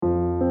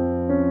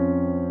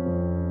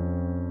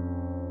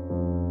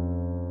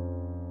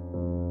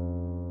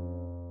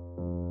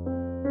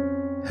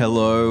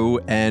Hello,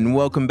 and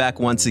welcome back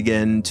once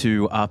again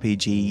to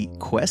RPG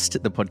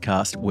Quest, the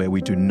podcast where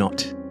we do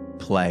not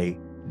play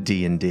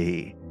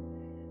D&D.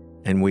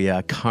 And we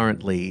are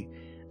currently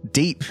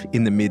deep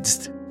in the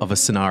midst of a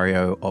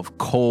scenario of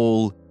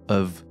Call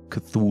of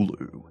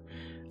Cthulhu.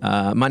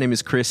 My name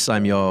is Chris.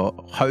 I'm your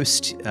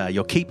host,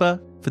 your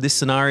keeper for this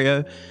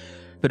scenario.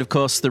 But of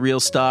course, the real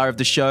star of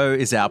the show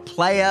is our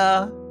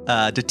player,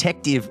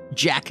 Detective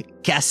Jack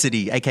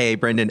Cassidy, aka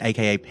Brendan,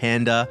 aka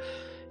Panda.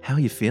 How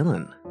are you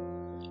feeling?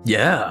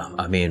 Yeah,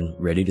 I mean,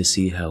 ready to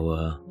see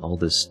how all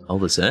this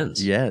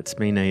ends. Yeah, it's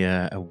been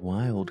a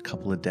wild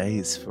couple of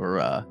days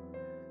for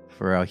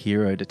our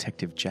hero,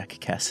 Detective Jack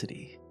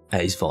Cassidy.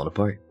 Hey, he's falling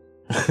apart.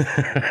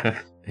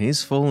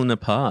 He's fallen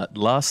apart.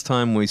 Last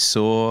time we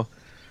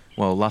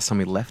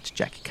left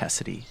Jack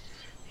Cassidy,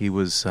 he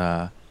was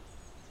sort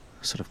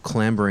of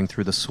clambering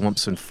through the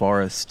swamps and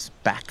forests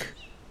back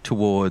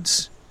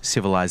towards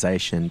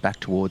civilization, back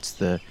towards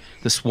the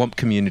swamp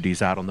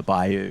communities out on the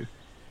bayou,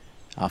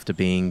 after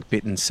being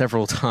bitten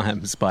several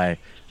times by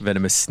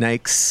venomous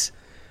snakes,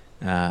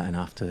 and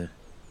after...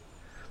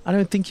 I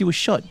don't think you were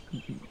shot,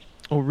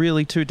 or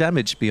really too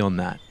damaged beyond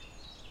that.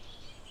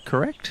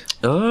 Correct?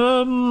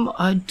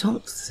 I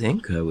don't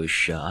think I was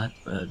shot.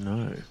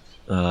 No.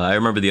 I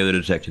remember the other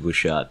detective was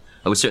shot.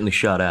 I was certainly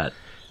shot at.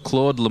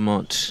 Claude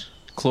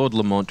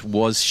Lamont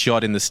was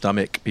shot in the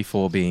stomach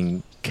before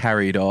being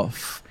carried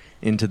off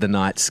into the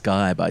night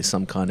sky by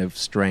some kind of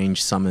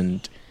strange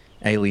summoned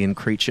alien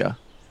creature.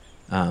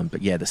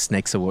 But yeah, the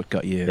snakes are what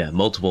got you. Yeah,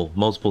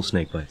 multiple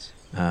snake bites.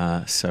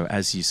 So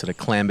as you sort of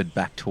clambered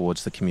back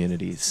towards the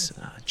communities,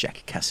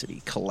 Jack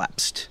Cassidy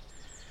collapsed,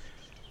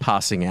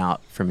 passing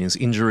out from his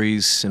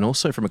injuries and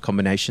also from a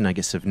combination, I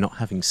guess, of not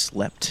having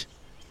slept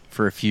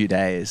for a few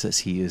days, as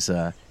he is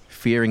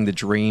fearing the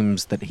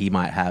dreams that he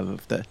might have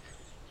of the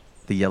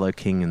Yellow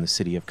King in the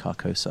city of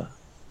Carcosa.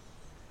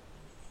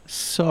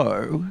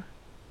 So,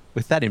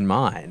 with that in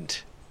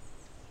mind,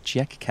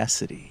 Jack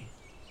Cassidy,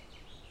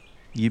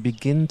 you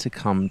begin to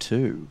come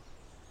to,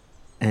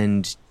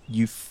 and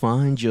you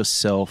find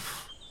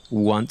yourself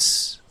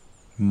once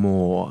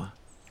more,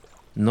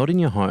 not in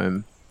your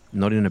home,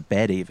 not in a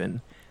bed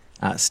even,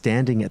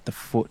 standing at the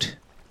foot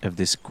of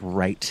this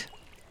great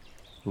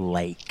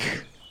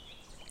lake.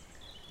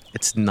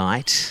 It's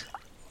night,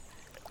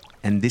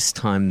 and this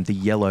time the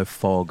yellow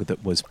fog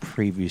that was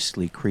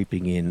previously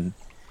creeping in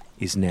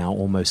is now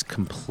almost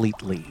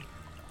completely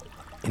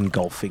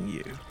engulfing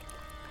you.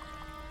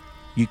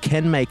 You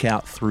can make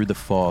out through the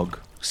fog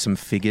some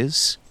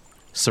figures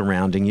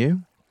surrounding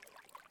you.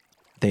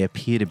 They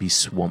appear to be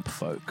swamp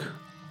folk,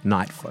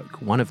 night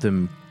folk. One of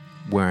them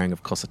wearing,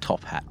 of course, a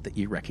top hat that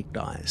you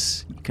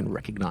recognize. You can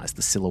recognize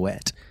the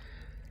silhouette.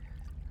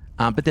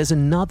 But there's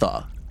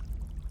another,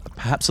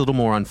 perhaps a little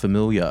more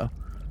unfamiliar,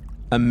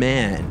 a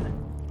man,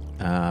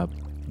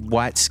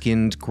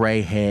 white-skinned,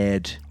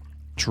 grey-haired,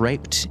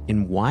 draped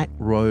in white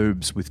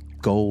robes with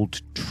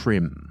gold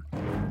trim.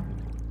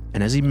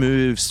 And as he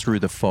moves through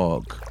the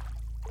fog,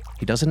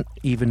 he doesn't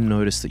even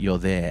notice that you're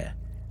there,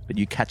 but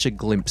you catch a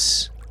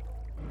glimpse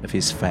of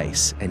his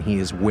face, and he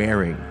is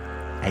wearing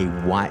a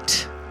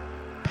white,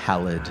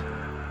 pallid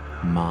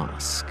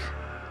mask.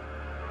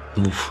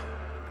 Oof.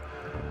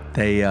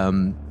 They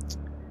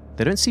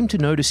don't seem to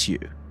notice you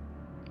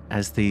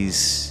as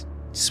these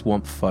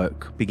swamp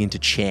folk begin to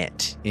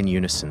chant in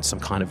unison,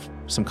 some kind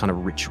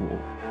of ritual.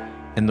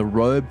 And the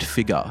robed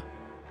figure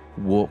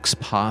walks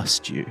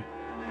past you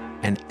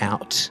and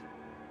out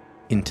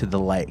into the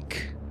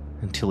lake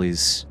until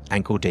he's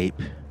ankle deep,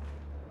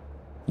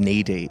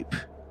 knee deep.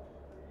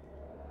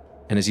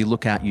 And as you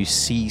look out, you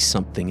see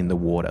something in the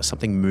water,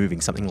 something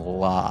moving, something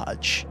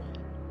large.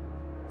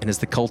 And as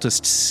the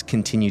cultists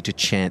continue to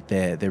chant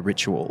their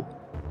ritual,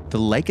 the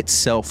lake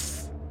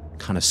itself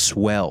kind of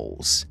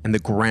swells and the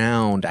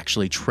ground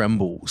actually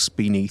trembles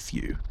beneath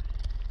you.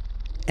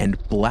 And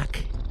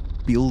black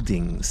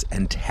buildings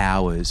and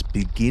towers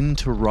begin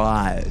to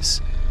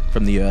rise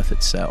from the earth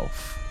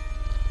itself.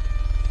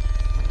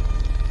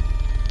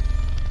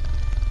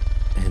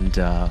 And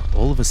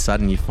all of a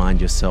sudden you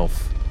find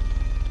yourself,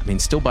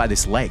 still by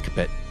this lake,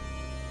 but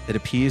it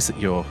appears that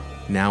you're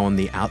now on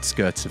the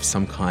outskirts of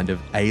some kind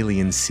of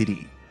alien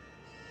city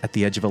at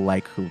the edge of a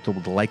lake.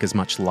 The lake is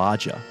much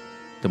larger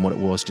than what it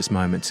was just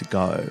moments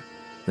ago.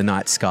 The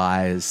night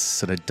sky is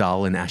sort of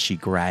dull and ashy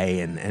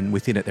grey, and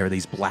within it there are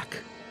these black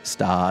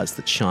stars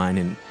that shine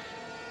in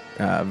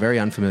very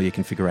unfamiliar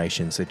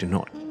configurations that do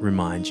not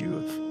remind you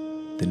of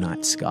the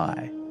night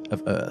sky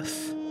of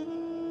Earth.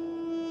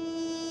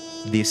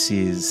 This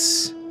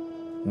is,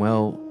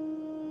 well,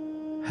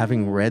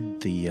 having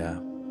read the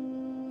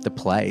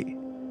play,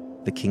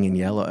 The King in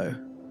Yellow,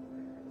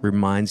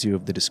 reminds you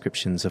of the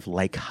descriptions of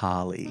Lake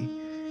Harley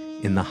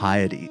in the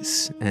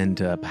Hyades, and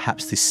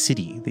perhaps this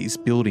city, these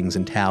buildings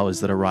and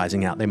towers that are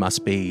rising out, they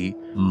must be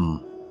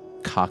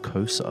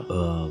Carcosa.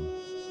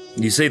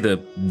 You say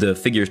the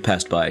figures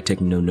passed by,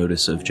 taking no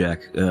notice of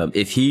Jack.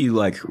 If he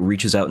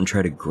reaches out and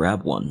try to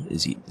grab one,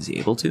 is he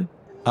able to?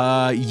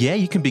 Yeah,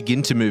 you can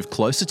begin to move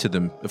closer to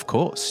them, of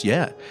course,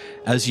 yeah.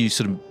 As you're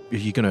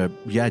going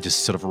to,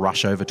 just sort of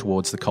rush over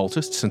towards the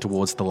cultists and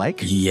towards the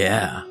lake?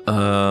 Yeah.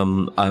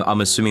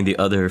 I'm assuming the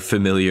other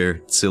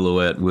familiar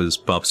silhouette was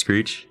Pop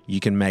Screech. You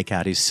can make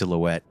out his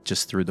silhouette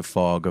just through the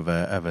fog of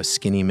a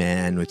skinny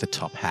man with a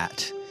top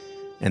hat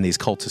and these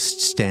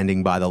cultists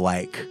standing by the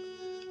lake,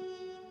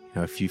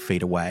 a few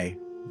feet away.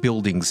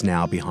 Buildings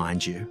now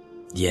behind you.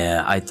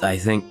 Yeah, I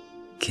think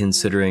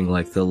considering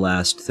like the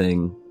last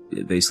thing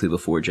basically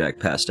before Jack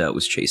passed out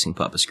was chasing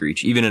Papa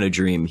Screech. Even in a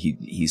dream,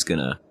 he's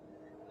gonna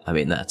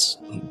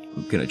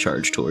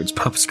charge towards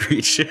Papa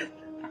Screech.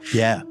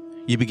 Yeah.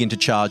 You begin to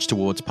charge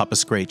towards Papa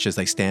Screech as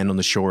they stand on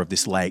the shore of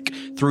this lake,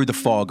 through the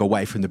fog,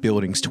 away from the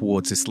buildings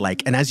towards this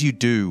lake. And as you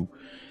do,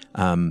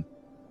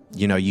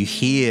 you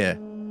hear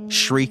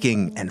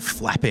shrieking and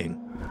flapping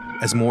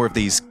as more of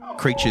these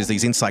creatures,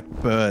 these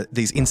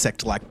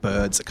insect-like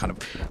birds are kind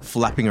of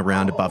flapping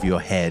around above your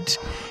head.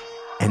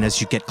 And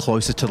as you get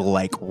closer to the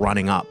lake,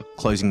 running up,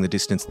 closing the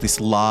distance, this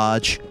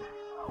large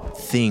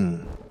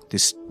thing,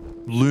 this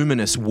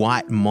luminous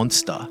white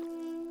monster,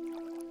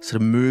 sort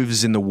of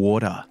moves in the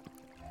water.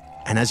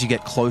 And as you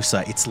get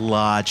closer, its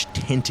large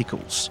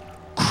tentacles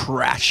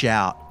crash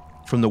out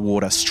from the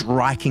water,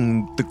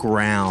 striking the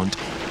ground.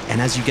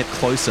 And as you get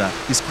closer,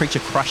 this creature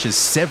crushes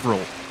several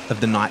of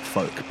the night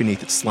folk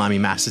beneath its slimy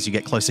mass. As you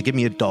get closer, give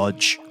me a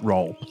dodge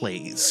roll,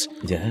 please.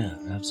 Yeah,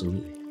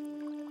 absolutely.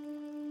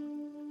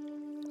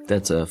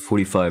 That's a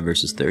 45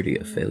 versus 30,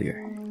 a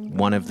failure.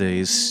 One of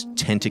these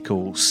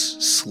tentacles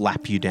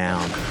slap you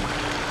down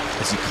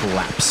as you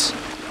collapse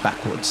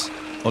backwards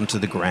onto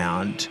the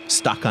ground,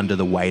 stuck under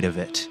the weight of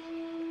it.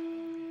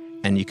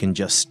 And you can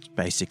just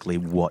basically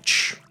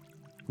watch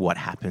what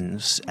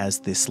happens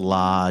as this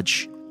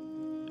large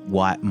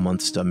white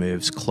monster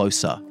moves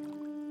closer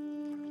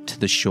to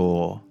the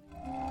shore.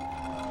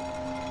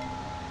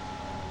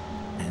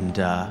 And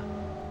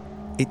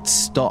it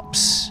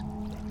stops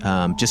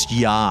just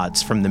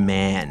yards from the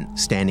man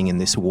standing in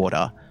this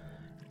water,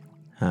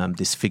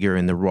 this figure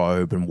in the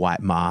robe and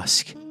white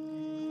mask.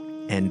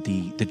 And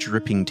the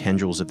dripping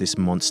tendrils of this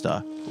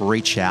monster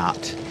reach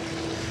out.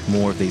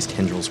 More of these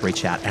tendrils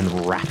reach out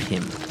and wrap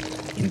him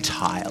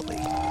entirely.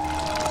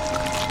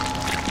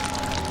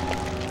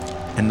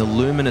 And the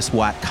luminous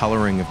white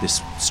colouring of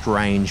this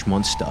strange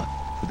monster,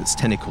 with its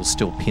tentacles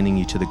still pinning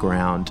you to the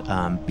ground,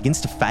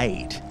 begins to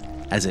fade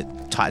as it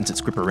tightens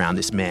its grip around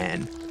this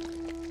man.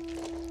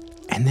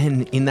 And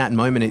then in that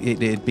moment,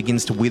 it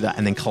begins to wither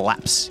and then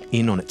collapse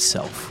in on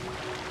itself.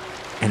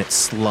 And it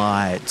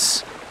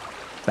slides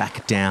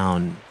back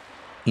down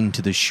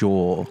into the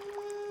shore,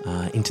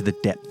 into the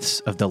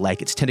depths of the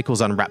lake. Its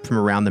tentacles unwrap from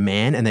around the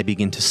man and they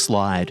begin to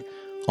slide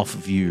off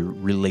of you,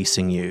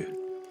 releasing you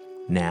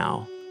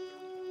now.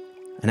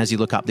 And as you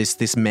look up,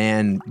 this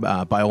man,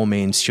 by all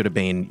means, should have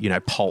been,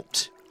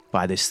 pulped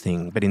by this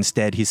thing. But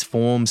instead, his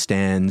form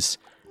stands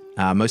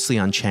mostly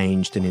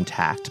unchanged and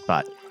intact,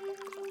 but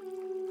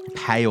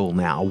pale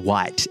now,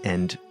 white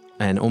and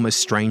almost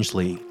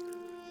strangely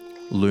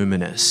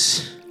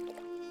luminous.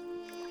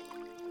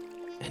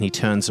 And he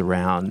turns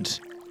around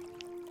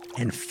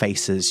and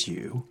faces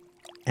you.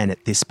 And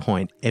at this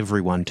point,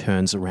 everyone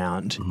turns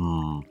around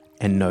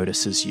and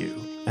notices you.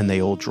 And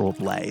they all draw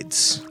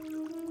blades.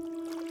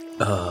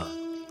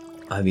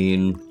 I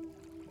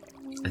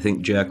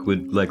think Jack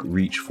would,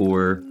 reach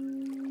for,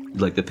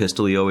 the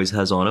pistol he always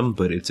has on him,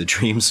 but it's a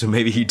dream, so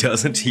maybe he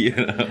doesn't,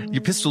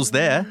 Your pistol's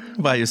there,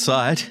 by your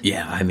side.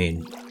 Yeah,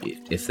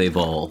 if they've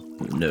all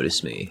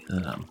noticed me,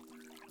 I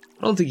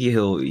don't think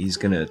he's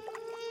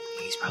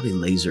probably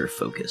laser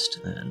focused,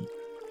 and,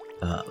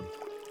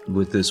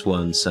 with this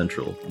one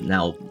central,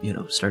 now,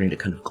 starting to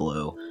kind of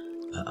glow,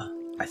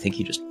 I think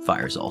he just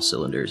fires all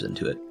cylinders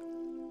into it,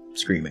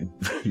 screaming.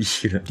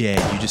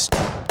 Yeah, you just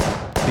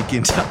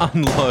begin to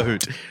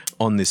unload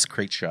on this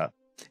creature,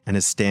 and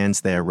it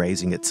stands there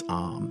raising its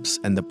arms,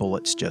 and the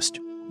bullets just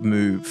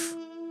move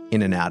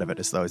in and out of it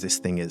as though this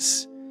thing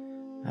is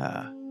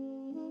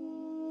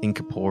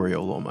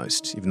incorporeal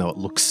almost. Even though it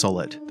looks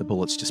solid, the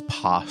bullets just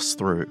pass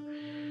through.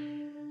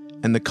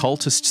 And the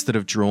cultists that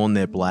have drawn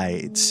their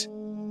blades,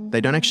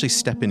 they don't actually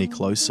step any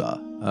closer.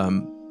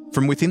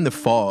 From within the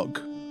fog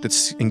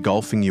that's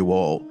engulfing you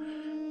all,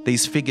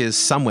 these figures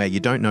somewhere, you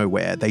don't know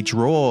where, they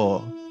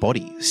draw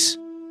bodies.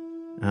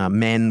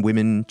 Men,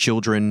 women,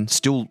 children,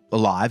 still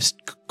alive,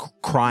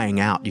 crying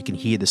out. You can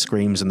hear the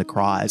screams and the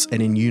cries. And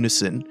in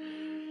unison,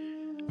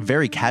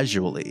 very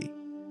casually,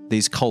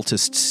 these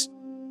cultists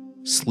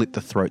slit the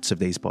throats of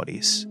these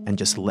bodies and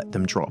just let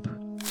them drop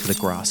to the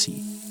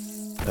grassy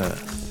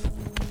earth.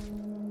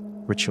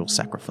 Ritual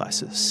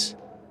sacrifices.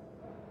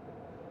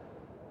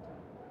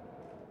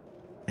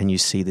 And you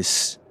see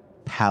this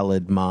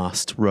pallid,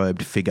 masked,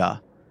 robed figure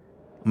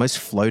almost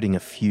floating a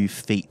few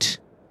feet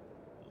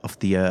off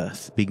the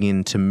earth,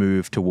 begin to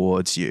move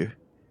towards you.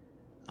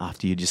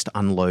 After you just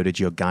unloaded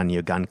your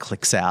gun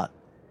clicks out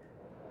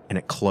and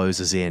it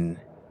closes in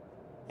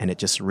and it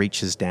just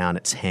reaches down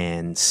its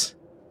hands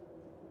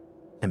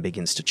and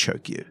begins to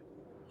choke you.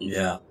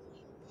 Yeah.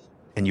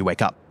 And you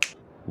wake up.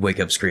 wake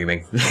up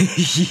screaming.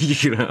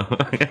 You know,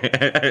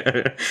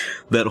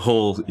 that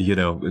whole, you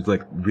know,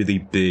 like really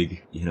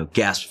big, you know,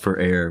 gasp for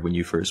air when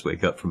you first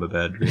wake up from a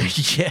bad dream.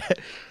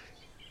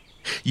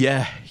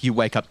 Yeah, you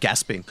wake up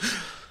gasping.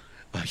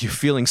 You're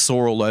feeling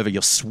sore all over.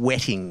 You're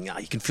sweating.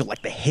 You can feel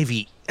like the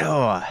heavy,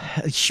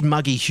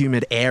 muggy,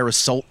 humid air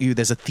assault you.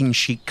 There's a thin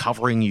sheet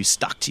covering you,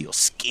 stuck to your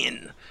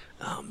skin,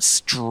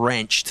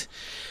 drenched.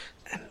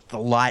 And the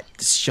light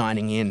is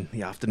shining in,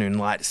 the afternoon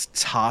light.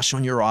 It's harsh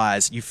on your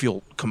eyes. You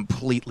feel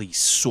completely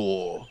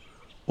sore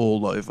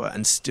all over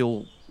and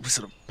still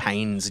sort of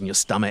pains in your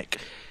stomach.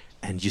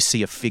 And you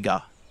see a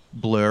figure,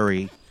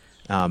 blurry,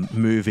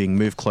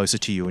 move closer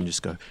to you and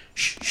just go,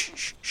 shh, shh,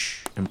 shh,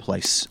 shh, and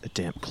place a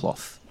damp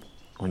cloth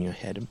on your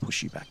head and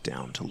push you back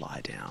down to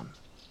lie down.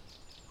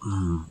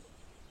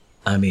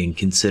 I mean,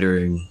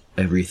 considering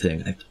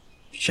everything,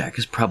 Jack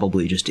is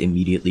probably just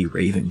immediately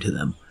raving to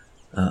them,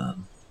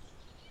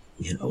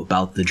 you know,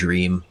 about the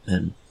dream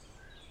and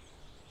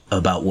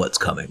about what's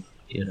coming,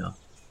 you know.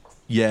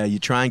 Yeah, you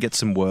try and get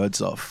some words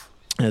off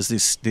as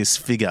this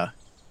figure,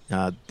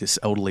 this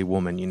elderly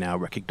woman you now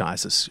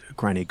recognize as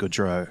Granny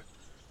Goodrow,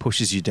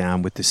 pushes you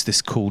down with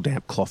this cool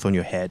damp cloth on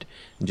your head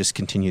and just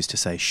continues to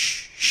say,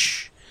 shh,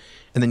 shh.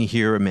 And then you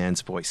hear a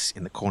man's voice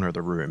in the corner of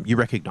the room. You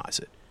recognize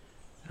it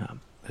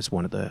as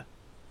one of the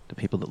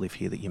people that live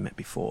here that you met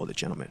before, the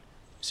gentleman.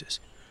 He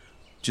says,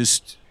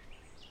 just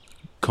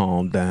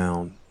calm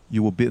down.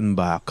 You were bitten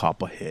by a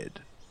copperhead.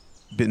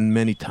 Bitten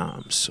many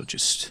times, so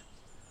just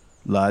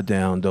lie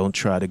down. Don't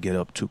try to get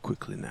up too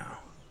quickly now.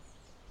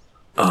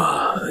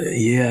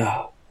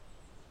 Yeah.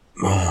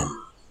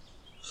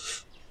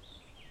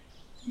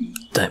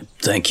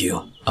 Thank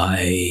you.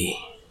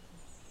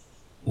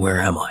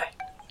 Where am I?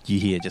 You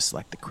hear just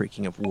like the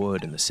creaking of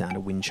wood and the sound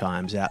of wind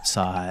chimes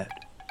outside.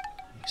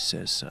 He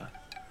says,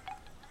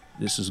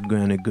 this is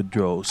Granny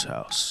Goodrow's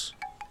house.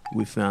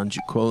 We found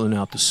you crawling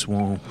out the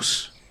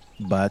swamps,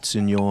 bites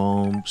in your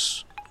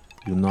arms.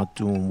 You're not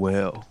doing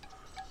well.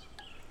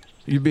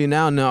 You've been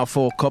out now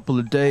for a couple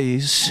of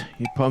days.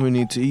 You probably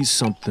need to eat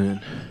something.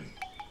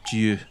 Do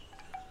you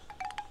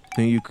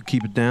think you could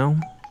keep it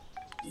down?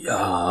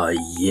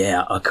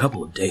 Yeah, a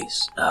couple of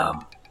days.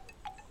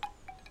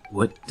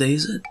 What day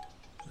is it?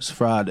 It's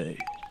Friday.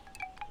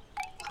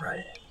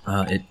 Friday.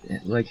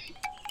 It like,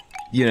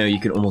 you know, you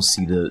can almost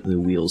see the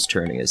wheels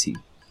turning as he,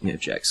 you know,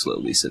 Jack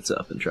slowly sits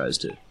up and tries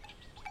to,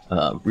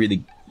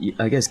 really,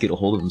 I guess, get a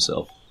hold of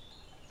himself.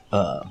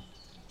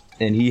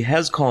 And he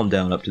has calmed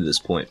down up to this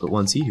point, but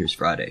once he hears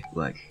Friday,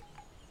 like,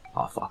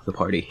 oh, fuck the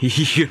party,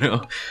 you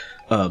know?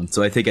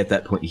 So I think at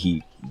that point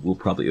he will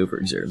probably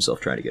overexert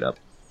himself trying to get up.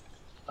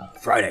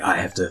 Friday, I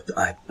have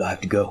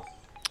to go.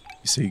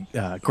 You see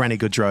Granny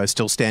Goodrow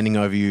still standing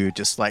over you,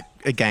 just like,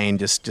 again,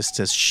 just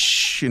says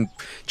shh and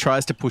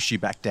tries to push you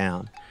back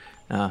down.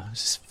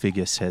 This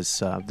figure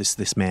says,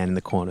 this man in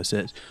the corner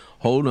says,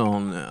 hold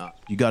on,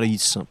 you gotta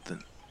eat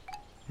something.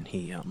 And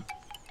he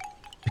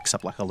picks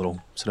up like a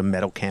little sort of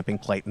metal camping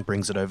plate and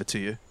brings it over to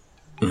you.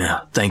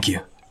 Yeah, thank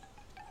you.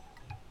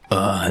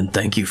 And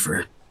thank you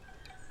for,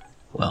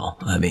 well,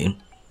 I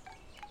mean,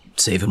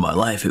 saving my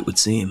life, it would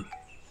seem.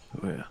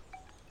 Well,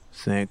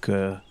 thank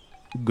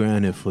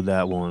Granny for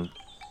that one.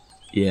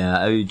 Yeah,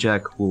 I mean,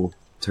 Jack will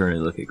turn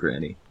and look at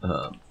Granny,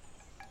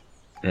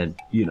 and,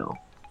 you know,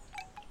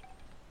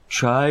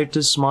 try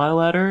to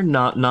smile at her,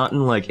 not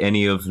in like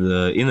any of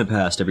in the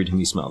past, every time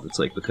he smiled, it's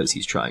like because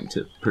he's trying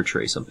to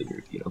portray something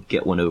or, you know,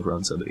 get one over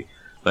on somebody.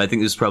 But I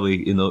think this is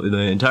probably, in the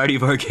entirety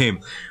of our game,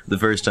 the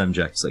first time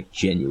Jack's like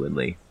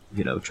genuinely,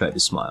 you know, tried to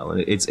smile.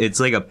 And it's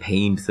like a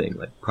pained thing,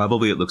 like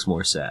probably it looks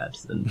more sad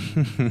than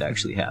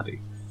actually happy.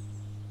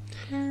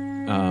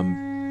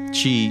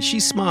 She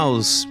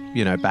smiles,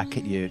 you know, back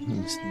at you.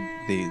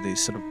 The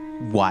sort of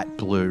white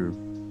blue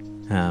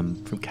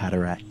from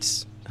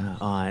cataracts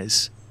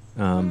eyes.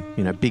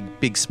 You know,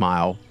 big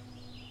smile,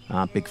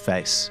 big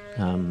face,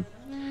 and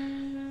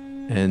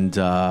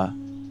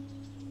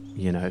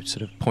you know,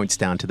 sort of points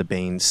down to the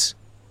beans,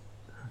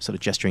 sort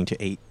of gesturing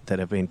to eat that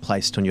have been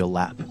placed on your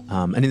lap.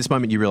 And in this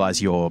moment, you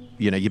realise you're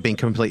being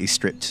completely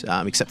stripped,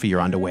 except for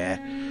your underwear.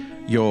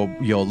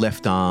 Your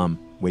left arm,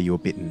 where you were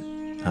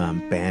bitten,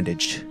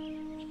 bandaged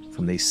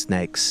from these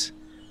snakes.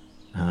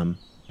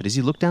 But as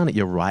you look down at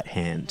your right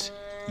hand,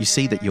 you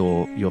see that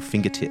your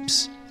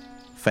fingertips,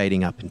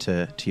 fading up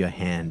into your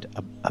hand,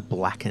 are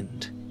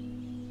blackened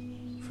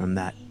from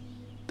the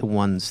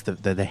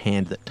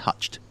hand that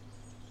touched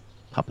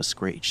Papa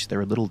Screech.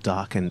 They're a little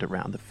darkened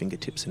around the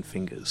fingertips and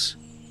fingers.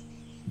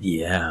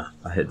 Yeah,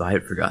 I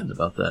had forgotten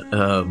about that.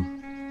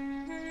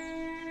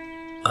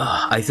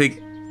 I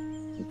think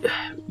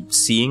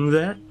seeing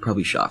that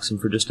probably shocks him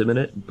for just a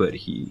minute, but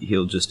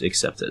he'll just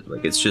accept it.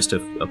 Like, it's just a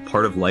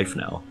part of life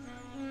now.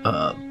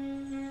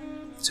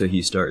 So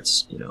he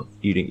starts, you know,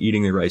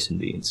 eating the rice and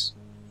beans.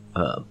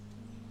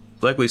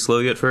 Likely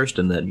slowly at first,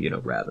 and then, you know,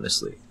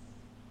 ravenously.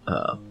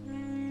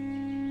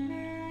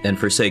 And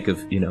for sake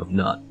of, you know,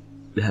 not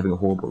having a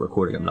horrible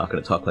recording, I'm not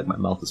going to talk like my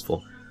mouth is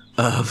full.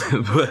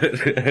 But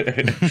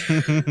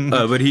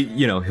he,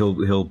 you know,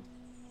 he'll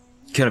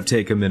kind of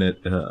take a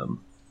minute,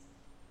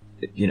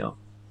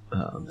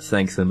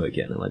 thank them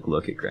again and like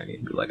look at Granny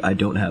and be like, I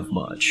don't have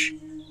much,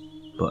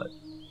 but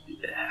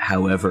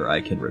however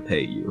I can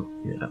repay you,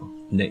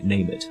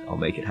 name it, I'll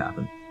make it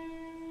happen.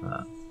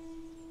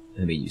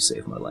 You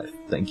saved my life.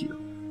 Thank you.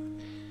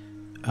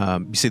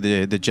 You see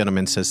the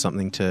gentleman says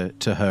something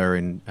to her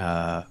in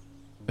a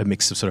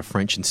mix of sort of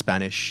French and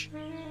Spanish,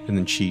 and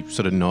then she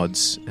sort of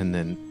nods and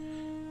then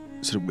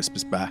sort of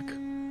whispers back,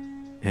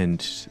 and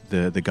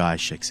the guy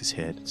shakes his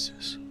head and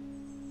says,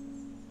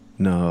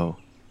 No.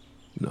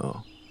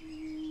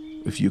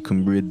 If you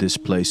can rid this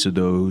place of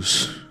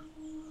those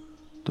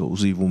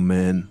evil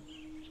men,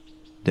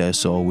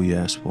 that's all we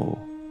ask for.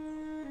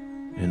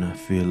 And I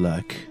feel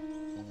like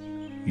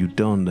you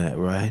done that,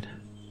 right?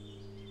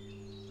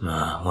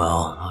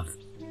 Well, I've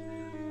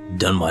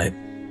done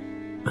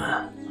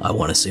I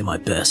want to say my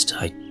best.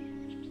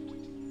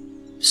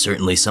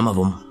 Certainly some of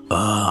them,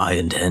 I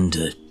intend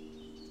to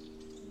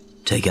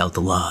take out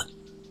the lot.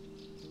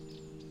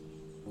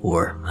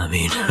 Or,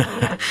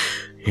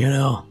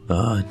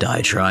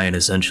 die trying,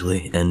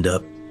 essentially. End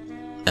up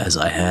as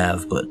I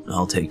have, but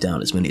I'll take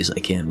down as many as I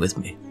can with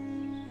me.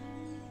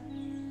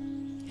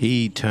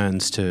 He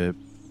turns to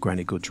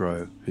Granny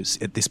Goodrow, who's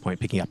at this point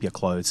picking up your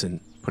clothes and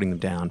putting them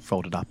down,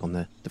 folded up on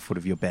the foot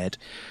of your bed.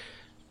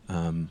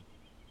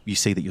 You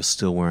see that you're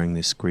still wearing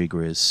this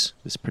Grigriz,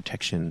 this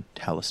protection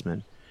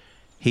talisman.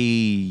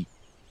 He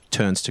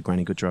turns to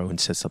Granny Goodrow and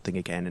says something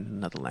again in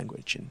another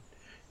language, and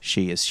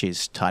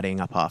she's tidying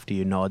up after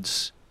you,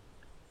 nods,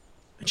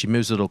 and she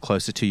moves a little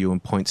closer to you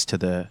and points to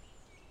the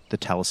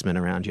talisman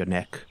around your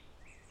neck.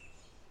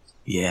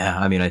 Yeah,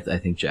 I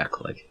think Jack,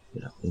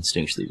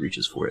 instinctually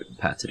reaches for it and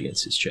pats it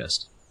against his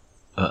chest.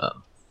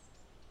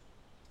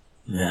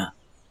 Yeah.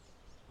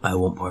 I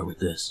won't part with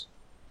this.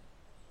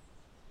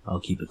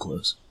 I'll keep it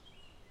close.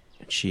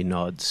 And she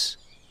nods,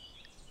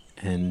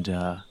 and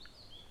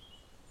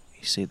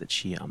you see that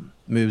she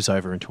moves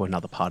over into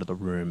another part of the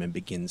room and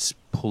begins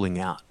pulling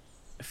out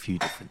a few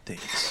different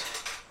things.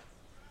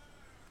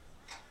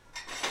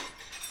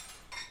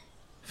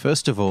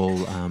 First of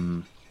all,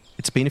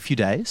 it's been a few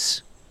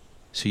days,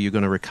 so you're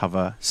going to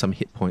recover some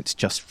hit points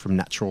just from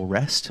natural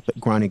rest, but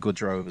Granny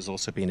Goodrow has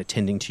also been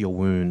attending to your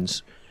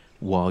wounds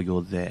while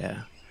you're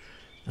there.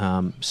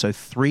 So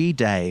 3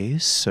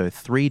 days, so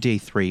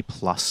 3d3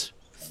 plus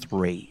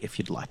 3, if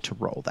you'd like to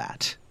roll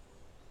that.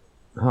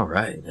 All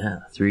right, yeah.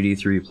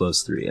 3d3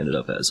 plus 3 ended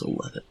up as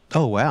 11.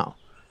 Oh, wow.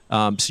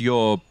 So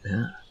your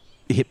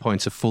hit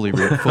points are fully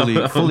recovered.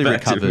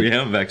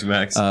 I'm back to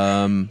max.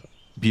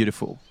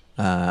 Beautiful.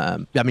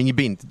 You've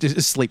been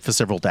asleep for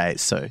several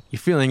days, so you're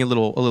feeling a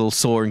little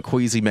sore and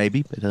queasy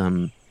maybe, but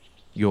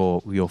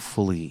you're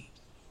fully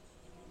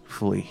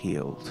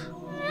healed.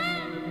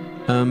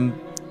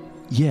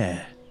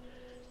 Yeah.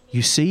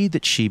 You see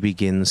that she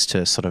begins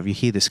to you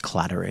hear this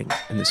clattering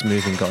and this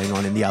moving going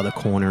on in the other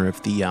corner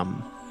of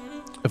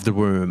the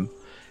room,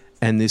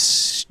 and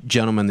this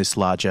gentleman, this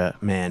larger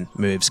man,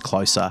 moves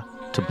closer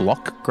to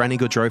block Granny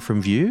Goodrow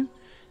from view,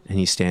 and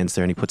he stands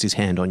there and he puts his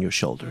hand on your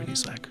shoulder and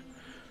he's like,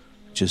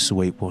 just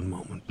wait one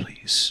moment,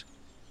 please.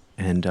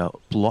 And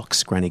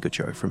blocks Granny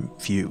Goodrow from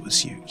view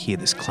as you hear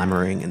this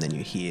clamoring, and then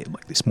you hear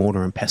this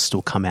mortar and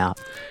pestle come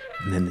out,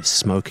 and then this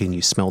smoke, and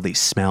you smell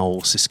these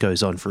smells. This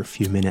goes on for a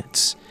few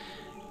minutes,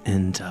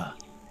 and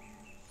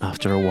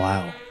after a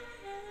while,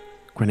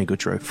 Granny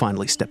Goodrow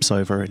finally steps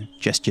over and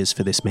gestures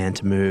for this man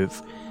to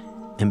move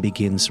and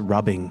begins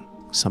rubbing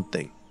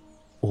something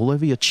all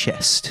over your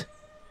chest.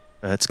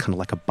 It's kind of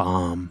like a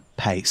balm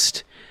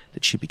paste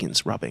that she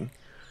begins rubbing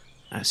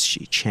as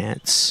she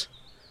chants.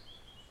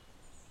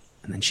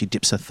 And then she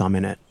dips her thumb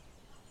in it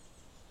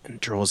and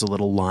draws a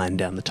little line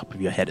down the top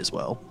of your head as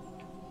well.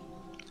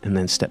 And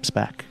then steps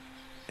back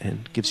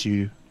and gives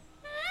you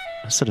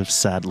a sort of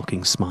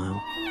sad-looking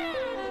smile.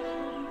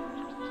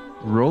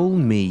 Roll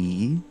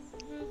me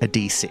a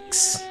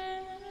d6.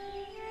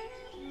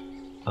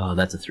 Oh,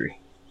 that's a 3.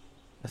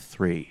 A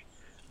 3.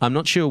 I'm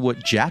not sure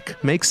what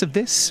Jack makes of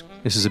this.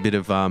 This is a bit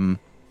of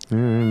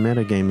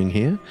metagaming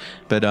here.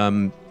 But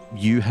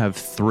you have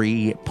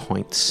 3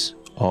 points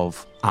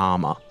of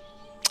armor.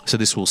 So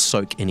this will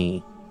soak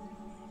any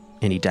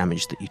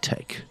damage that you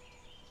take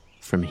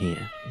from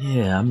here.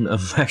 Yeah, I'm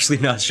actually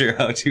not sure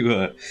how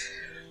to...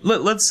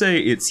 Let's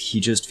say he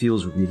just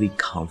feels really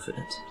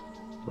confident.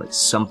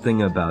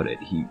 Something about it.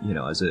 He,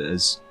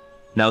 as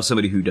now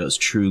somebody who does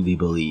truly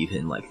believe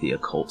in, the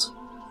occult,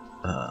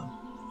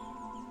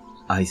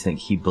 I think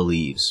he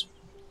believes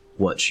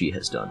what she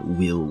has done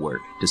will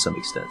work to some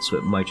extent, so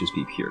it might just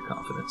be pure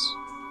confidence.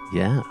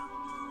 Yeah.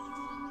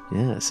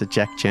 Yeah, so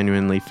Jack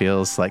genuinely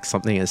feels like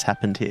something has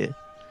happened here.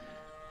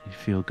 You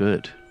feel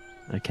good.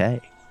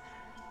 Okay.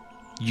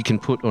 You can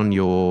put on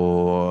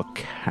your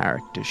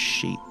character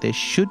sheet. There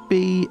should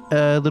be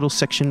a little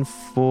section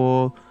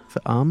for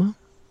armor.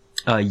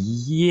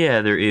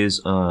 Yeah, there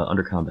is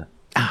under combat.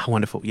 Ah,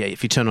 wonderful. Yeah,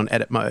 if you turn on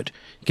edit mode,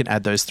 you can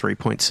add those 3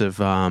 points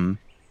of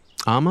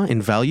armor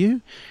in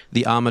value.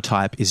 The armor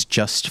type is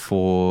just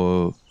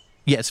for...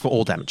 Yeah, it's for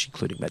all damage,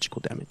 including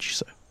magical damage.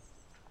 So,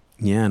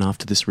 yeah, and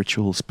after this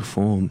ritual is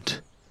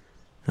performed,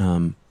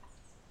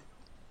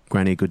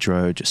 Granny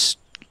Goodrow just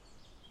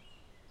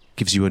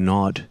gives you a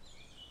nod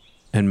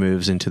and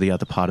moves into the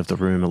other part of the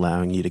room,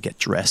 allowing you to get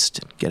dressed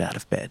and get out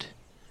of bed.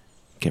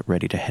 Get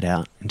ready to head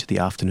out into the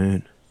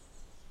afternoon.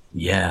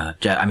 Yeah,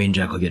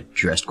 Jack will get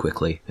dressed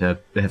quickly,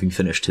 having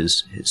finished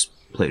his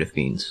plate of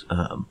beans.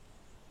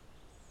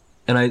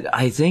 And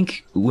I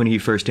think when he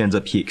first stands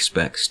up, he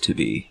expects to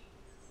be,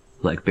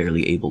 like,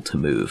 barely able to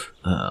move.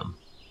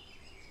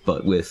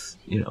 But with,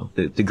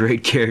 the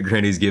great care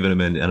Granny's given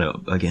him, and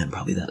again,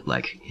 probably that,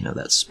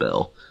 that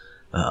spell,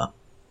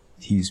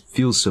 he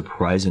feels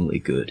surprisingly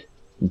good.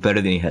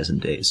 Better than he has in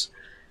days.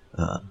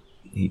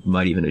 He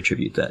might even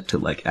attribute that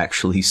to,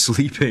 actually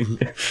sleeping.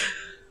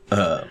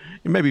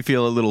 You maybe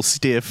feel a little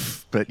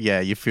stiff, but yeah,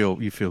 you feel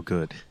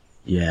good.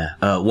 Yeah.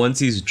 Once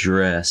he's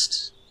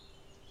dressed,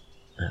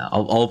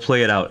 I'll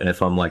play it out, and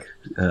if I'm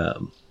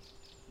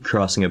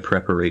crossing a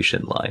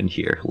preparation line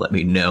here, let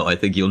me know. I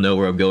think you'll know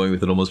where I'm going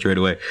with it almost right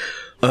away.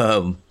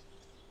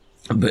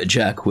 But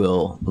Jack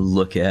will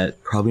look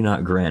at, probably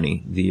not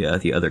Granny, the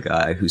other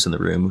guy who's in the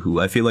room, who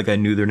I feel like I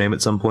knew their name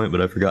at some point,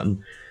 but I've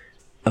forgotten.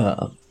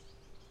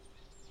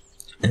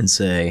 And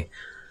say,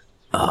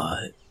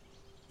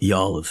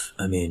 y'all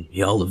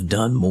have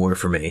done more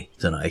for me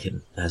than I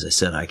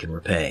can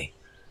repay.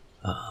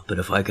 But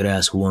if I could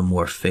ask one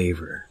more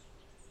favor,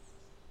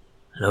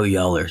 I know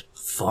y'all are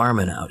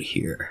farming out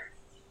here.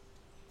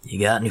 You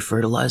got any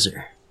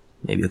fertilizer?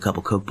 Maybe a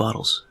couple Coke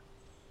bottles?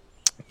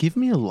 Give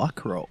me a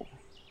luck roll.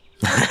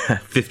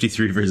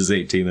 53 versus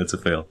 18, that's a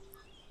fail.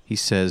 He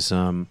says,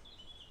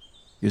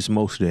 it's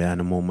mostly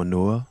animal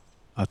manure.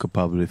 I could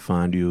probably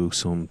find you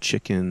some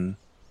chicken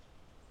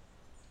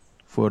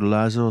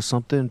fertilizer or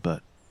something,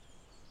 but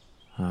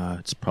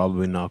it's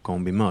probably not going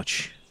to be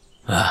much.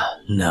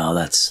 No,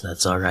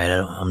 that's all right.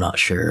 I'm not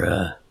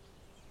sure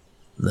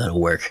that'll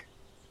work.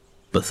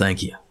 But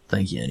thank you.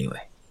 Thank you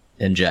anyway.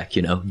 And Jack,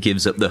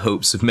 gives up the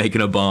hopes of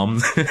making a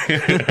bomb.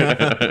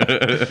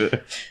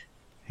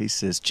 He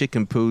says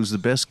chicken poo's the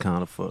best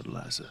kind of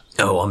fertilizer.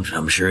 Oh,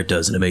 I'm sure it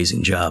does an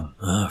amazing job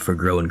for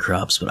growing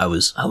crops, but I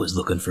was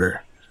looking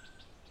for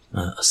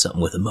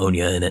something with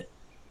ammonia in it.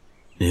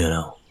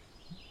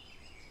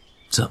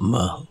 Something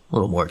a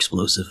little more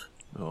explosive.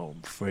 Oh,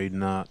 I'm afraid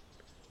not.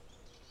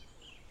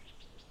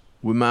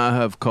 We might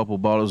have a couple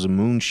bottles of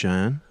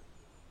moonshine.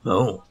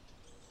 Oh.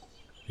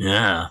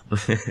 Yeah.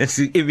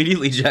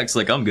 Immediately Jack's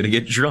like, I'm gonna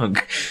get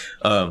drunk.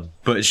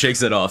 But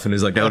shakes it off and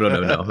is like, no.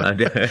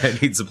 I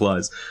need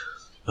supplies.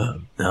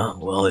 No,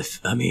 well,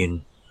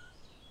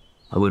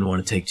 I wouldn't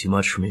want to take too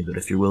much from you, but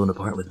if you're willing to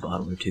part with a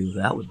bottle or two,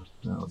 that would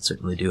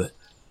certainly do it.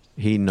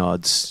 He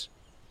nods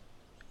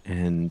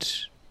and,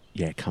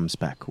 comes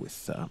back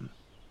with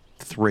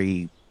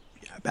 3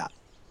 about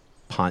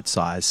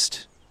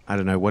pint-sized, I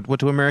don't know, what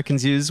do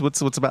Americans use? What's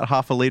about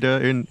half a liter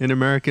in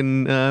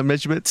American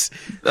measurements?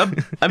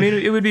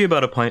 It would be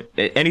about a pint.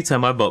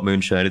 Anytime I bought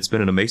moonshine, it's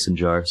been in a mason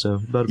jar, so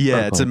about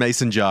a it's a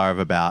mason jar of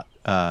about,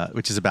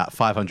 which is about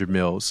 500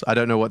 mils. I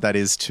don't know what that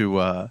is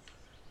to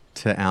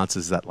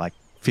ounces. Is that like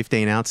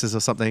 15 ounces or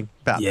something?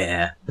 About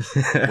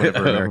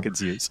whatever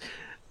Americans use.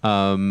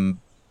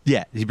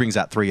 He brings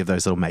out 3 of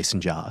those little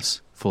mason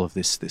jars full of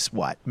this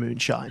white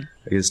moonshine.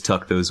 I just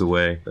tuck those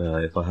away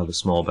if I have a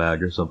small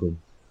bag or something.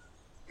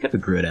 Have a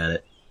grit at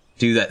it.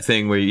 Do that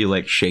thing where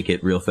you shake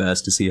it real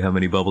fast to see how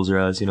many bubbles are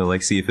out,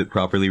 see if it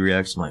properly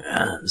reacts. I'm like,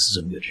 this is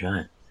some good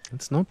shine.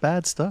 It's not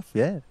bad stuff,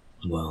 yeah.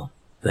 Well,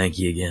 thank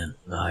you again.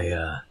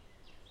 I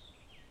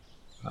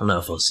don't know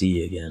if I'll see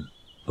you again,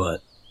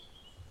 but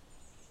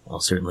I'll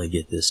certainly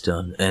get this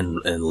done. And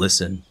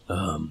listen,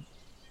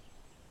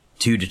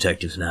 2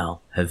 detectives now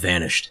have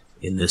vanished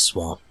in this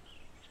swamp.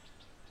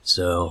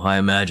 So I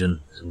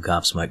imagine some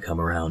cops might come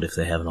around if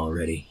they haven't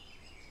already.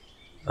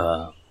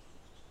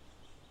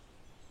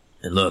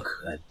 And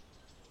look,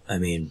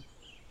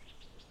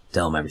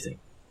 tell them everything.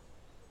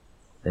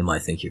 They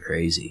might think you're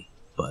crazy,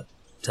 but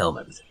tell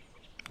them everything.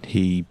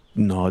 He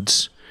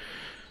nods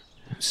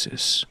and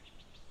says,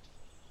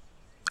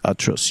 I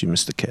trust you,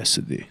 Mr.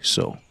 Cassidy,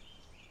 so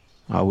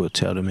I will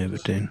tell them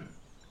everything.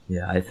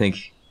 Yeah, I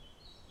think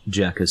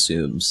Jack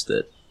assumes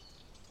that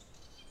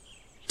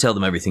tell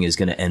them everything is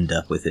going to end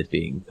up with it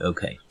being,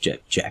 okay,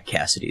 Jack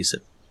Cassidy's a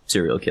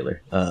serial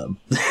killer.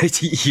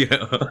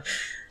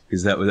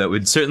 Because that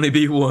would certainly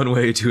be one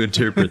way to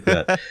interpret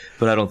that.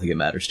 But I don't think it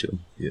matters to him.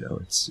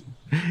 It's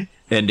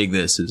ending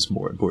this is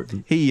more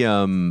important. He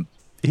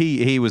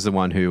was the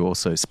one who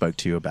also spoke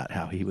to you about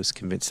how he was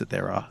convinced that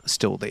there are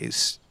still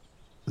these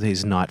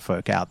night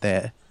folk out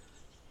there,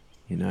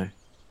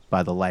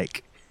 by the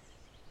lake,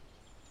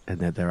 and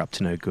that they're up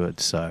to no good.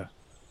 So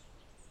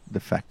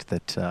the fact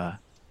that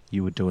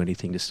you would do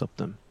anything to stop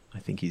them, I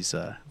think he's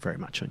very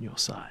much on your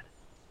side.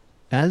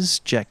 As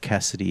Jack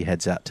Cassidy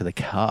heads out to the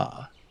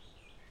car,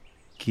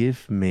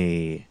 give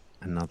me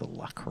another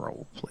luck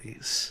roll,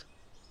 please.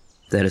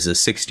 That is a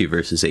 60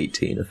 versus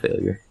 18, a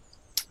failure.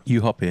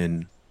 You hop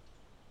in.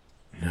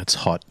 It's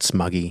hot, it's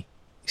muggy.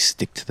 You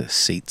stick to the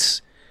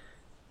seats.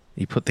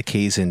 You put the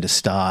keys in to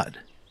start.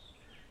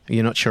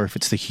 You're not sure if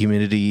it's the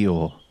humidity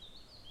or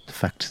the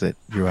fact that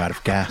you're out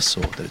of gas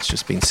or that it's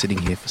just been sitting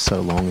here for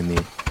so long in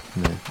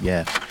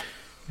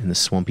the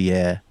swampy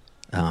air.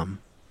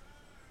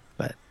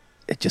 But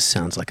it just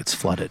sounds like it's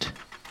flooded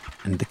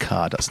and the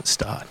car doesn't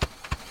start.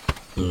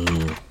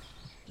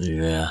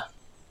 Yeah.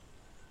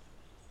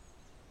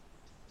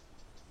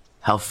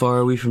 How far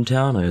are we from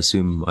town? I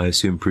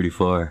assume pretty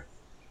far.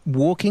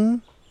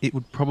 Walking, it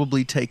would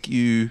probably take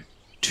you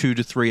 2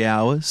 to 3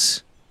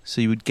 hours. So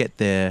you would get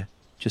there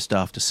just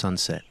after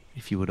sunset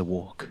if you were to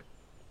walk.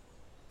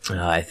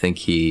 I think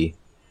he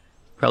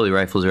probably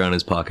rifles around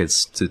his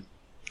pockets to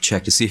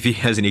check to see if he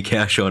has any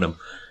cash on him.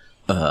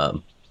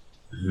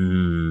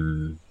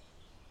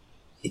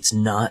 It's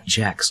not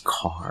Jack's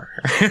car.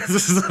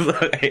 This is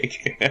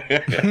like,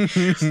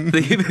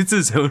 if it's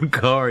his own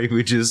car, he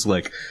would just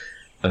like,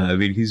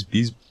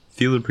 he's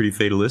feeling pretty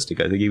fatalistic.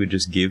 I think he would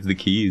just give the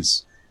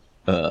keys,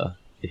 to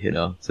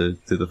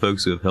the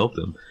folks who have helped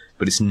him.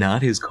 But it's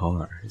not his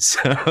car,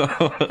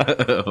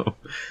 so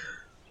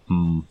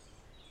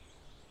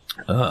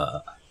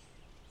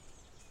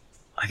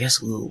I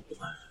guess we'll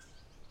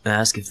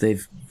ask if they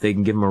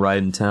can give him a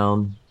ride in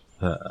town,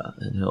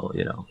 and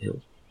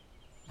he'll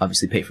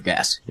obviously pay for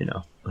gas,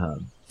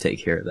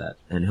 take care of that,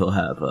 and he'll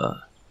have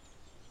a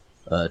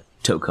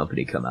tow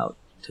company come out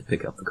to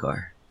pick up the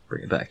car,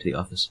 bring it back to the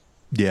office.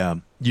 Yeah,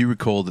 you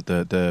recall that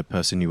the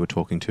person you were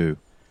talking to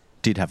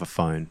did have a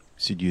phone,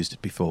 because you'd used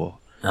it before.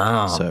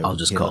 Oh, so I'll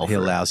just call. He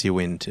allows you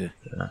in to.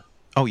 Yeah.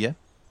 Oh yeah,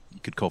 you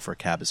could call for a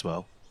cab as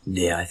well.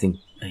 Yeah, I think.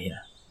 Yeah,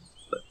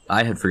 but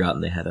I had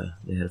forgotten they had a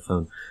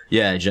phone.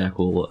 Yeah, Jack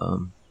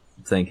will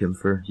thank him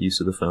for use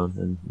of the phone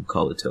and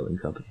call the towing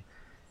company.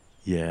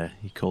 Yeah,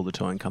 he called the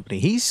towing company.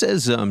 He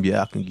says,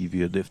 "Yeah, I can give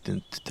you a lift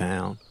into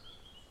town."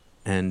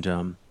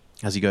 And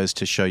as he goes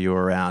to show you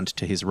around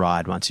to his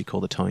ride, once you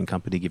call the towing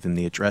company, give them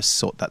the address,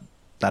 sort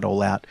that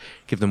all out,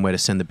 give them where to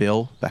send the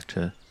bill back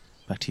to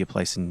your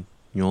place in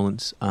New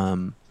Orleans.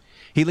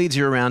 He leads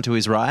you around to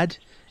his ride,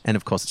 and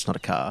of course it's not a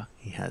car.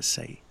 He has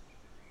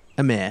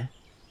a mare,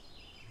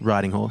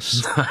 riding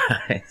horse.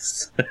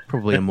 Nice.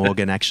 Probably a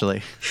Morgan,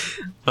 actually.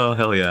 Oh,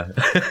 hell yeah.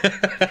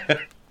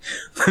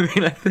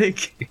 I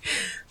think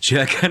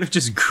Jack kind of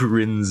just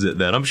grins at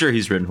that. I'm sure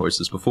he's ridden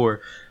horses before.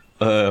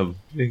 He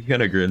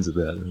kind of grins at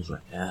that and was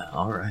like, yeah,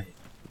 all right.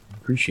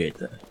 Appreciate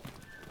that.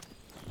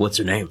 What's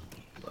her name?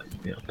 Like,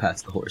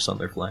 pats the horse on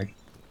their flank.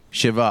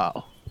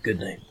 Cheval. Good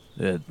name.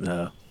 It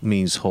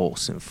means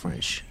horse in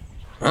French.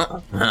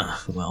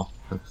 Well,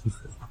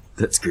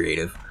 that's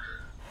creative.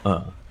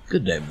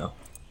 Good name, though.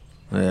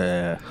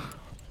 Yeah.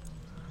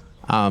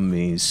 I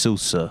mean,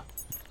 Sousa.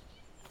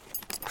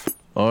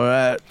 All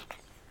right.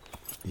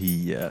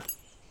 He,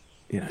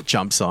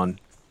 jumps on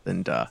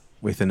and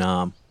with an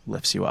arm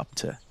lifts you up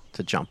to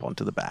jump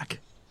onto the back.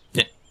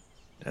 Yeah.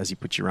 As you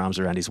put your arms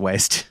around his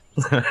waist.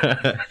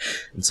 And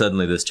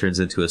suddenly this turns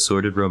into a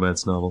sordid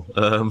romance novel.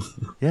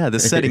 Yeah, the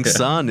setting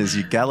sun as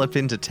you gallop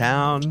into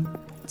town.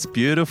 It's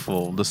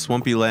beautiful. The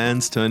swampy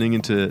lands turning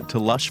into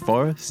lush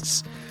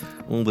forests.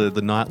 All the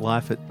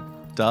nightlife at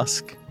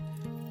dusk.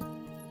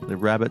 The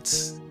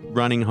rabbits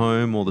running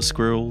home, all the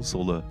squirrels,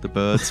 all the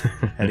birds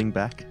heading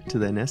back to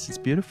their nests. It's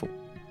beautiful.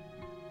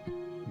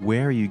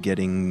 Where are you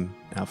getting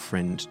our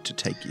friend to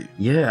take you?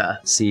 Yeah,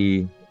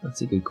 see,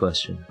 that's a good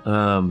question.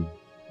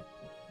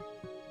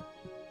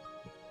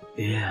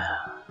 Yeah.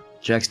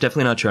 Jack's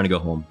definitely not trying to go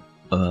home.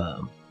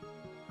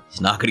 He's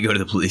not going to go to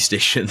the police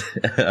station.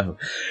 But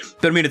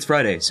I mean, it's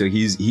Friday, so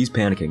he's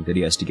panicking that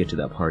he has to get to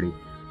that party.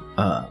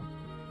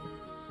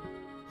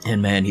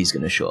 And man, he's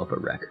going to show up a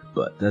wreck,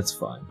 but that's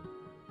fine.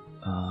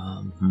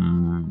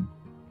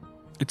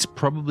 It's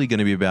probably going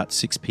to be about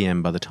 6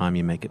 p.m. by the time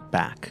you make it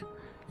back.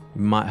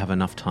 You might have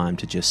enough time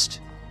to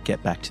just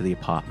get back to the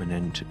apartment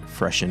and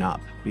freshen up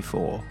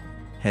before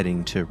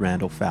heading to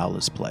Randall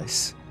Fowler's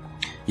place.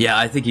 Yeah,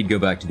 I think he'd go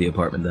back to the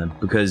apartment then,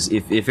 because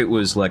if it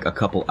was like a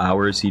couple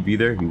hours he'd be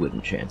there, he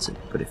wouldn't chance it.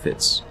 But if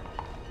it's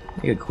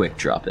like a quick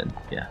drop-in,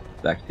 yeah,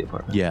 back to the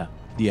apartment.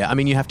 Yeah, I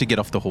mean, you have to get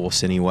off the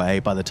horse anyway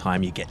by the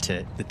time you get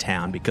to the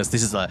town, because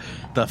this is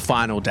the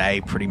final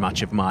day pretty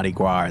much of Mardi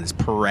Gras. There's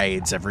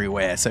parades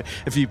everywhere. So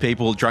a few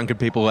people, drunken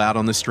people out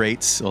on the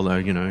streets, although,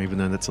 even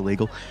though that's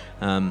illegal,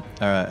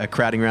 are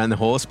crowding around the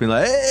horse, being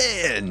like,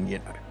 hey, and,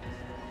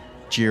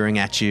 jeering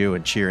at you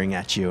and cheering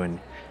at you, and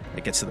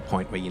it gets to the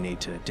point where you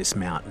need to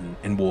dismount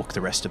and walk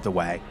the rest of the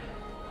way.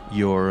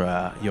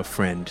 Your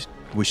friend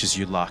wishes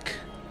you luck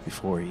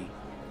before he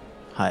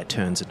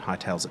turns and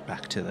hightails it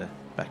back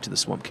to the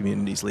swamp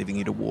communities, leaving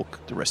you to walk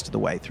the rest of the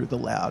way through the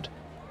loud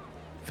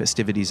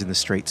festivities in the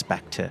streets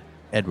back to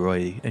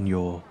Edroy and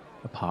your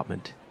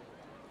apartment.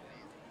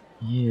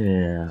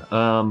 Yeah,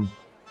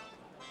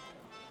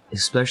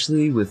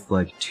 especially with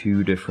like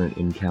 2 different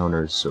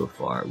encounters so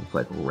far with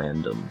like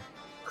random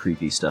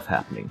creepy stuff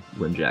happening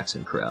when Jack's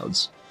in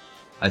crowds.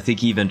 I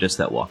think even just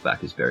that walk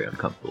back is very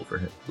uncomfortable for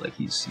him. Like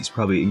he's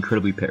probably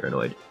incredibly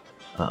paranoid,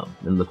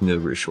 and looking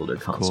over his shoulder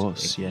constantly. Of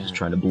course, yeah. Just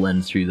trying to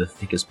blend through the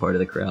thickest part of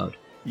the crowd.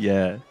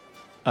 Yeah.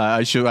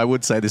 I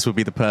would say this would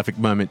be the perfect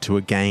moment to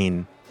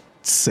again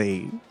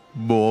see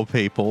more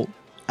people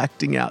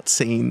acting out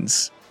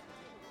scenes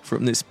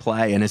from this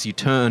play. And as you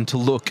turn to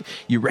look,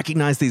 you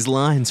recognize these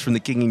lines from The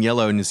King in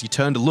Yellow. And as you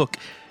turn to look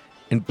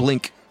and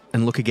blink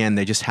and look again,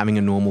 they're just having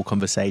a normal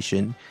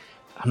conversation.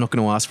 I'm not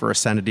going to ask for a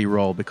sanity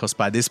roll because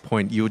by this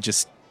point you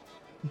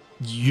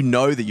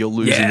know that you're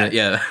losing it.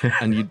 Yeah.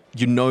 And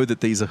you know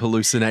that these are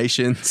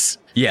hallucinations.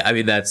 Yeah, I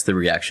mean, that's the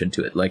reaction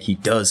to it. Like, he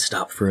does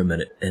stop for a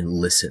minute and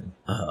listen.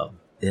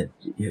 It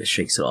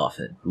shakes it off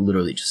and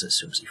literally just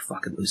assumes you're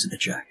fucking losing it,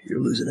 Jack. You're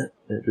losing it.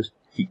 And just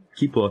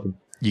keep walking.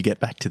 You get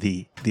back to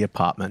the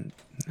apartment,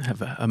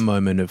 have a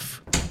moment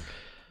of,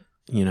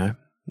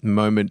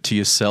 moment to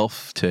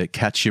yourself to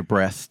catch your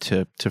breath,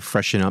 to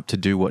freshen up, to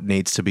do what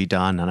needs to be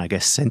done, and I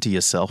guess center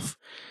yourself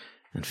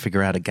and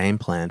figure out a game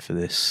plan for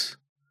this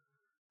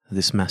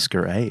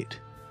masquerade.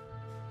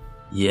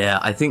 Yeah,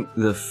 I think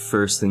the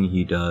first thing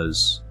he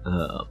does,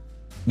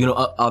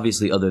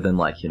 obviously other than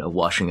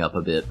washing up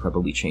a bit,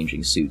 probably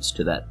changing suits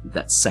to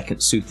that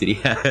second suit that he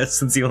has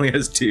since he only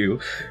has two.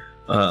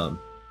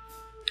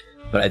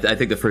 But I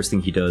think the first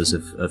thing he does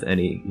of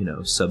any,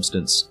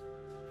 substance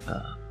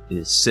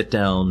is sit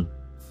down,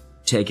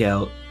 take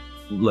out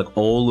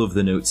all of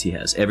the notes he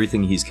has,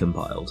 everything he's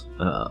compiled,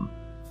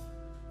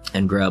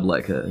 and grab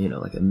a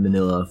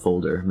manila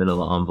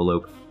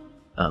envelope,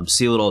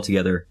 seal it all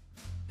together,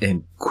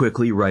 and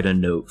quickly write a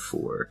note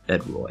for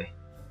Ed Roy.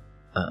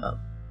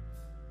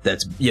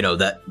 That's,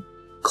 that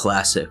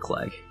classic,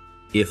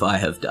 if I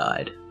have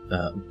died,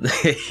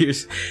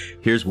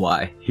 here's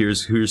why,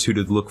 here's who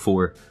to look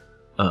for,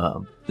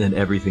 and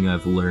everything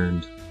I've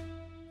learned,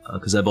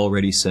 because I've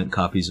already sent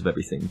copies of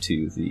everything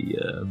to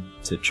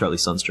to Charlie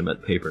Sundstrom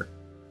at paper.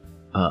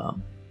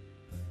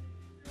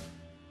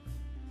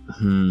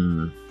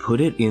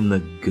 Put it in the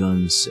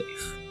gun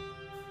safe.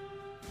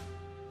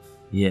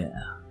 Yeah.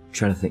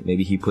 Trying to think,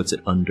 maybe he puts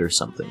it under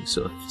something,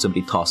 so if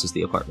somebody tosses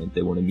the apartment,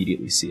 they won't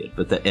immediately see it,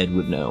 but that Ed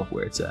would know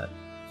where it's at.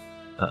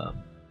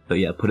 But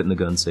yeah, put it in the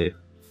gun safe,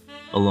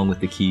 along with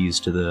the keys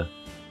to the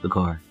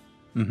car.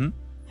 Mm-hmm.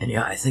 And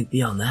yeah, I think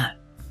beyond that,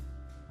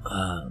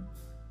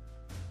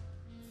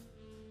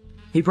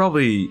 he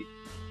probably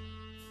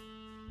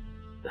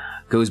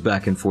goes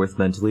back and forth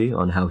mentally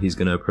on how he's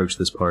going to approach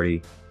this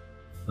party.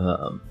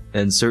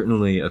 And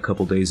certainly a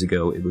couple days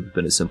ago, it would have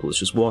been as simple as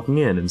just walking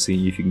in and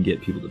seeing if you can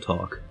get people to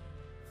talk.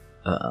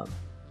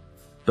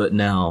 But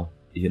now,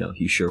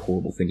 he's sure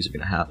horrible things are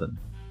going to happen.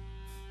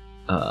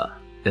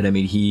 And I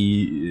mean,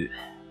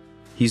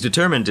 he's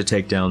determined to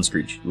take down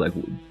Screech,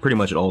 pretty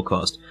much at all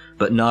cost,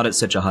 but not at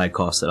such a high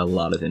cost that a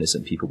lot of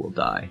innocent people will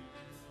die.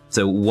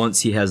 So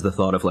once he has the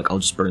thought of, I'll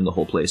just burn the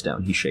whole place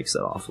down, he shakes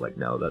that off.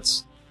 No,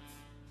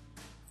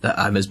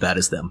 I'm as bad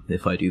as them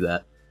if I do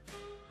that.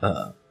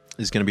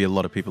 There's going to be a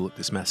lot of people at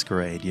this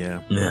masquerade,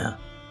 yeah. Yeah.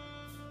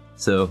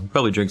 So,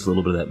 probably drinks a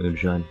little bit of that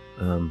moonshine,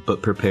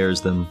 but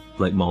prepares them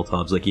like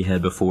Molotovs like he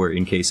had before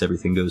in case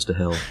everything goes to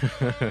hell.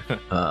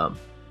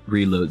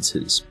 Reloads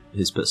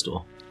his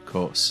pistol. Of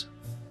course.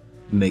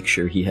 Make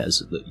sure he has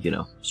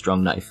the,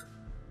 strong knife.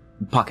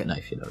 Pocket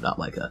knife, not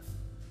like a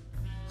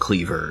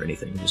cleaver or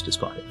anything, just his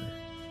pocket knife.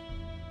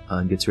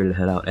 And gets ready to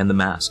head out. And the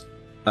mask.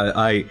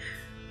 I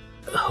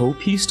hope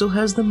he still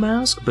has the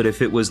mask, but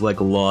if it was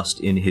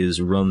lost in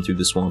his run through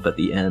the swamp at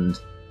the end,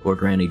 or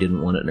Granny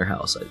didn't want it in her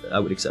house, I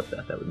would accept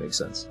that. That would make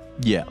sense.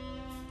 Yeah.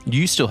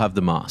 You still have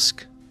the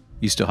mask.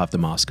 You still have the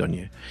mask on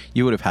you.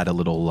 You would have had a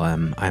little,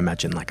 I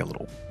imagine, a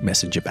little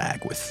messenger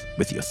bag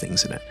with your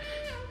things in it.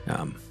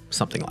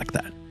 Something like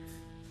that.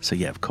 So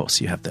yeah, of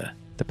course, you have the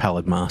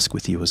pallid mask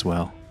with you as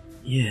well.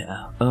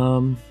 Yeah.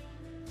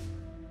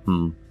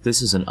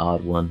 This is an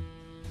odd one.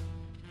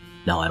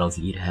 No, I don't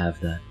think he'd have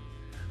that.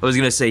 I was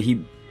gonna say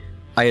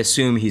I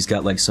assume he's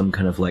got some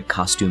kind of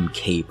costume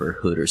cape or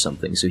hood or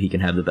something, so he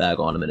can have the bag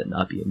on him and it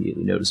not be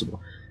immediately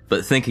noticeable.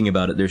 But thinking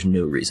about it, there's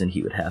no reason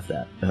he would have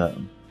that.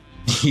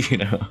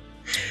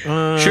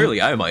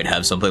 Surely I might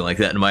have something like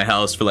that in my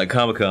house for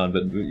Comic-Con,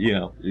 but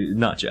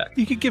not Jack.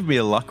 You could give me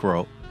a luck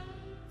roll.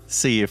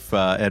 See if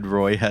Ed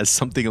Roy has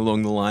something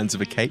along the lines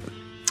of a cape.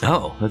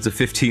 Oh, that's a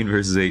 15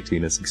 versus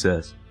 18, a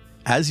success.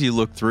 As you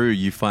look through,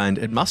 you find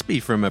it must be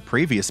from a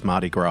previous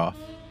Mardi Gras.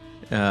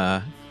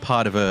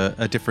 Part of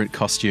a different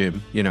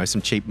costume,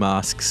 some cheap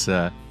masks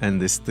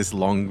and this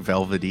long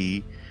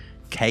velvety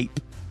cape.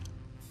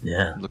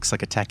 Yeah. Looks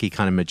like a tacky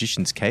kind of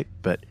magician's cape,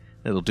 but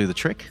it'll do the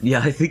trick. Yeah,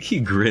 I think he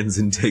grins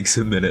and takes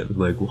a minute.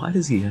 Why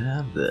does he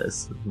have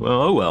this?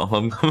 Well,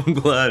 I'm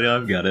glad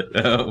I've got it.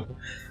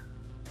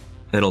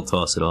 And I'll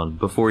toss it on.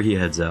 Before he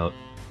heads out,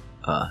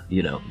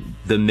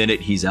 the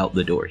minute he's out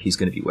the door, he's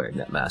going to be wearing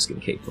that mask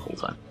and cape the whole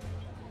time.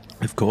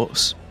 Of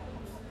course.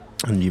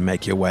 And you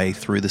make your way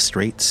through the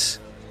streets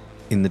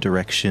in the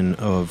direction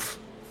of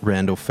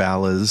Randall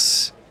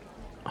Fowler's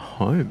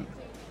home.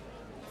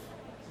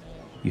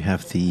 You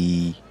have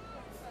the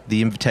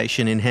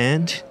invitation in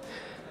hand,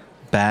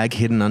 bag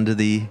hidden under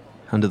the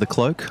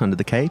cloak, under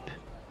the cape,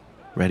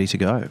 ready to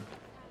go.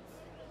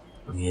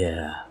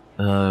 Yeah.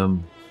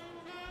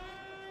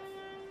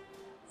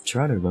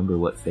 Trying to remember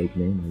what fake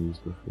name I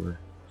used before.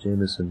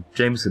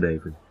 Jameson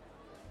Avery.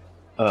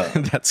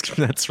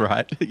 That's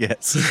right.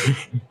 Yes.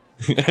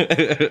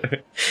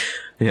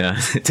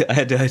 Yeah, I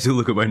had to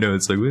look at my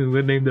notes. Like,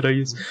 what name did I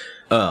use?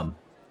 I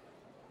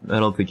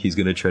don't think he's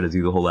gonna try to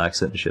do the whole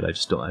accent and shit. I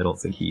don't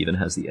think he even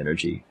has the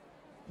energy,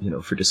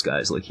 for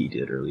disguise like he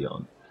did early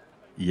on.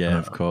 Yeah,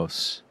 of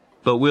course.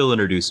 But will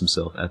introduce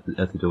himself at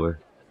the door.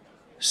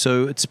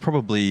 So it's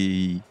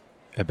probably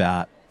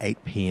about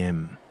 8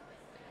 p.m.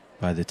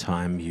 by the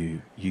time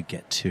you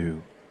get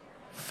to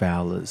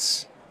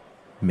Fowler's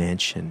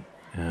mansion.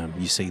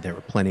 You see there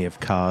are plenty of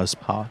cars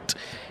parked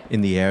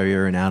in the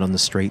area and out on the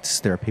streets.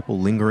 There are people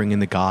lingering in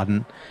the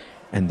garden,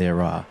 and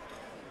there are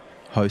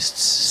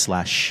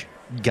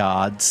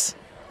hosts/guards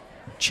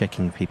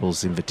checking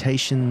people's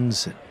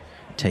invitations and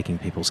taking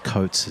people's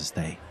coats as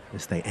they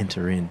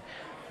enter in.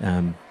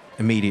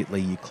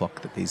 Immediately you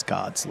clock that these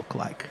guards look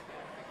like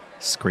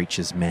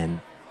Screech's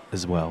men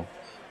as well.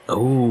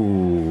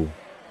 Oh,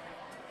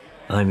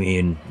 I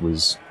mean,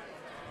 was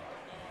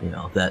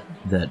that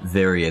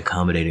very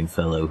accommodating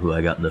fellow who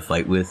I got in the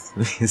fight with?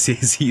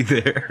 Is he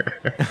there?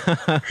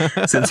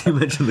 Since you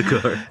mentioned the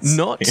cards,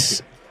 not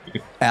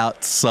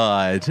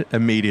outside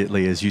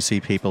immediately as you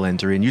see people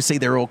enter in. You see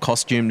they're all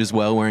costumed as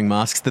well, wearing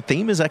masks. The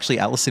theme is actually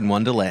Alice in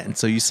Wonderland,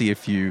 so you see a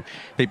few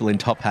people in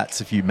top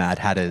hats, a few Mad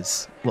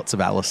Hatters, lots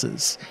of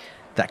Alices,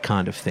 that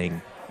kind of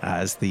thing.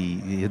 As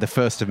the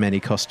first of many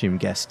costume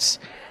guests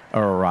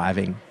are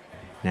arriving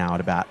now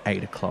at about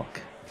 8 o'clock.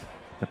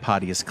 The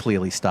party has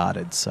clearly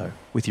started, so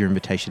with your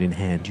invitation in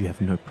hand, you have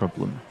no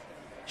problem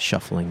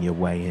shuffling your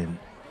way in.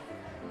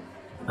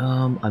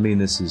 I mean,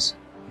 this is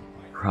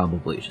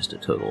probably just a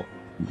total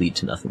lead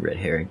to nothing red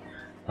herring.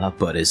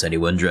 But is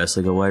anyone dressed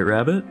like a white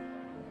rabbit?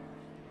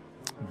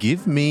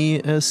 Give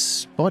me a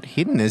spot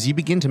hidden. As you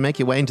begin to make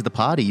your way into the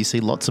party, you see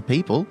lots of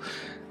people.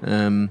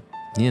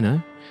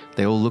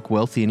 They all look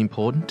wealthy and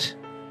important.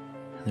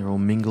 They're all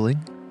mingling.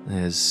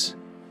 There's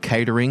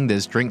catering,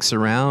 there's drinks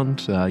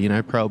around,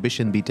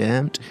 prohibition be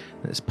damned.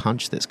 There's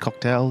punch, there's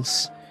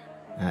cocktails.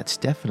 It's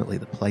definitely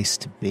the place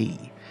to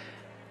be.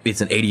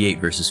 It's an 88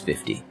 versus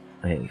 50.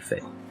 I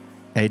fail.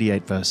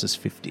 88 versus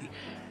 50.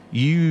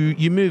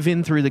 You move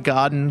in through the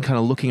garden, kind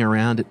of looking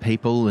around at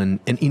people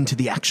and into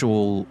the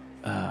actual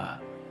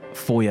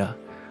foyer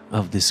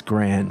of this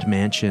grand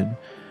mansion.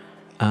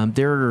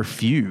 There are a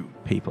few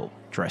people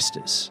dressed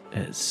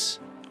as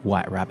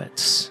white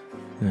rabbits.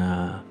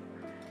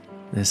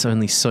 There's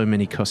only so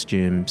many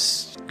costume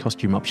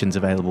options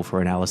available for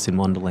an Alice in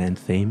Wonderland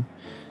theme.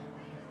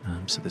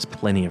 So there's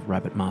plenty of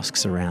rabbit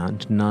masks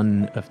around.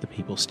 None of the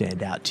people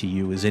stand out to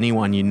you as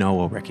anyone you know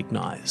or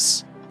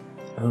recognize.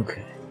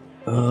 Okay.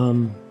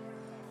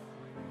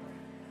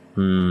 Can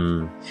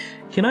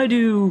I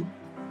do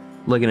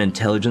like an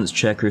intelligence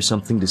check or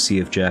something to see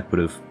if Jack would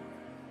have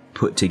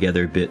put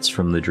together bits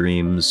from the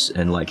dreams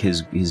and like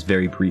his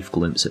very brief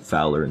glimpse at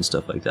Fowler and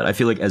stuff like that? I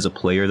feel like as a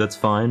player that's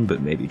fine,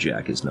 but maybe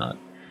Jack is not.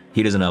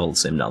 He doesn't have all the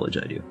same knowledge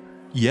I do.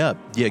 Yeah,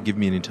 give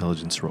me an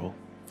intelligence roll.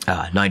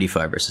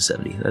 95 versus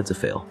 70. That's a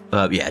fail.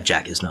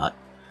 Jack is not.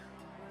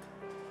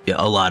 Yeah,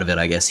 a lot of it,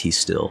 I guess he's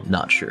still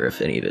not sure if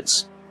any of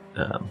it's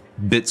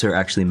bits are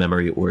actually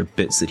memory or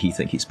bits that he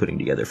thinks he's putting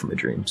together from a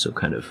dream. So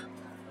kind of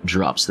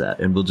drops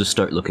that, and we'll just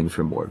start looking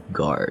for more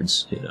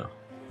guards, Yeah.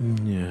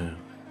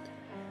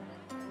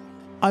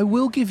 I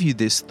will give you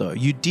this, though.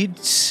 You did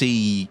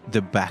see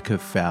the back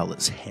of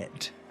Fowler's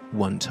head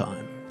one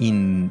time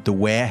in the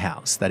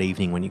warehouse that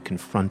evening when you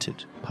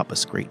confronted Papa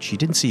Screech. You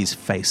didn't see his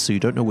face, so you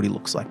don't know what he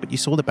looks like, but you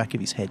saw the back of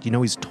his head. You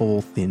know he's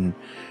tall, thin,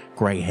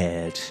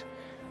 grey-haired,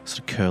 sort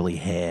of curly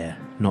hair,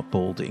 not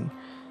balding.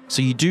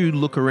 So you do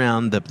look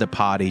around the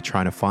party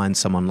trying to find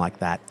someone like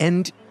that.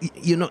 And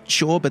you're not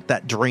sure, but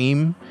that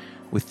dream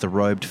with the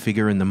robed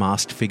figure and the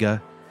masked figure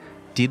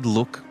did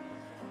look...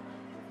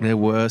 There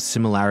were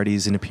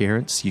similarities in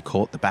appearance. You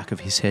caught the back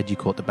of his head, you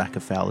caught the back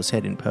of Fowler's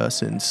head in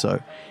person.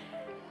 So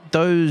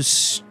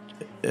those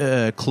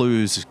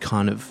clues are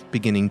kind of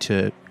beginning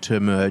to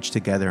merge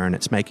together, and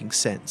it's making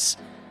sense.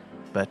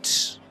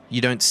 But you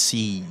don't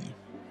see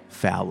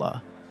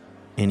Fowler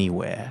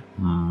anywhere.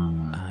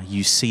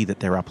 You see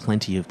that there are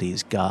plenty of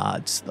these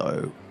guards,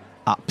 though,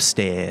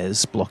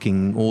 upstairs,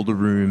 blocking all the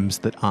rooms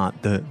that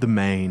aren't the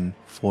main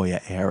foyer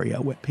area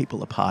where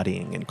people are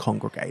partying and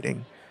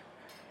congregating.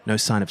 No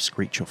sign of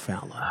Screech or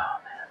Fowler. Oh,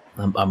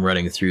 man. I'm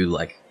running through,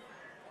 like,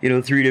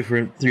 three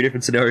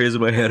different scenarios in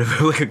my head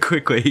of, like, a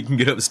quick way he can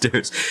get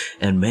upstairs.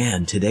 And,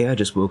 man, today I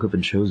just woke up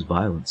and chose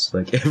violence.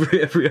 Like,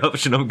 every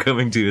option I'm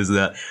coming to is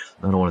that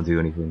I don't want to do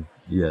anything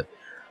yet.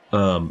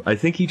 I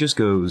think he just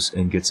goes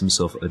and gets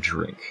himself a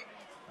drink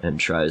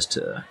and tries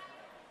to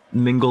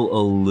mingle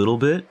a little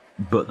bit,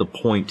 but the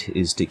point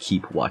is to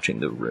keep watching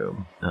the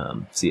room.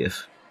 See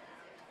if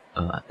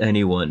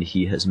anyone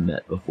he has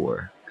met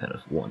before kind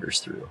of wanders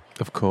through.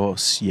 Of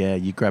course, yeah.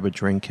 You grab a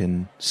drink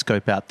and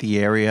scope out the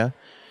area.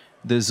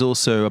 There's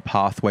also a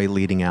pathway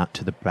leading out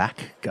to the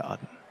back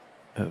garden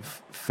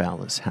of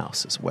Fowler's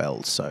house as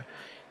well. So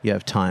you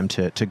have time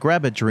to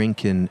grab a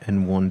drink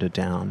and wander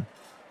down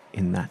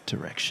in that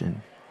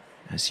direction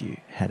as you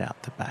head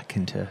out the back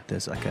into...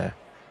 There's like a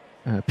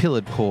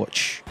pillared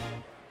porch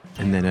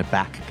and then a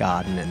back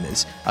garden, and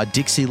there's a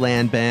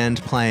Dixieland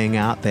band playing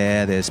out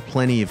there. There's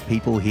plenty of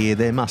people here.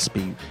 There must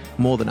be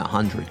more than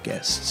 100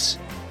 guests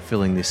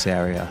filling this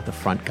area, the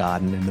front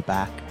garden and the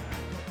back.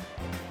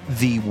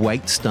 The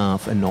wait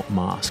staff are not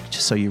masked,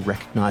 so you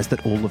recognize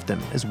that all of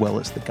them, as well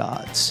as the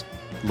guards,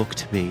 look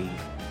to be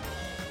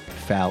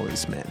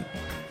Fowler's men.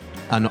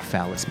 Not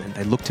Fowler's men.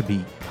 They look to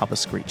be Papa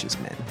Screech's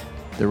men.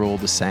 They're all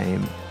the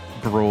same.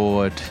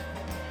 Broad,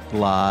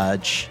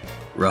 large.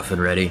 Rough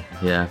and ready,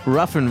 yeah.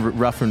 Rough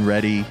and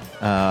ready.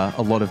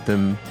 A lot of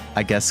them,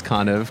 I guess,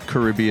 kind of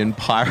Caribbean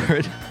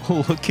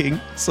pirate-looking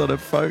sort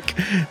of folk.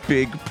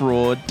 Big,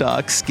 broad,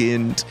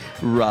 dark-skinned,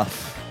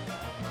 rough.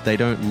 They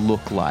don't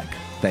look like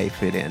they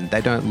fit in.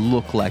 They don't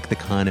look like the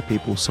kind of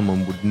people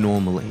someone would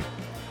normally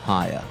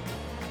hire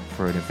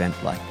for an event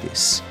like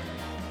this.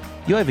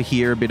 You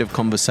overhear a bit of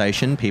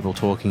conversation, people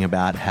talking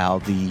about how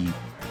the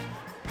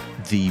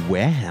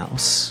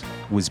warehouse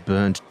was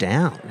burned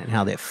down and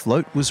how their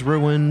float was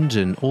ruined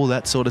and all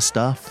that sort of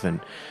stuff, and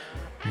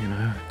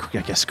I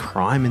guess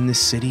crime in this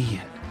city.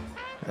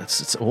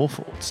 It's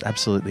awful. It's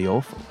absolutely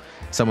awful.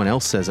 Someone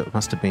else says it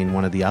must have been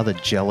one of the other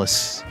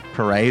jealous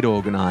parade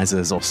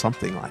organizers or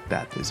something like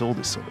that. There's all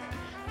this sort of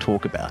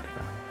talk about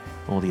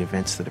all the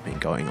events that have been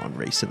going on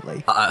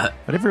recently, but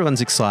everyone's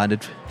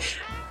excited.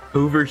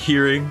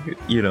 Overhearing,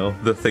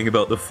 the thing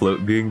about the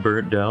float being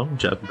burnt down,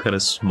 Jack will kind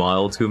of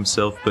smile to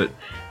himself, but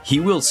he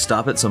will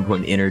stop at some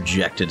point and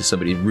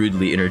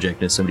rudely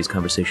interject into somebody's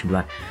conversation,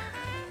 like,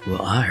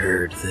 well, I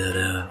heard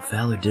that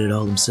Fowler did it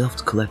all himself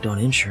to collect on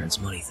insurance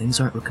money.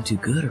 Things aren't looking too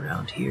good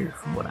around here,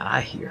 from what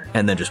I hear.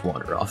 And then just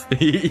wander off,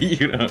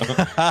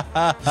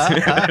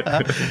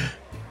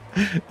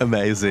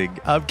 Amazing.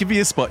 Give me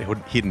a spot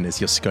hidden as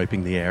you're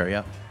scoping the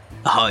area.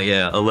 Oh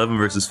yeah, 11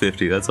 versus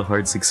 50. That's a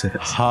hard success.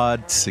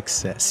 Hard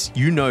success.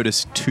 You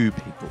notice two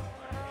people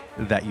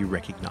that you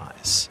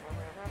recognize.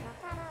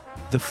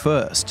 The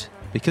first,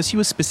 because you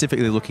were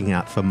specifically looking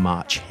out for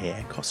March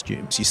Hare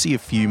costumes, you see a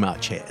few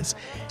March Hares,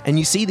 and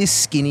you see this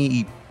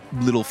skinny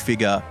little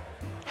figure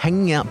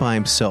hanging out by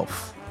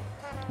himself,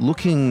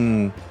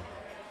 looking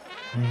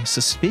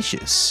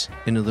suspicious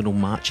in a little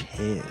March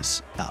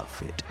Hare's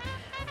outfit.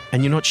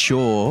 And you're not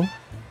sure,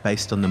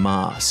 based on the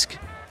mask,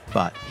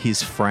 but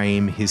his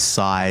frame, his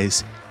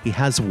size, he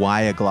has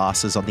wire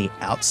glasses on the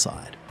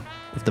outside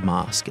of the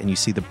mask, and you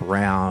see the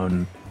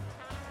brown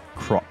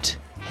cropped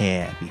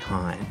hair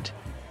behind.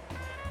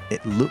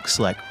 It looks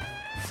like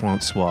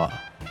Francois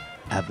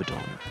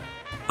Avedon.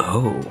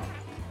 Oh,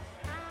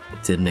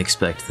 didn't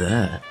expect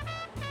that.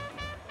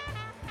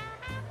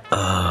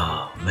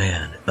 Oh,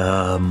 man.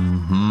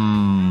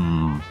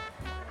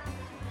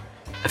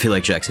 I feel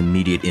like Jack's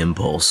immediate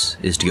impulse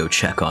is to go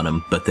check on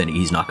him, but then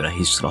he's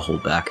just gonna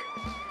hold back.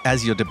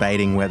 As you're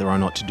debating whether or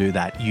not to do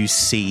that, you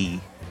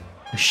see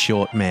a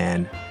short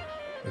man,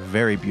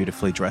 very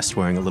beautifully dressed,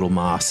 wearing a little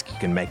mask. You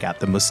can make out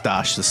the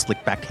mustache, the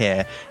slick back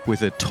hair,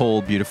 with a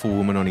tall, beautiful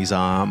woman on his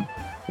arm,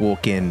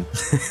 walk in.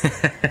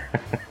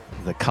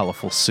 The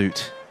colourful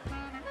suit.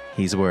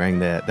 He's wearing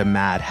the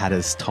Mad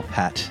Hatter's top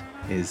hat,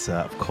 is,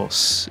 of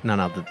course, none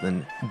other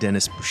than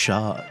Dennis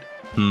Bouchard.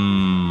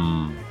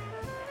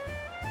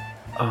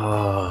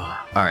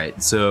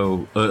 Alright,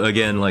 so,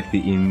 again, like the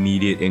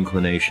immediate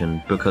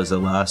inclination, because the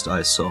last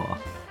I saw,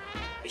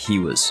 he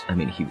was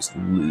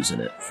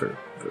losing it for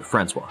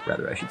Francois,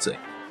 rather, I should say,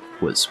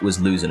 was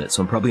losing it,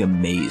 so I'm probably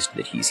amazed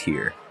that he's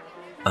here.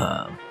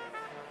 And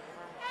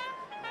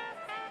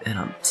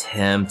I'm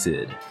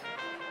tempted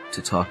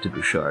to talk to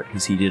Bouchard,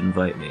 because he did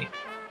invite me.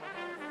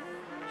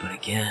 But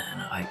again,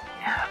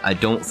 I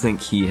don't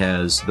think he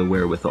has the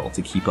wherewithal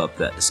to keep up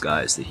that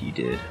disguise that he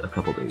did a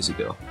couple days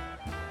ago.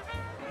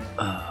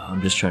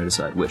 I'm just trying to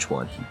decide which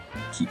one he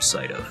keeps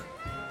sight of.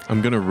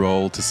 I'm going to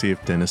roll to see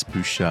if Dennis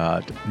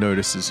Bouchard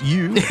notices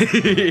you.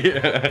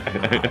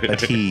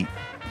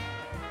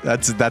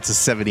 But that's a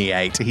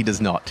 78. He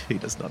does not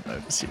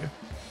notice you.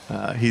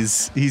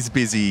 He's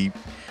busy.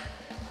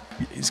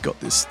 He's got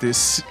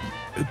this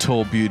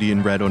tall beauty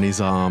in red on his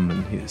arm,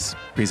 and he's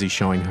busy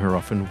showing her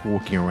off and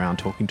walking around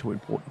talking to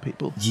important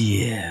people.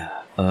 Yeah.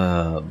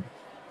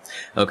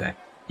 Okay.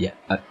 Yeah.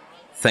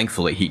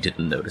 Thankfully, he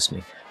didn't notice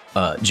me.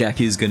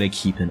 Jack is gonna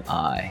keep an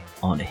eye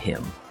on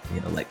him,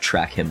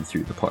 track him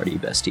through the party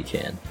best he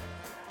can.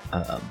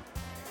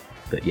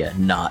 But yeah,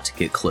 not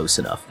get close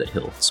enough that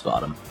he'll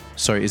spot him.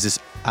 Sorry, is this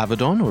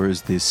Avedon or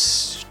is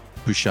this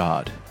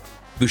Bouchard?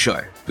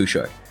 Bouchard.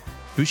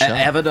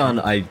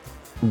 Avedon,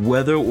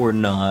 whether or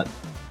not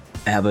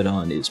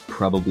Avedon is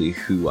probably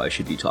who I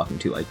should be talking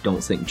to, I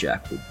don't think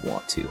Jack would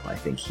want to. I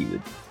think he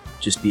would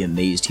just be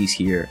amazed he's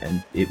here,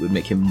 and it would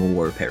make him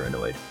more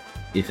paranoid,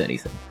 if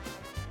anything.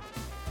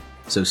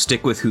 So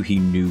stick with who he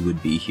knew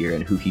would be here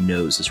and who he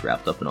knows is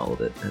wrapped up in all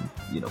of it, and,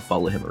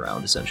 follow him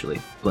around, essentially,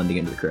 blending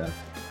into the crowd.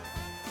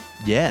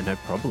 Yeah, no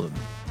problem.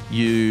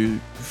 You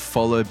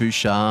follow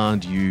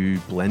Bouchard, you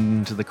blend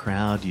into the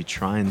crowd, you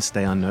try and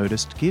stay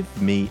unnoticed.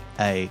 Give me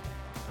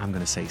I'm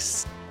going to say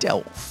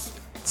stealth.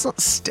 It's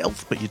not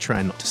stealth, but you're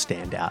trying not to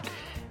stand out.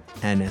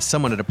 And as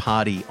someone at a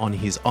party on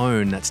his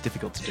own, that's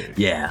difficult to do.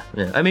 Yeah.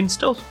 I mean,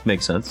 stealth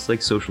makes sense. It's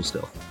like social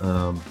stealth.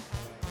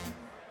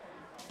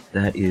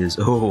 That is,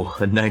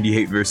 a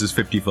 98 versus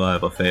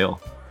 55, a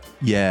fail.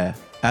 Yeah.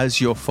 As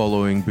you're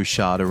following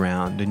Bouchard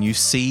around and you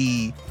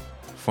see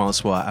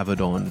Francois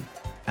Avedon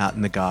out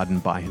in the garden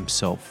by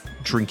himself,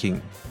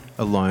 drinking,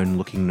 alone,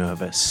 looking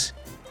nervous,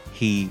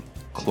 he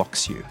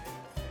clocks you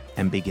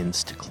and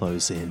begins to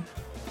close in.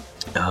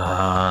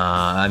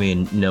 I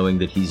mean, knowing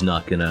that he's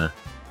not gonna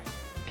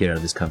get out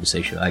of this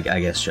conversation, I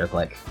guess Jack,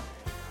 like,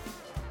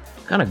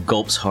 kind of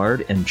gulps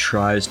hard and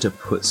tries to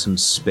put some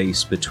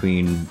space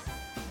between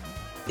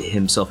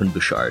himself and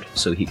Bouchard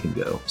so he can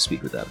go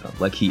speak with Avedon.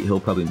 Like, he'll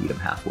probably meet him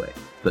halfway,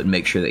 but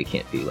make sure they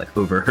can't be, like,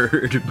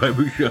 overheard by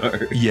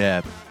Bouchard.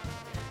 Yeah.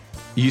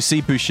 You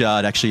see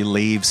Bouchard actually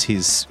leaves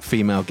his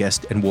female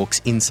guest and walks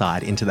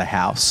inside into the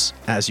house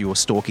as you are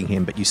stalking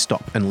him, but you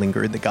stop and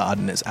linger in the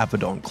garden as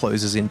Avedon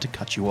closes in to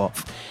cut you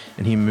off,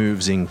 and he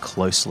moves in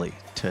closely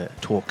to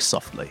talk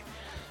softly.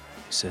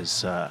 He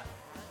says,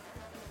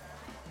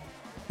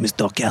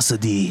 Mr.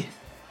 Cassidy.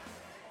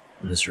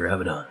 Mr.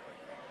 Avedon.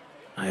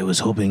 I was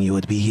hoping you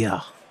would be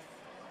here.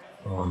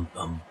 Well,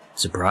 I'm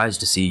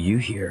surprised to see you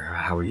here.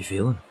 How are you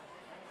feeling?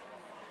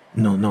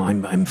 No,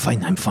 I'm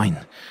fine, I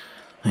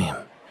am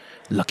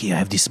lucky I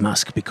have this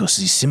mask because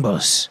these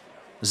symbols,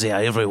 they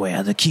are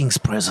everywhere. The king's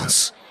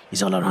presence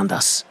is all around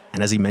us.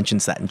 And as he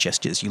mentions that and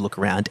gestures, you look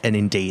around, and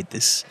indeed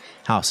this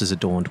house is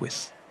adorned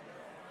with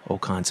all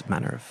kinds of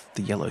manner of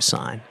the yellow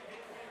sign.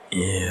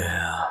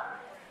 Yeah.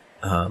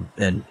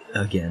 And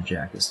again,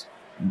 Jack is...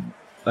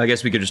 I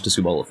guess we could just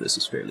assume all of this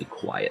is fairly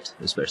quiet,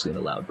 especially in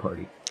a loud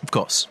party. Of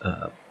course.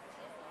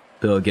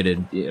 They'll get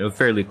in,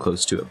 fairly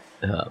close to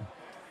him.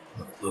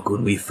 Look,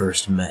 when we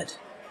first met,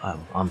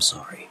 I'm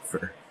sorry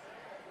for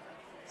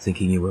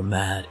thinking you were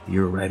mad.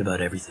 You were right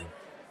about everything.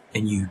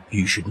 And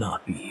you should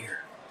not be here.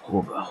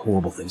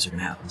 Horrible things are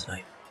going to happen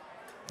tonight.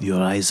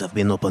 Your eyes have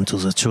been open to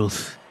the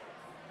truth.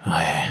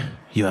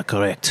 You are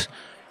correct.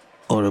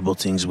 Horrible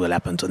things will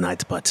happen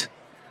tonight, but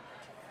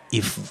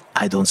if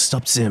I don't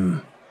stop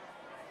them,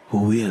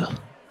 who will?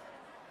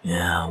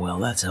 Yeah, well,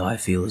 that's how I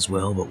feel as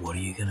well, but what are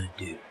you going to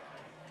do?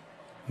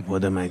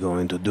 What am I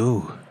going to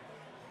do?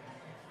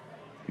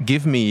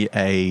 Give me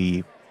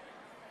a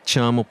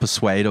charm or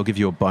persuade. I'll give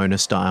you a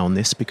bonus die on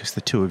this because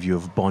the two of you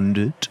have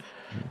bonded.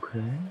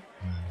 Okay.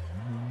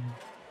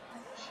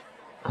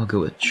 I'll go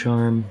with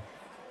charm.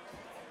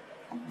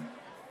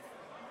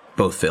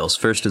 Both fails.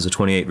 First is a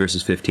 28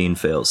 versus 15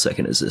 fail.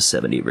 Second is a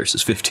 70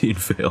 versus 15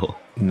 fail.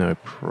 No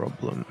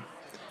problem.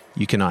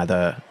 You can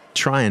either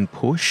try and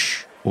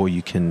push, or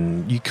you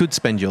could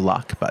spend your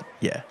luck, but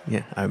yeah,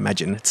 I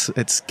imagine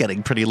it's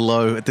getting pretty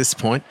low at this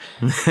point.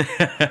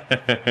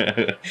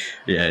 Yeah,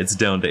 it's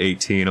down to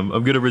 18.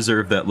 I'm gonna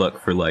reserve that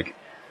luck for, like,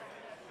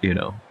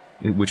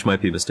 which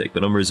might be a mistake,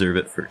 but I'm gonna reserve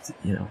it for,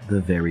 the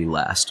very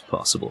last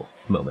possible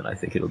moment I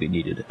think it'll be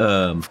needed.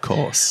 Of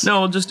course.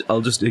 No,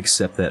 I'll just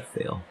accept that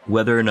fail.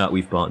 Whether or not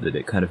we've bonded,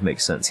 it kind of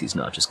makes sense. He's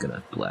not just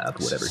gonna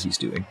blab whatever he's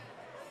doing.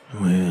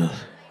 Well,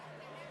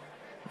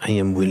 I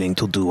am willing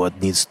to do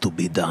what needs to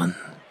be done.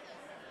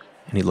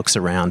 And he looks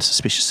around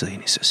suspiciously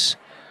and he says,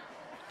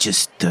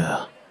 just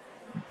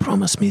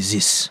promise me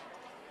this.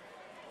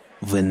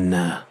 When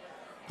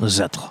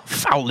that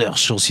Fowler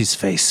shows his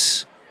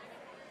face,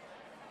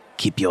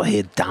 keep your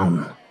head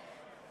down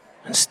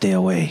and stay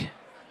away.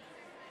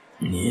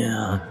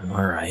 Yeah,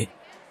 all right.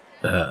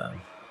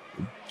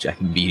 Jack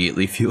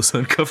immediately feels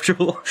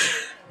uncomfortable.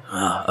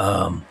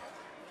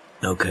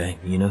 Okay,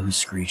 you know who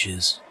Screech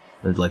is?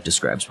 It, like,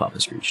 describes Papa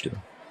Screech to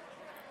him.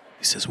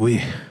 He says,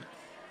 we,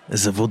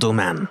 as a voodoo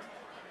man,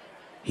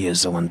 he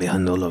is the one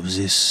behind all of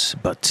this,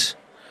 but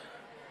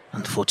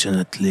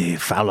unfortunately,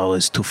 Fowler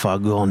is too far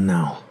gone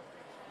now.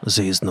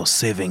 There is no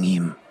saving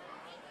him.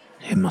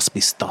 He must be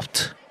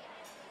stopped.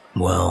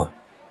 Well,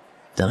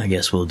 then I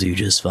guess we'll do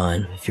just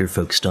fine if you're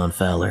focused on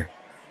Fowler.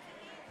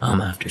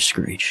 I'm after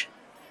Screech.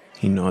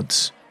 He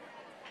nods.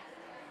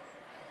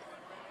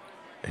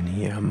 And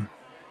he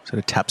sort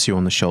of taps you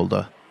on the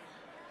shoulder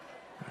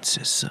and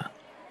says,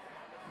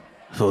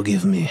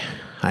 forgive me,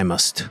 I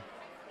must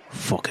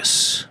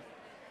focus.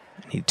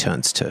 And he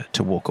turns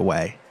to walk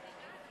away.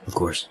 Of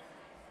course.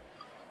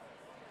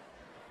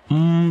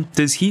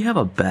 Does he have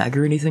a bag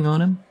or anything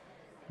on him?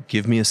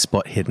 Give me a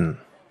spot hidden.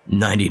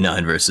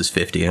 99 versus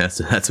 50,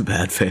 that's a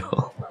bad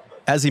fail.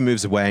 As he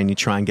moves away and you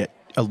try and get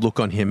a look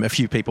on him, a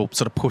few people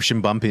sort of push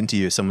and bump into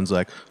you. Someone's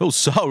like, oh,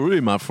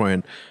 sorry, my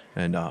friend.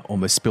 And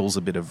almost spills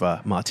a bit of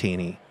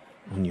martini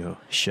on your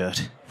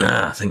shirt.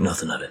 Think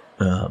nothing of it.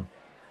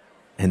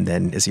 And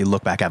then as you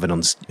look back,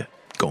 Avedon's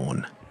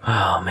gone.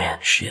 Oh, man,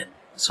 shit.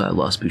 So I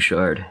lost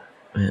Bouchard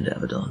and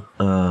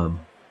Avedon.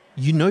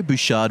 You know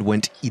Bouchard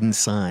went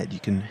inside. You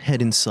can head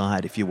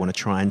inside if you want to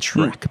try and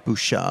track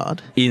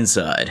Bouchard.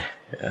 Inside.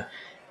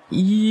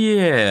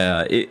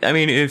 Yeah. I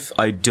mean, if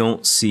I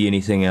don't see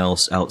anything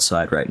else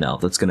outside right now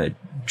that's going to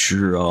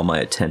draw my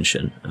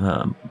attention,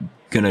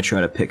 going to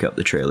try to pick up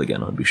the trail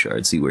again on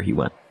Bouchard, see where he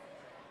went.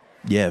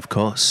 Yeah, of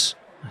course.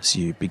 as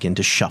you begin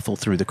to shuffle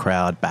through the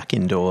crowd back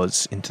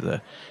indoors into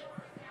the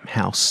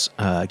house.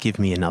 Give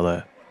me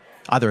either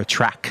a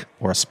track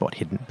or a spot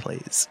hidden,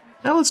 please.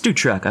 Now let's do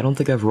track. I don't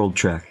think I've rolled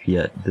track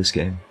yet this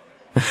game.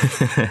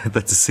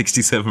 That's a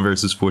 67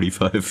 versus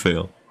 45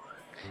 fail.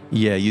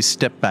 Yeah, you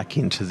step back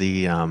into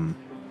the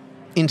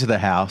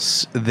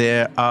house.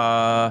 There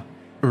are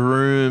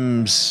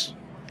rooms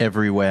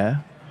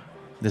everywhere.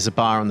 There's a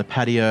bar on the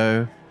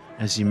patio.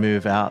 As you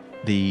move out,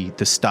 the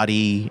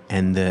study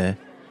and the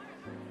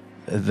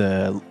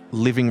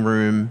living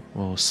room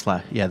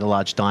the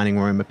large dining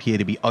room appear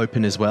to be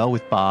open as well,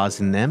 with bars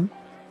in them.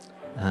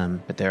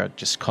 But there are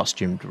just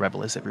costumed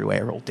revelers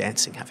everywhere, all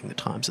dancing, having the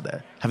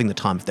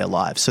time of their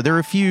lives. So there are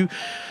a few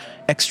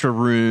extra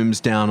rooms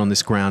down on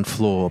this ground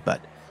floor,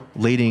 but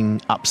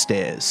leading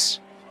upstairs,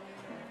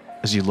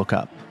 as you look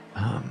up,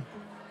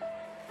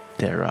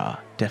 there are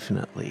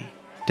definitely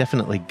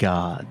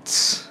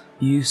guards.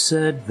 You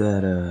said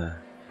that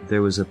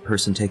there was a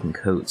person taking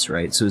coats,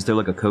 right? So is there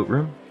like a coat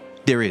room?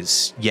 There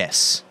is,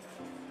 yes.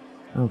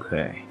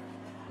 Okay.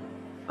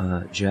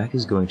 Jack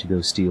is going to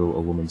go steal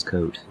a woman's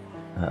coat.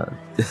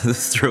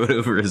 Throw it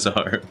over his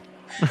arm.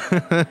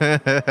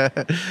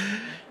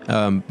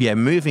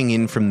 Moving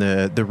in from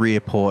the rear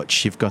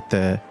porch, you've got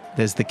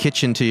there's the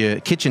kitchen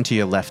to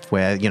your left,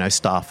 where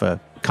staff are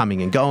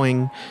coming and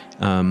going.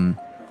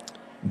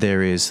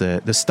 There is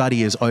the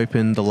study is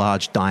open, the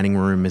large dining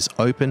room is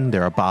open.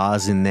 There are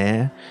bars in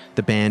there.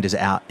 The band is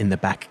out in the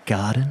back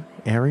garden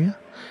area,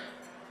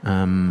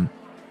 and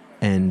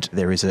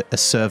there is a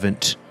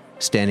servant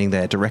standing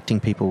there directing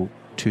people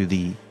to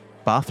the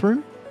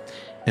bathroom,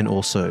 and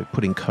also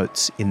putting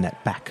coats in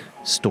that back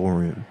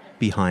storeroom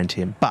behind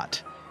him.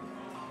 But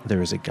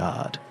there is a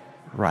guard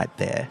right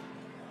there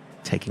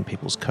taking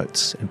people's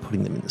coats and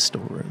putting them in the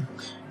storeroom.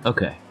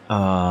 Okay.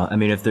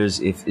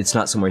 If it's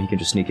not somewhere he can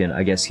just sneak in,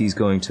 I guess he's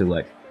going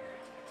to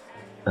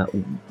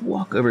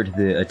walk over to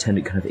the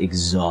attendant kind of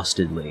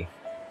exhaustedly,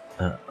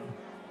 and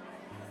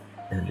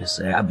just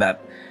say,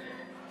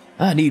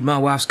 I need my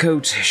wife's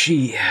coat.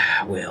 She's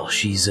had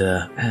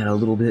a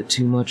little bit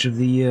too much of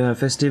the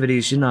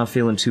festivities. She's not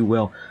feeling too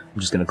well. I'm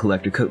just gonna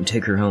collect her coat and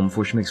take her home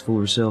before she makes a fool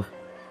of herself.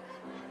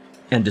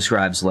 And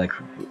describes like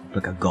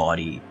a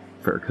gaudy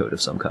fur coat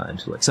of some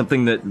kind, like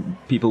something that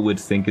people would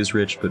think is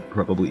rich, but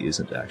probably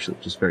isn't actually,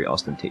 just very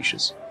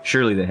ostentatious.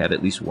 Surely they have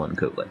at least one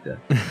coat like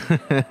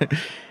that.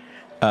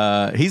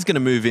 He's gonna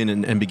move in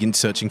and begin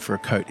searching for a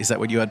coat. Is that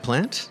what you had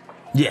planned?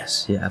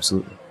 Yes. Yeah,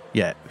 absolutely.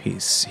 Yeah,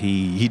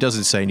 he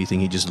doesn't say anything.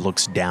 He just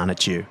looks down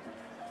at you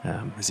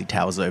as he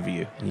towers over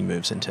you, and he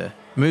moves into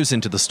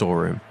the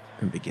storeroom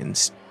and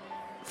begins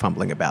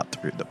fumbling about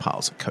through the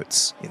piles of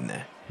coats in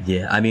there.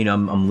 Yeah,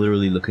 I'm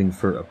literally looking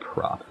for a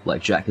prop.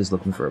 Like, Jack is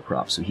looking for a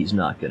prop, so he's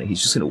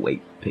just gonna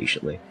wait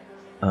patiently.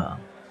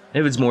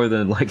 If it's more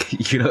than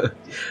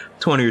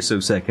 20 or so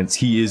seconds,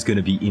 he is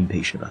gonna be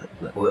impatient about it.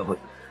 Like,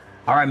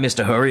 all right,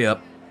 mister, hurry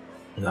up.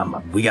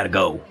 We gotta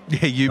go.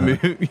 Yeah,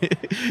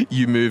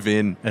 you move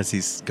in as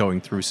he's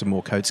going through some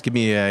more coats. Give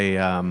me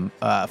a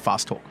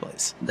fast talk,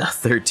 please.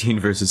 13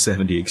 versus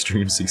 70,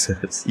 extreme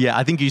success. Yeah,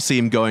 I think you see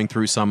him going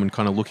through some and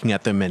kind of looking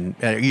at them,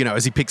 and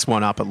as he picks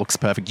one up, it looks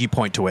perfect. You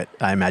point to it,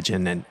 I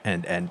imagine,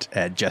 and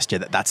gesture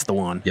that that's the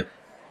one. Yep,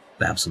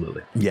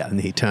 absolutely. Yeah,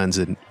 and he turns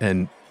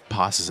and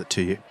passes it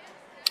to you.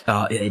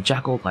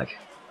 Jack will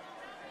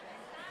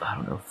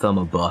thumb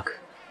a buck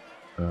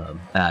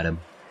at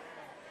him.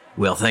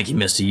 Well, thank you,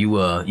 mister. You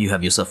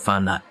have yourself a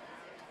fine night.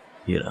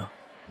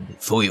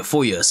 For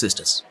your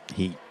assistance.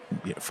 He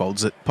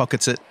folds it,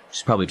 pockets it.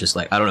 She's probably just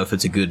I don't know if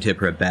it's a good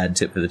tip or a bad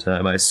tip for the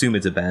time. I assume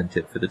it's a bad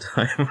tip for the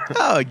time.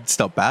 Oh, it's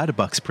not bad. A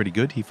buck's pretty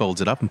good. He folds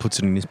it up and puts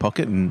it in his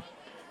pocket and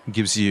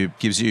gives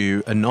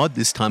you a nod.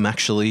 This time,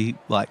 actually,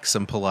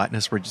 some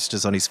politeness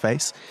registers on his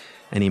face,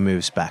 and he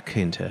moves back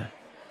into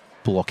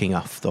blocking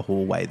off the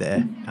hallway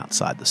there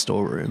outside the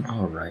storeroom.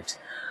 All right.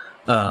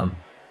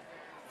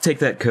 Take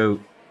that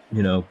coat.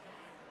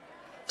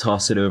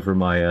 Toss it over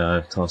my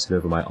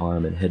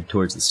arm and head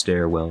towards the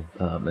stairwell,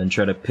 and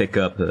try to pick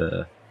up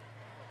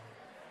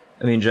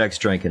Jack's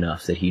drank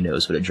enough that he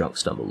knows what a drunk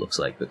stumble looks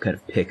like, but kind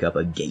of pick up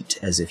a gait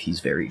as if he's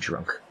very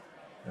drunk,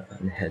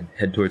 and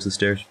head towards the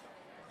stairs.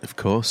 Of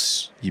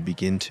course, you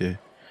begin to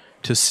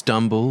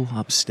stumble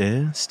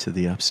upstairs to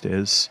the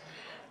upstairs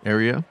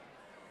area.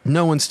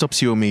 No one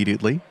stops you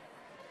immediately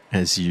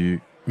as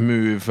you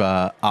move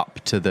up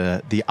to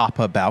the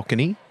upper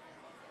balcony.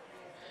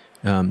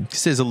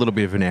 Because there's a little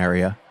bit of an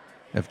area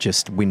of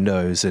just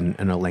windows and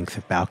a length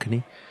of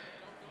balcony.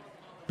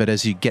 But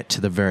as you get to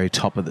the very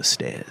top of the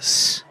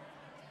stairs,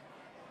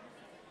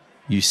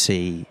 you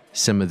see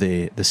some of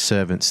the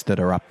servants that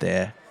are up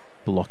there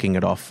blocking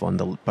it off on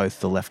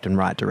both the left and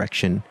right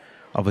direction.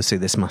 Obviously,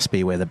 this must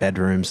be where the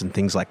bedrooms and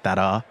things like that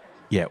are.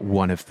 Yet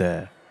one of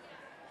the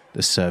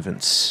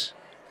servants,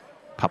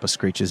 Papa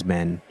Screech's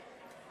men,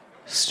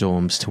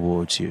 storms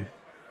towards you.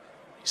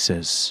 He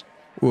says,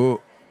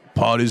 "Well,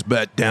 party's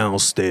back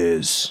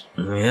downstairs."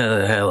 Get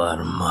the hell out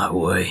of my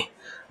way.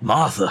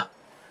 Martha,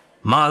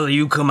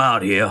 you come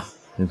out here.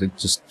 And they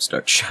just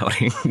start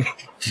shouting,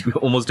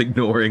 almost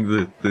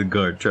ignoring the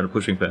guard trying to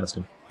push him past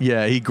him.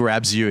 Yeah, he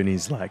grabs you and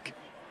he's like,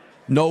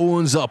 "No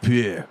one's up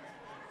here."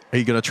 Are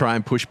you going to try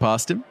and push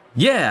past him?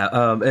 Yeah,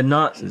 and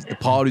not... The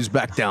party's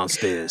back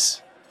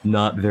downstairs.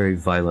 Not very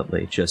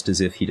violently, just as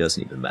if he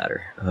doesn't even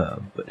matter.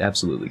 But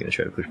absolutely going to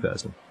try to push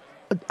past him.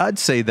 I'd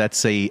say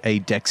that's a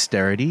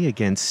dexterity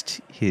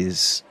against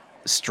his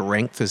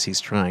strength as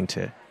he's trying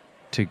to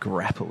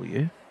grapple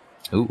you.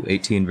 Ooh,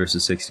 18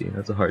 versus 16.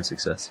 That's a hard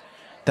success.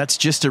 That's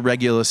just a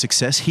regular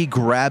success. He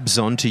grabs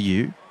onto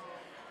you,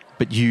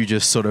 but you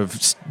just sort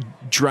of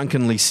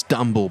drunkenly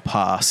stumble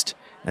past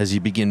as you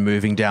begin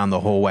moving down the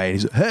hallway.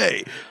 He's like,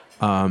 "Hey,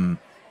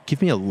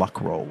 give me a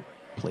luck roll,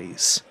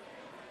 please."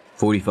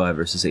 45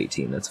 versus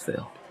 18. That's a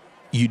fail.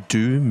 You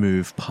do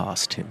move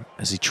past him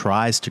as he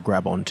tries to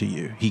grab onto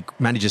you. He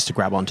manages to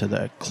grab onto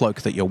the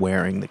cloak that you're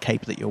wearing, the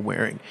cape that you're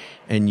wearing,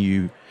 and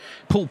you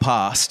pull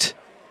past,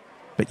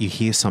 but you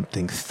hear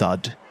something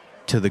thud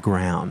to the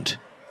ground.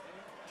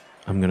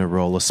 I'm going to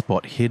roll a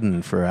spot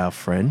hidden for our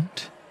friend.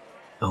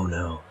 Oh,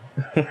 no.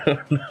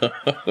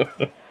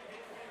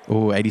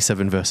 Oh,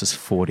 87 versus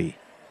 40.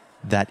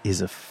 That is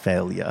a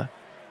failure.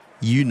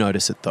 You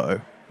notice it,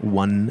 though.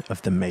 One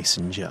of the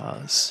mason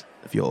jars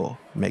of your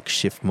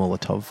makeshift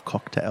Molotov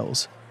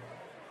cocktails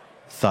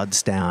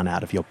thuds down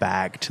out of your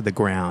bag to the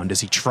ground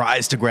as he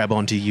tries to grab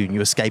onto you and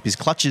you escape his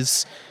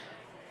clutches.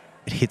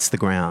 It hits the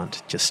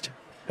ground just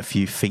a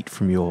few feet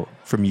from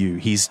you.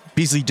 He's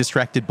busily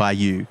distracted by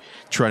you,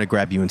 trying to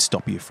grab you and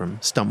stop you from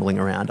stumbling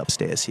around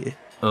upstairs here.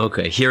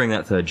 Okay, hearing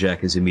that thud,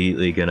 Jack is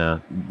immediately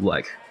gonna,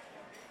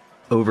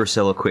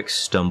 oversell a quick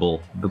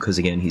stumble, because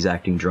again, he's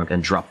acting drunk,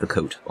 and drop the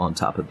coat on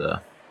top of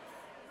the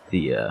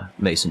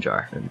mason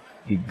jar, and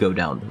he'd go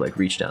down,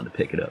 reach down to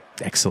pick it up.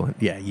 Excellent.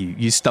 Yeah,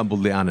 you stumble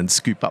down and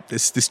scoop up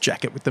this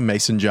jacket with the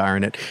mason jar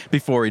in it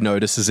before he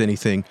notices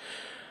anything.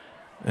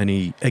 And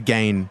he,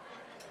 again,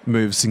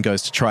 moves and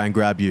goes to try and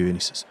grab you, and he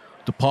says,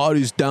 "The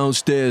party's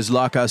downstairs,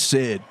 like I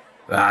said."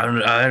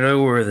 I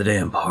know where the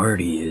damn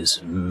party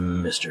is,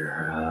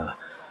 mister.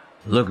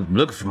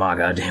 Look for my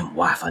goddamn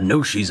wife. I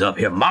know she's up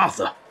here.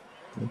 Martha!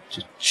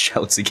 Just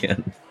shouts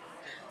again.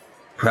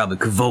 Probably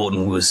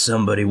cavorting with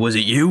somebody. Was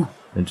it you?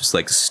 And just,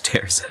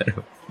 stares at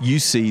him. You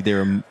see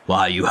there are... Why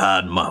are you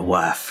hiding my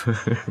wife?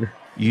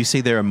 You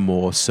see there are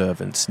more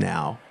servants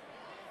now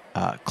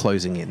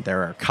closing in.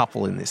 There are a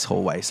couple in this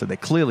hallway, so they're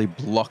clearly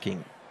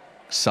blocking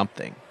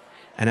something.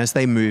 And as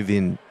they move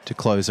in to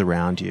close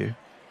around you,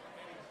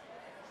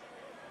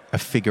 a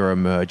figure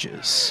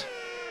emerges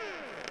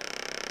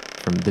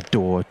from the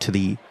door to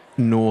the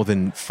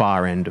northern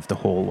far end of the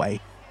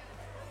hallway,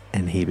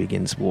 and he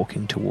begins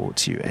walking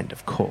towards you, and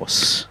of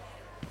course,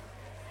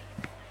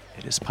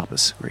 it is Papa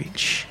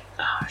Screech.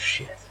 Ah,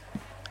 shit.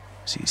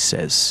 So he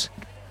says,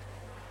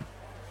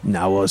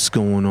 "Now what's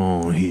going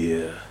on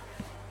here?"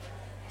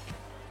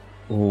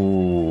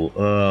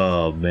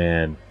 Oh,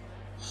 man.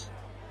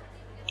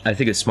 I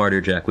think a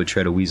smarter Jack would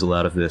try to weasel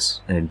out of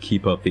this and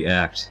keep up the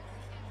act.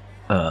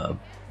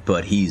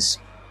 But he's...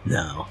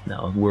 No,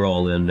 we're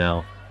all in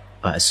now.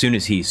 As soon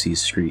as he sees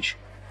Screech,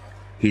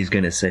 he's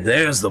gonna say,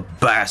 "There's the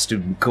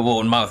bastard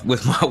cavorting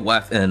with my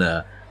wife,"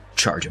 and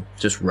charge him.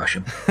 Just rush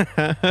him.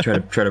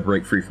 try to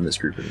break free from this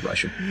group and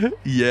rush him.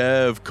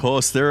 Yeah, of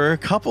course. There are a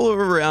couple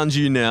around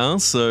you now,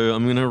 so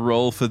I'm going to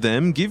roll for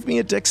them. Give me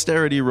a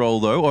dexterity roll,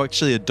 though, or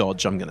actually a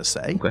dodge, I'm going to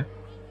say. Okay.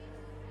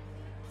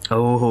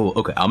 Oh,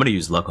 okay. I'm going to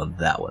use luck on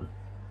that one.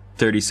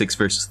 36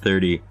 versus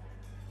 30.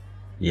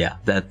 Yeah,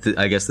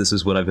 I guess this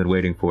is what I've been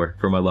waiting for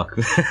my luck.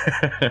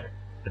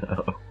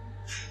 No.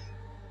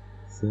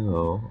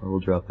 So, I will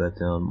drop that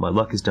down. My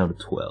luck is down to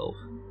 12.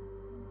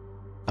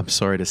 I'm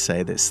sorry to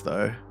say this,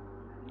 though,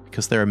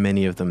 because there are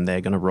many of them, they're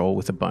going to roll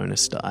with a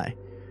bonus die.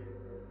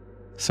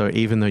 So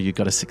even though you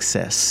got a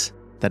success,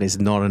 that is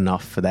not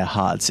enough for their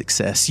hard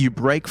success. You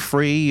break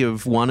free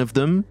of one of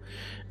them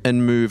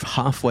and move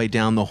halfway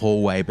down the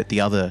hallway, but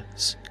the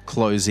others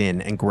close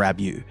in and grab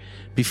you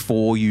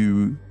before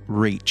you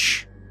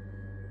reach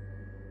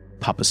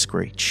Papa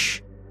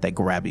Screech. They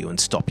grab you and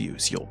stop you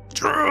as you're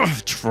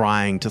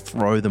trying to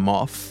throw them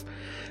off.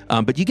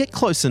 But you get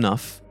close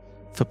enough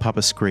for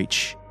Papa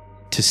Screech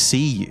to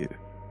see you.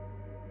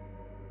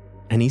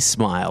 And he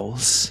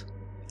smiles,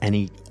 and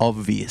he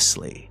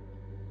obviously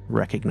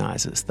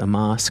recognizes the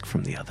mask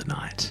from the other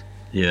night.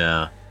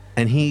 Yeah.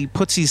 And he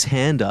puts his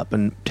hand up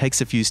and takes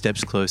a few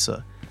steps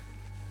closer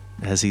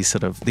as he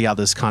the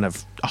others kind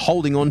of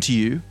holding on to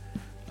you.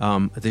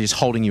 They're just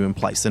holding you in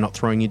place. They're not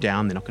throwing you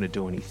down. They're not going to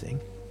do anything.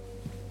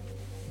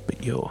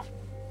 But you're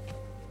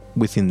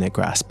within their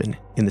grasp. And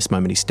in this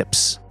moment, he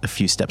steps a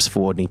few steps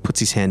forward and he puts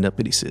his hand up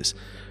and he says,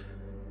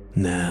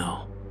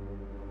 "Now,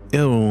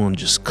 everyone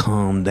just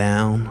calm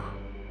down.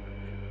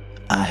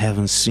 I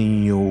haven't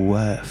seen your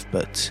wife,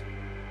 but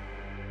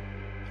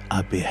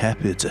I'd be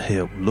happy to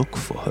help look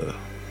for her.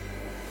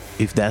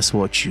 If that's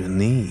what you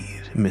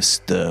need,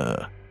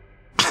 Mr.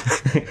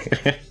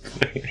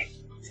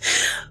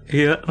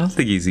 Yeah, I don't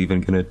think he's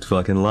even gonna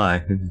fucking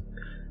lie.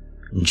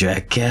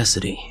 Jack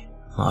Cassidy.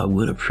 I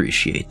would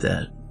appreciate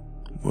that.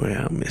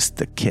 Well,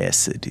 Mr.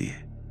 Cassidy,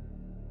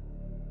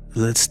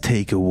 let's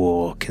take a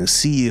walk and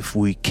see if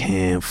we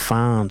can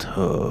find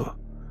her.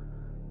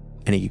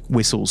 And he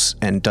whistles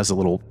and does a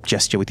little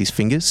gesture with his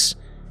fingers,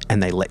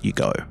 and they let you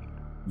go.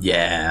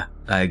 Yeah,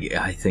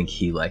 I think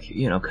he, like,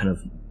 you know, kind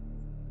of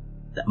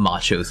that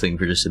macho thing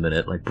for just a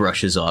minute, like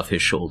brushes off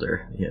his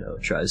shoulder, you know,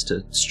 tries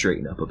to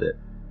straighten up a bit.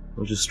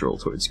 We'll just stroll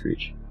towards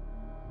Screech.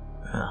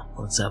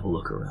 Let's have a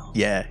look around.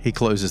 Yeah, he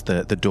closes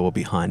the door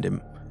behind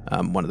him.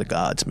 One of the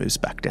guards moves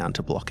back down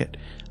to block it.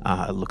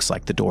 It looks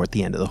like the door at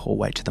the end of the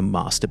hallway to the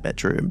master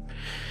bedroom.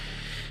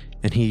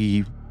 And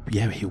he's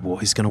going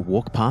to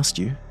walk past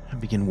you and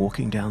begin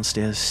walking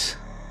downstairs.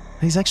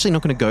 He's actually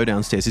not going to go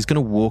downstairs. He's going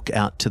to walk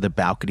out to the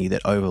balcony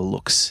that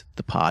overlooks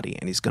the party,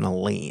 and he's going to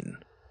lean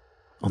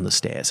on the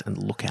stairs and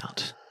look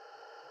out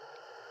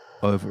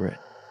over it.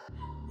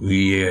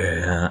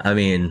 Yeah, I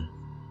mean,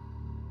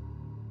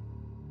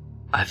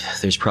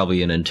 there's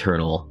probably an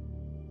internal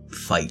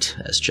fight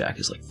as Jack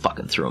is like,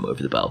 fucking throw him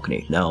over the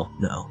balcony. No.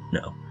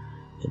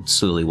 And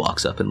slowly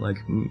walks up and like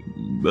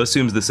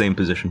assumes the same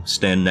position,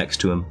 stand next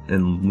to him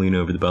and lean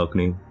over the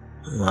balcony.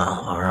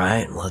 Well,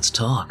 alright, let's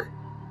talk.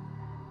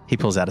 He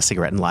pulls out a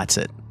cigarette and lights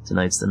it.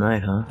 Tonight's the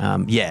night,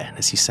 huh? Yeah, and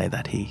as you say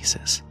that, he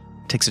says,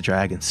 takes a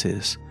drag and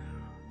says,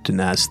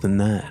 tonight's the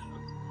night.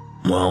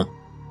 Well,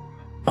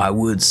 I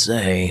would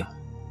say,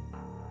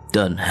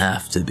 doesn't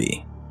have to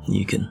be.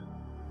 You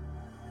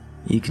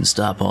can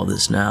stop all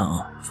this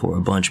now before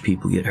a bunch of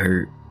people get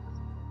hurt.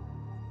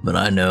 But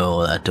I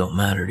know that don't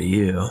matter to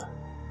you.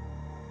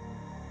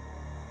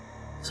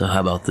 So how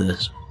about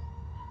this?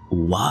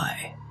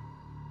 Why?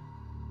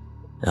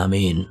 I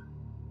mean,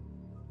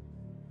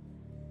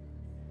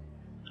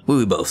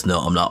 we both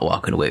know I'm not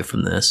walking away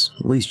from this.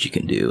 The least you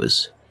can do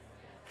is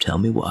tell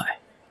me why.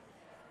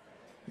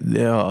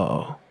 There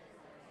are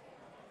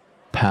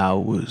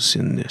powers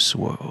in this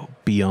world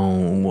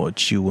beyond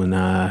what you and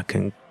I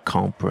can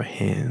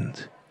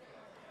comprehend.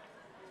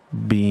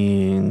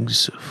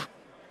 Beings of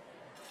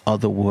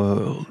other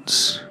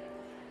worlds.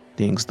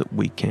 Things that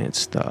we can't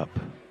stop.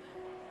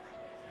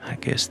 I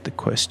guess the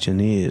question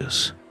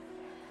is,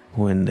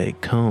 when they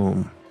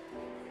come,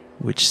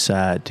 which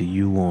side do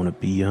you want to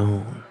be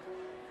on?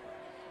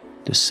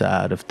 The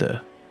side of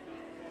the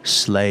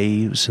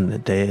slaves and the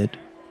dead,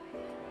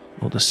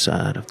 or the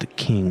side of the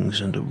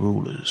kings and the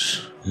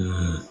rulers?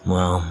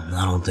 Well,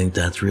 I don't think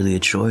that's really a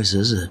choice,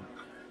 is it?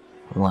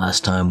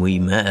 Last time we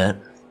met,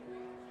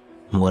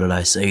 what did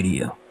I say to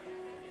you?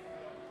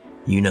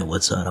 You know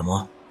what side I'm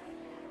on.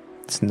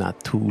 It's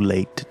not too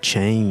late to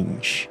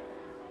change.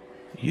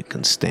 You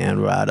can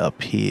stand right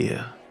up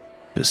here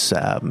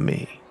beside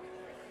me.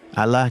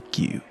 I like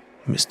you,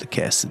 Mr.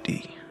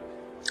 Cassidy.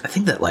 I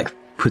think that like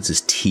puts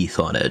his teeth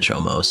on edge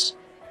almost.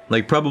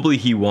 Like probably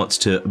he wants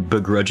to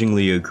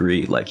begrudgingly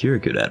agree, like you're a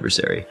good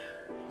adversary,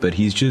 but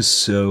he's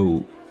just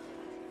so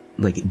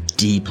like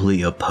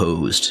deeply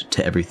opposed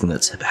to everything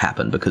that's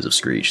happened because of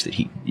Screech that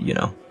he, you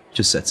know,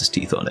 just sets his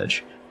teeth on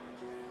edge.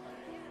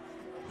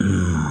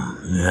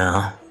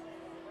 Yeah.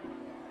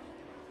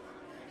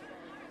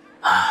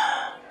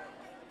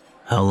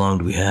 How long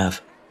do we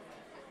have?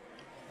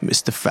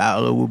 Mr.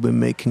 Fowler will be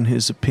making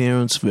his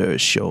appearance very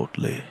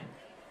shortly.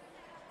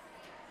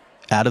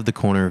 Out of the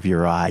corner of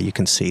your eye, you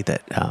can see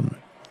that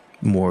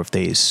more of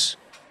these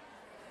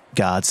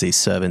guards, these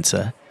servants,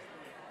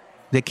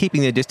 they're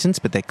keeping their distance,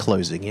 but they're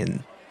closing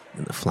in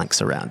the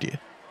flanks around you.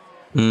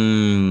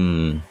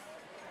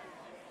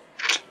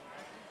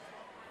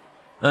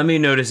 I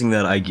mean, noticing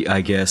that, I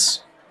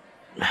guess...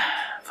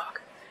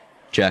 Fuck.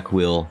 Jack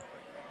will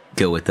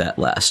go with that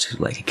last,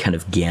 like, kind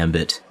of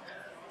gambit.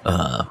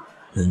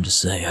 And just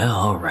say, oh,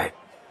 alright.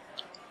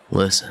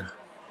 Listen.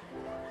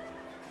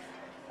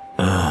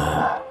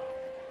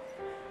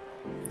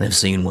 I've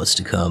seen what's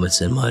to come.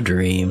 It's in my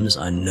dreams.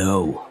 I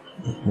know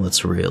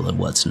what's real and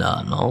what's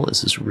not, and all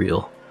this is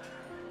real.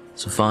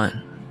 So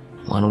fine.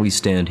 Why don't we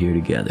stand here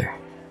together?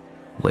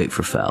 Wait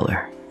for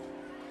Fowler.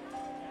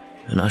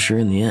 And usher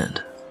in the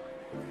end.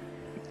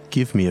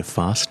 Give me a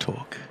fast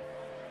talk.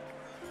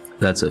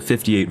 That's a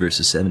 58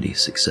 versus 70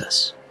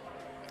 success.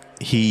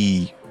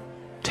 He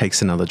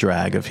takes another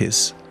drag of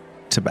his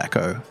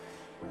tobacco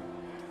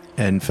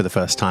and for the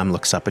first time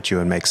looks up at you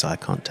and makes eye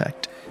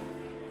contact.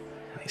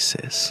 And he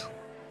says,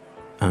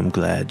 I'm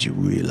glad you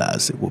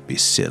realize it would be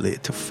silly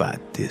to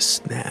fight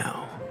this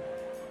now.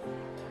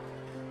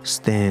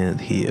 Stand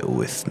here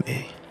with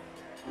me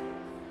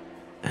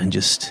and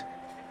just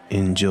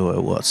enjoy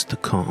what's to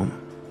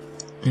come.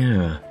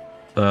 Yeah.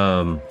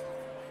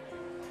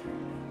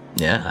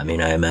 Yeah, I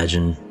mean, I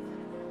imagine,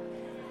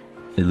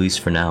 at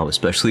least for now,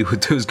 especially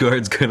with those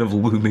guards kind of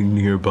looming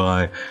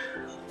nearby,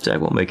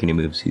 Jack won't make any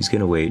moves. He's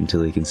gonna wait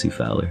until he can see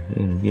Fowler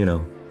and, you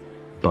know,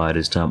 bide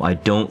his time. I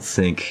don't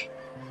think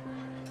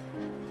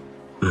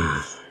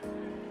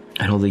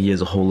he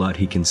has a whole lot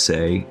he can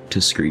say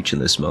to Screech in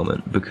this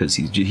moment, because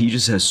he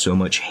just has so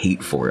much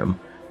hate for him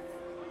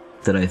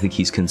that I think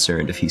he's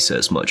concerned if he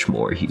says much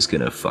more, he's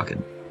gonna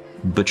fucking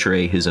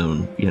betray his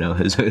own, you know,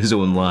 his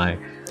own lie.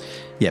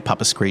 Yeah,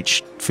 Papa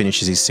Screech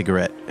finishes his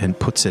cigarette and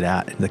puts it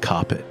out in the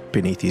carpet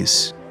beneath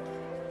his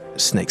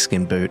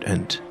snakeskin boot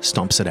and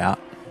stomps it out,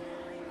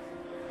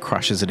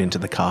 crushes it into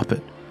the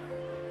carpet.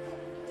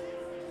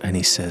 And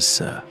he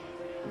says,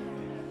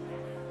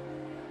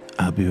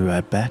 I'll be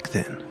right back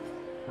then.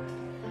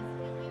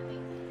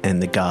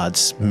 And the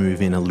guards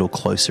move in a little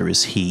closer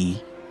as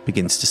he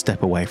begins to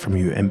step away from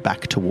you and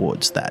back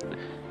towards that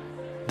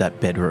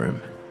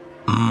bedroom.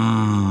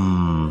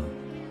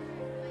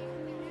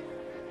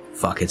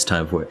 Fuck, it's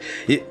time for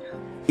it.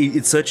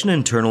 It's such an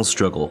internal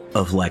struggle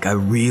of like, I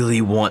really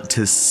want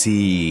to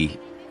see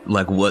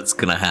like what's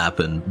gonna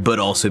happen, but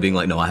also being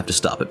like, no, I have to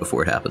stop it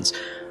before it happens.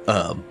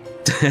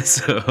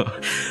 So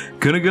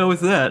gonna go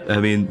with that.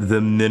 I mean,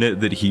 the minute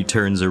that he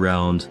turns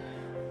around,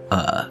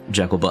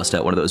 Jack will bust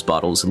out one of those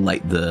bottles and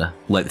light the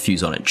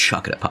fuse on it and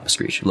chuck it at Papa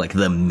Screech. Like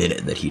the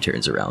minute that he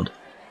turns around.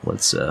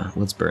 Let's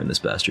burn this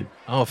bastard.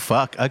 Oh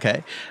fuck,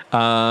 okay.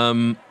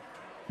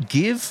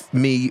 Give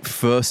me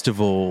first of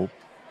all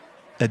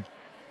a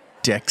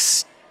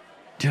dex.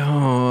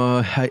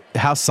 Oh,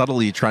 how subtle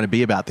are you trying to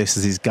be about this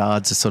as his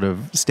guards are sort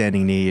of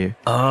standing near you?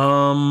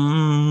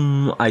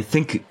 I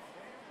think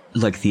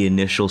like the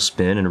initial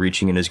spin and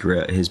reaching in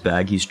his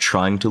bag, he's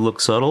trying to look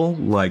subtle,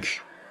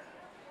 like,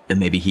 and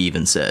maybe he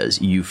even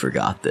says, "You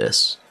forgot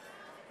this."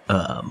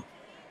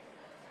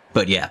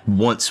 But yeah,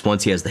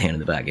 once he has the hand in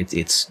the bag,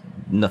 it's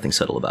nothing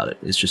subtle about it.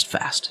 It's just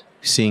fast.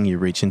 Seeing you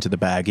reach into the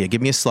bag, yeah,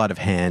 give me a sleight of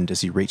hand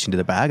as you reach into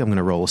the bag. I'm going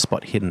to roll a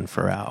spot hidden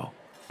for our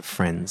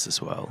friends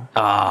as well.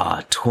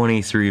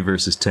 23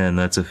 versus 10,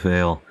 that's a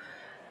fail.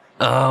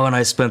 Oh, and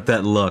I spent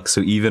that luck,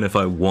 so even if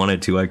I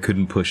wanted to, I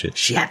couldn't push it.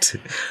 Shit.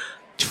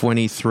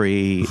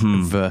 23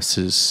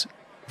 versus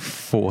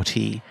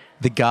 40.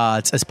 The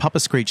guards, as Papa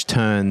Screech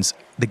turns,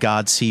 the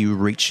guards see you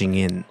reaching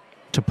in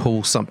to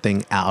pull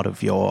something out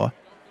of your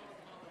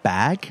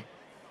bag,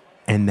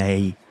 and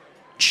they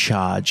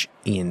charge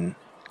in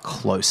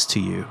close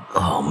to you.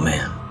 Oh,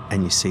 man.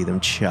 And you see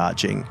them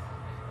charging.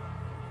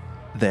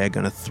 They're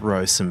going to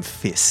throw some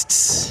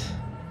fists.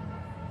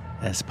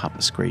 As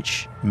Papa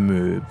Screech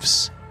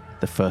moves,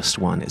 the first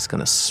one is going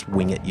to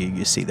swing at you.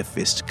 You see the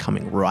fist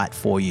coming right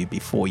for you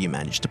before you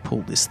manage to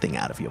pull this thing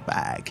out of your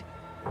bag.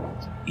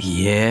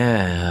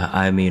 Yeah,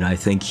 I mean, I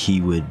think he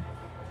would,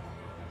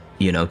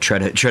 try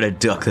to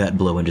duck that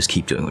blow and just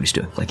keep doing what he's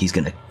doing. Like he's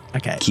going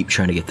to keep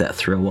trying to get that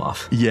throw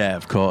off. Yeah,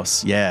 of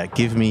course. Yeah,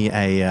 give me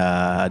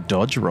a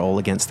dodge roll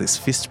against this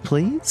fist,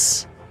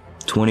 please.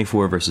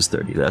 24 versus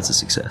 30. That's a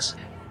success.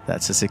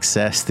 That's a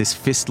success. This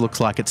fist looks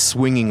like it's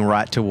swinging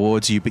right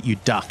towards you, but you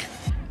duck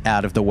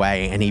out of the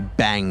way and he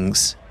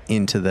bangs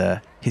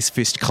into his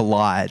fist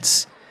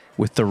collides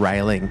with the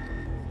railing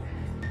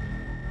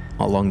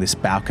along this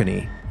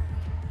balcony.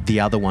 The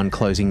other one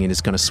closing in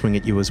is going to swing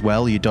at you as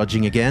well. Are you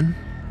dodging again?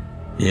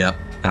 Yep,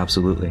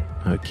 absolutely.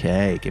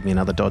 Okay, give me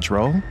another dodge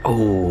roll.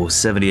 Oh,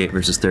 78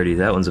 versus 30.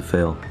 That one's a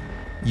fail.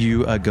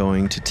 You are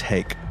going to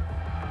take...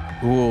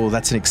 Oh,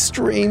 that's an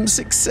extreme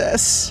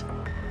success.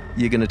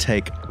 You're going to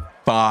take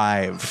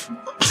 5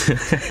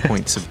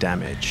 points of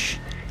damage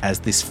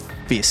as this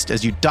fist,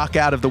 as you duck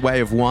out of the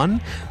way of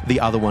one, the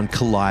other one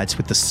collides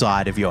with the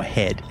side of your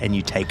head and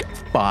you take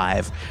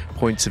 5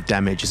 points of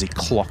damage as he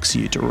clocks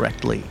you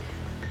directly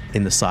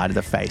in the side of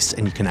the face,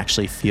 and you can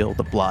actually feel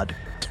the blood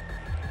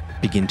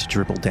begin to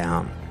dribble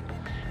down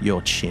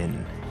your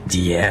chin.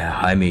 Yeah,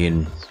 I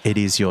mean... It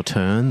is your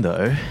turn,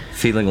 though.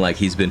 Feeling like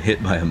he's been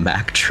hit by a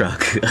Mack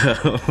truck.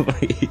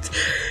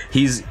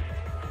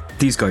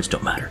 These guards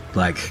don't matter.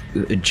 Like,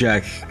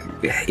 Jack,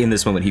 in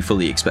this moment, he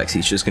fully expects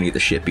he's just going to get the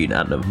shit beaten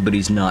out of him, but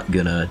he's not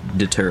going to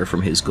deter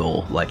from his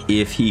goal. Like,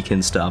 if he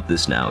can stop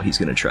this now, he's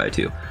going to try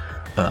to.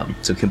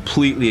 So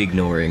completely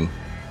ignoring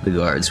the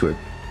guards who are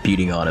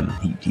beating on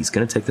him, he's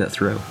going to take that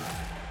throw.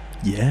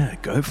 Yeah,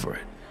 go for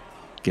it.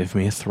 Give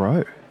me a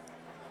throw.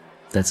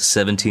 That's a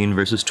 17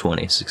 versus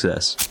 20.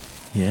 Success.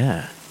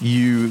 Yeah.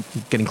 You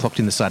getting clocked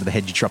in the side of the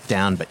head, you drop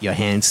down, but your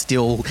hand's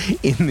still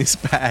in this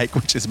bag,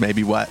 which is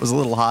maybe why it was a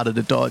little harder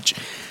to dodge.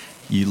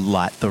 You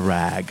light the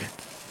rag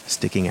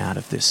sticking out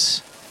of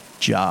this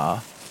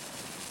jar,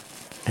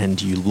 and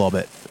you lob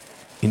it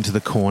into the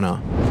corner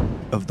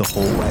of the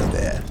hallway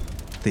there.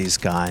 These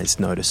guys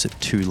notice it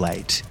too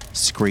late.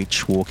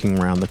 Screech walking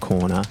around the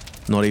corner,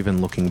 not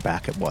even looking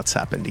back at what's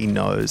happened. He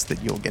knows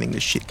that you're getting the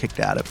shit kicked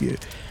out of you.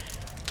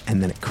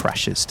 And then it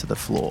crashes to the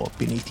floor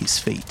beneath his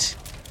feet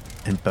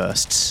and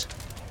bursts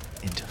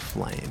into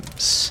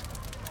flames.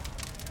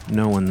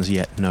 No one's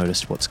yet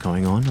noticed what's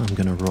going on. I'm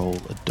going to roll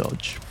a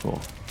dodge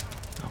for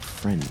our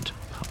friend,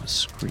 Papa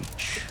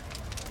Screech.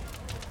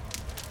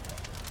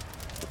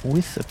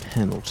 With a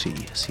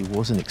penalty, as he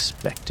wasn't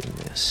expecting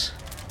this.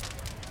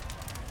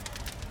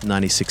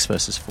 96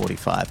 versus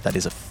 45. That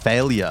is a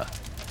failure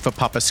for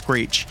Papa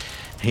Screech.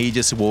 He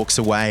just walks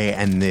away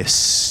and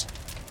this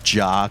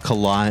jar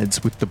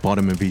collides with the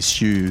bottom of his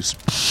shoes.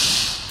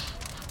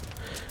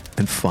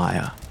 And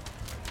fire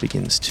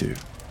begins to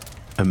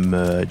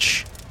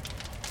emerge.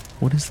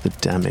 What is the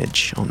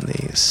damage on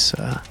these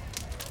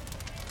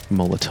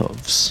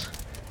Molotovs?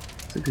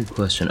 That's a good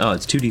question. Oh,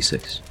 it's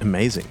 2d6.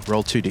 Amazing.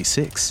 Roll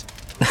 2d6.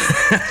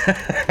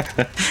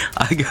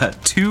 I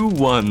got 2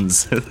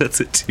 1s. That's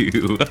a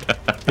 2.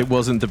 It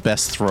wasn't the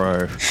best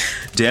throw.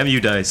 Damn you,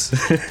 dice.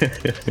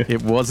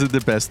 It wasn't the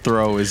best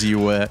throw as you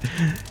were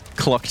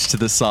clocked to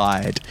the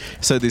side.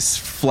 So this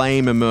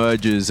flame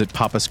emerges at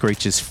Papa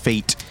Screech's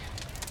feet,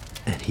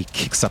 and he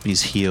kicks up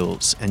his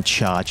heels and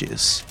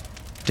charges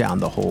down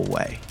the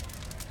hallway.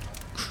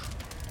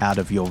 Out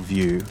of your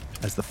view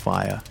as the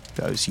fire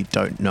goes. You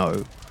don't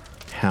know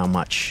how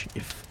much,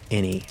 if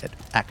any, it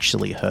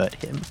actually hurt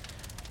him.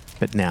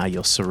 But now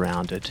you're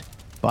surrounded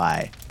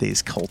by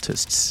these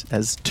cultists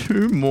as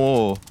 2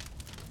 more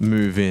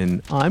move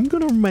in. I'm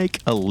going to make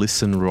a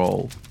listen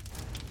roll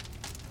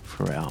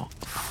for our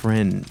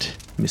friend,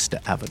 Mr.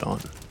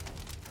 Avedon,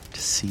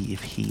 to see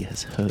if he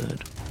has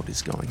heard what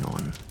is going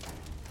on.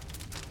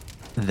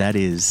 That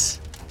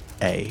is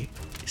a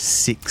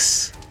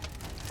 6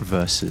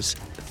 versus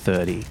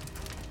 30.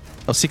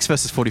 Oh, 6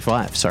 versus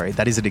 45, sorry.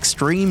 That is an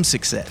extreme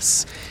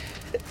success.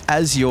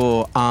 As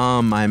your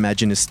arm, I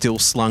imagine, is still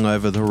slung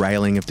over the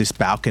railing of this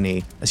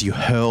balcony, as you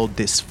hurled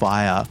this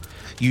fire,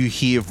 you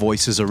hear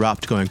voices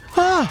erupt going,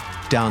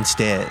 "Ah!"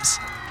 downstairs.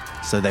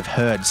 So they've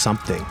heard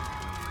something.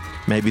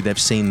 Maybe they've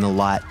seen the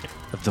light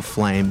of the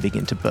flame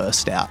begin to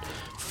burst out.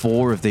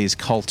 4 of these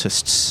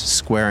cultists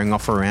squaring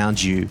off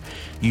around you.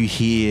 You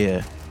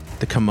hear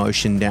the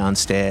commotion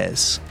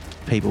downstairs.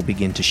 People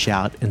begin to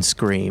shout and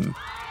scream.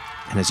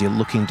 And as you're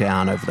looking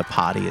down over the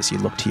party, as you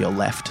look to your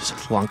left,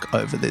 slunk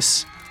over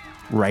this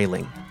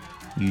railing,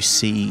 you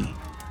see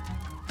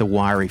the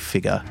wiry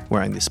figure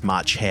wearing this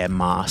March Hare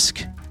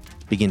mask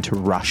begin to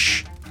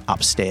rush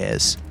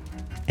upstairs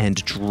and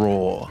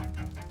draw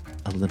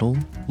a little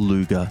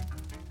Luger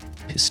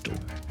pistol.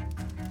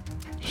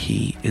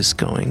 He is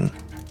going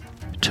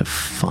to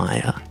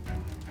fire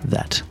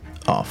that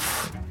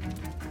off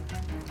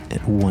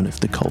at one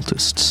of the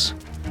cultists.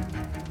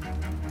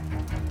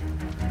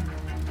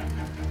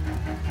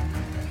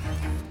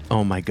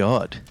 Oh my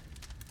god.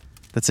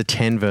 That's a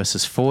 10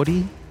 versus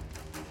 40.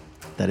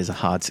 That is a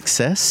hard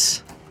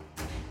success.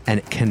 And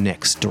it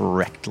connects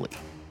directly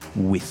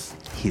with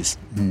his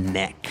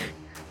neck.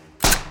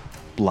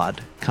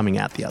 Blood coming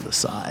out the other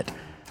side.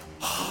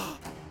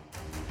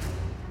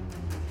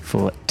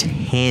 For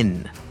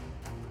 10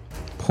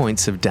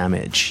 points of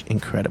damage.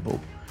 Incredible.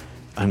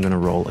 I'm going to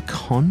roll a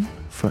con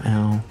for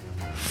our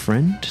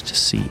friend to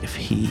see if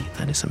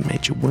that is a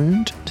major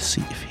wound, to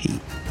see if he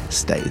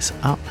stays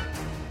up.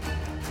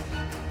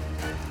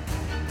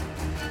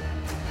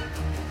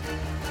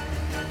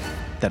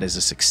 That is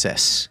a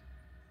success.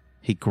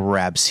 He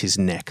grabs his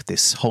neck,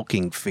 this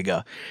hulking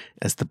figure,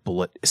 as the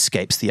bullet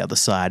escapes the other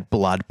side,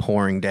 blood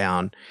pouring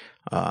down.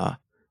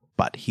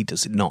 But he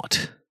does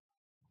not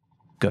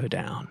go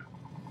down.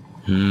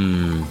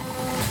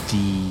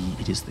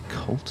 It is the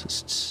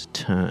cultist's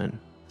turn.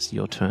 So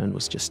your turn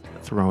was just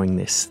throwing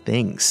this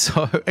thing.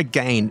 So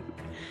again,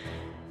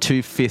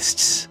 2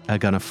 fists are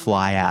going to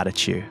fly out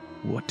at you.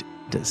 What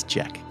does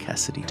Jack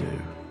Cassidy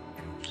do?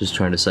 Just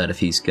trying to decide if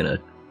he's gonna.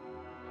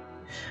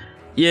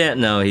 Yeah,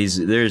 no,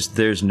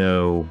 there's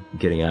no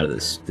getting out of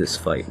this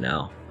fight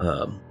now.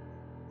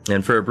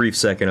 And for a brief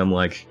second, I'm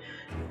like,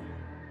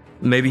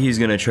 maybe he's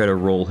gonna try to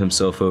roll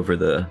himself over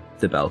the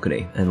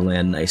balcony and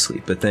land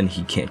nicely, but then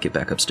he can't get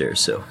back upstairs,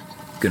 so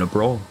gonna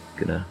brawl.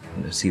 Gonna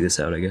see this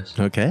out, I guess.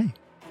 Okay.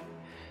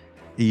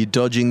 Are you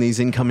dodging these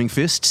incoming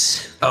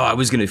fists? Oh, I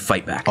was gonna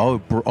fight back.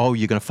 Oh,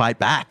 you're gonna fight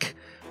back.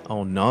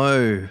 Oh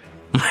no.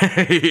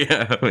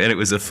 Yeah, and it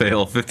was a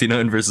fail.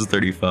 59 versus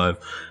 35.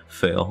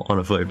 Fail on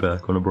a fight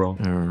back, on a brawl.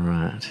 All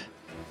right.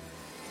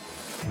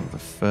 Well, the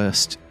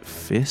first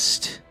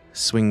fist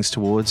swings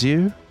towards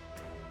you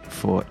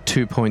for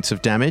 2 points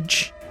of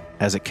damage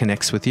as it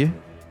connects with you.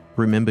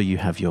 Remember, you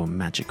have your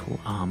magical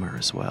armor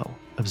as well,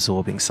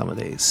 absorbing some of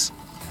these.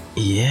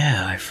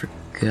 Yeah, I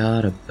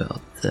forgot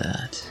about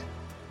that.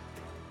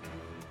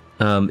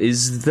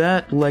 Is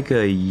that like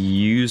a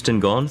used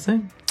and gone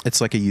thing? It's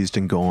like a used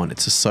and gone.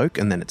 It's a soak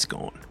and then it's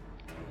gone.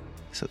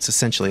 So it's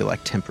essentially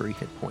like temporary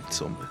hit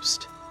points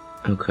almost.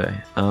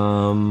 Okay.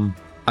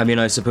 I mean,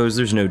 I suppose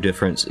there's no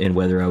difference in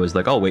whether I was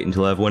like, I'll wait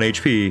until I have 1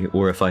 HP,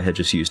 or if I had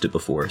just used it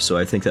before. So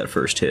I think that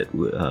first hit,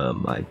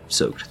 I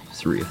soaked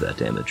 3 of that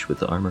damage with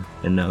the armor,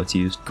 and now it's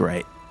used.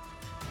 Great.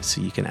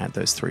 So you can add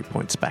those 3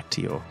 points back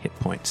to your hit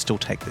point. Still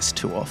take this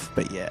 2 off,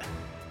 but yeah.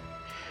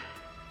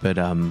 But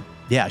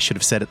yeah, I should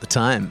have said at the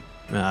time,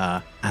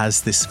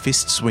 as this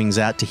fist swings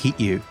out to hit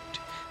you,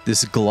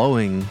 this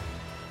glowing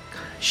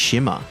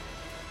shimmer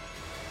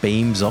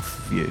beams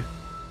off of you,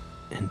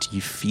 and you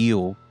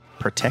feel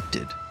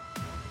protected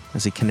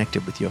as he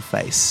connected with your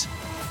face.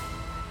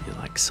 You're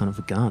like, son of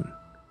a gun.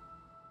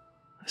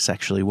 This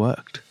actually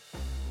worked.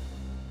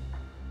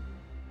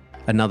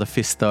 Another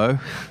fist, though,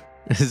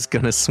 is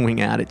going to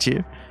swing out at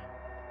you.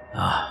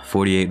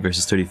 48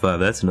 versus 35.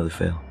 That's another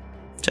fail.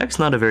 Jack's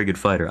not a very good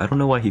fighter. I don't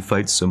know why he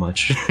fights so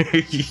much.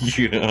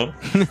 You know?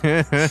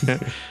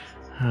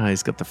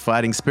 He's got the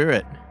fighting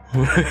spirit.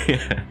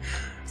 Yeah.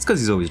 It's because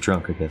he's always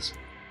drunk, I guess.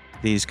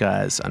 These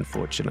guys,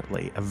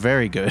 unfortunately, are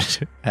very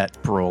good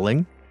at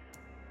brawling.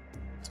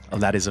 Oh,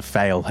 that is a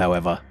fail,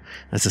 however,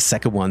 as the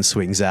second one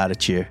swings out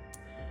at you.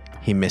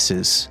 He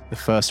misses. The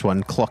first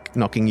one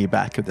knocking you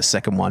back, the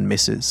second one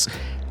misses,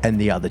 and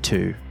the other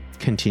two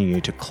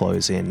continue to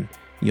close in.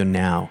 You're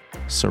now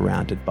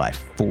surrounded by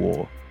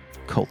 4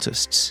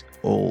 cultists,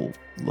 all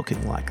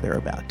looking like they're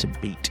about to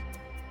beat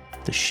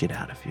the shit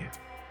out of you.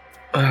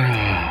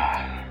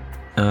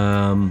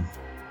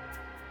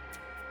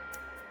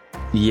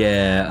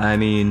 Yeah, I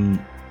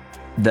mean,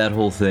 that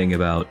whole thing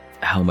about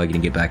how am I going to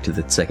get back to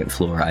the second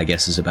floor, I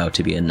guess is about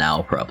to be a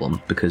now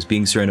problem, because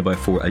being surrounded by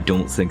 4, I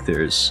don't think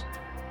there's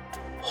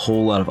a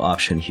whole lot of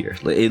option here.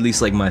 At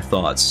least, like, my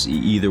thoughts.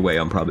 Either way,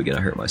 I'm probably going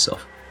to hurt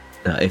myself,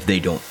 if they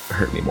don't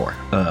hurt me more.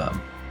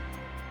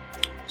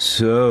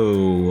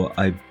 So,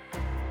 I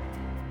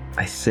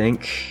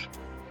think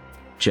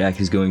Jack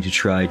is going to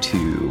try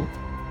to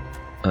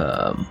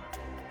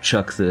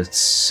chuck the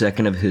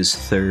second of his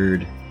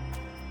third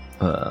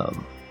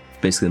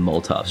basically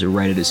Molotovs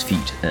right at his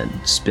feet and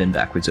spin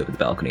backwards over the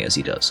balcony as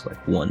he does, like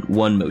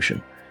one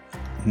motion.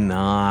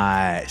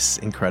 Nice.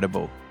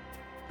 Incredible.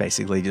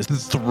 Basically just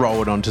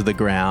throw it onto the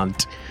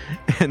ground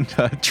and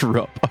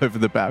drop over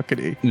the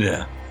balcony.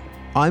 Yeah.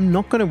 I'm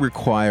not going to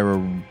require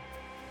a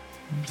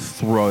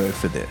throw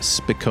for this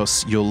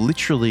because you're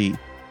literally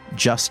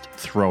just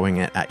throwing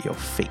it at your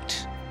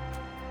feet.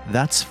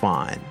 That's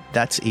fine.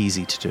 That's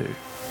easy to do.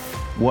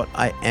 What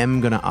I am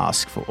going to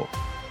ask for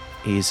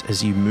is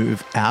as you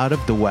move out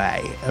of the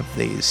way of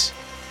these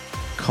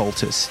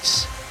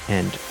cultists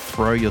and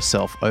throw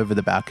yourself over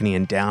the balcony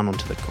and down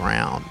onto the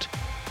ground,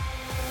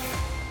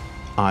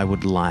 I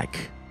would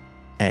like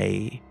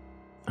I'm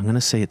going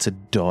to say it's a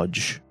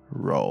dodge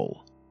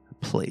roll,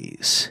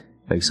 please.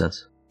 Makes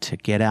sense. To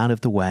get out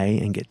of the way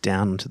and get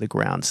down onto the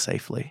ground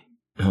safely.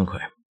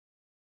 Okay.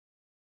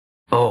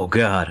 Oh,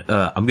 God.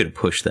 I'm going to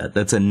push that.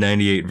 That's a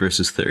 98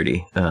 versus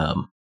 30.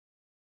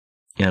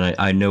 And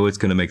I know it's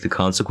going to make the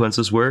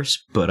consequences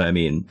worse, but I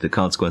mean, the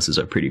consequences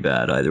are pretty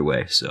bad either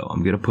way, so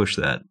I'm going to push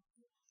that.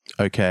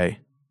 Okay.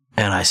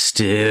 And I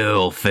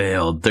still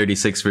failed.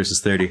 36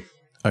 versus 30.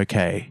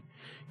 Okay.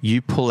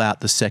 You pull out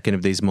the second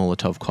of these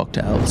Molotov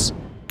cocktails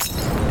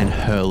and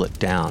hurl it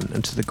down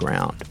into the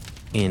ground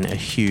in a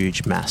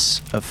huge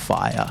mass of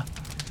fire.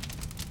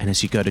 And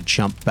as you go to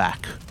jump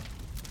back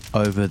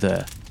over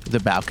the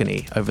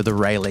balcony, over the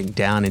railing,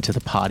 down into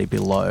the party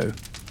below,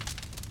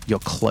 your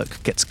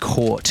cloak gets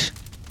caught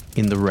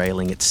in the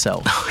railing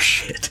itself. Oh,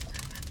 shit.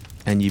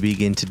 And you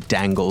begin to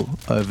dangle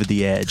over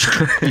the edge.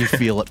 You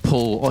feel it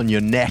pull on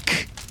your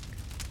neck,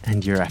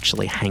 and you're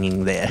actually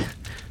hanging there,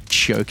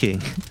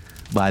 choking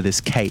by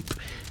this cape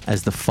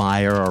as the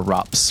fire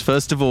erupts.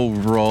 First of all,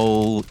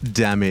 roll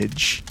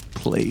damage,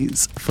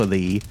 please, for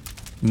the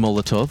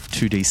Molotov,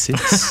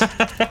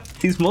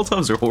 2d6. These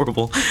Molotovs are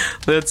horrible.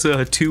 That's 2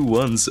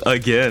 1s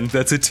again.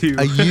 That's a 2.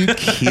 Are you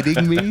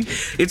kidding me?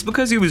 It's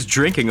because he was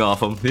drinking off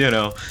them, you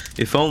know.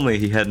 If only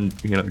he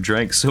hadn't,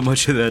 drank so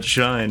much of that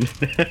shine.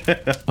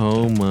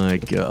 Oh my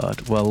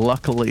god. Well,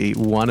 luckily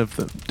one of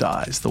them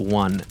dies. The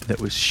one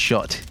that was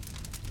shot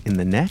in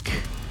the neck.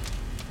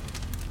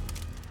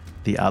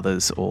 The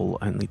others all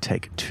only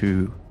take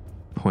 2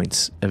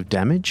 points of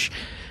damage.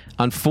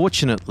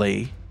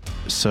 Unfortunately,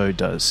 so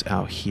does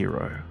our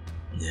hero,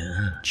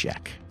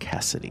 Jack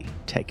Cassidy,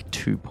 take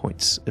 2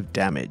 points of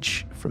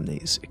damage from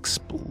these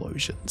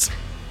explosions.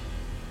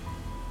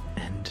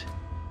 And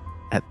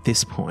at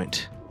this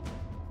point,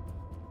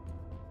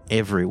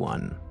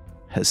 everyone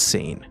has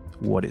seen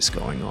what is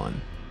going on.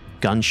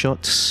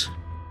 Gunshots,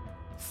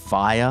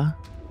 fire.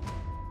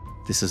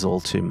 This is all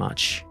too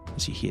much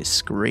as you hear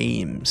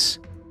screams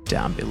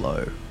down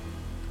below.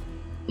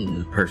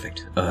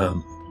 Perfect.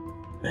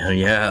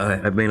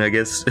 Yeah, I mean, I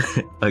guess,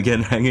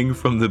 again, hanging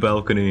from the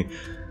balcony,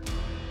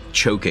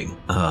 choking.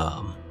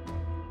 I'm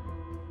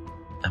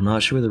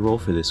not sure what the role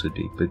for this would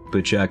be,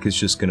 but Jack is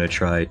just gonna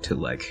try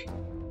to,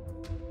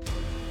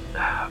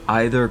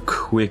 either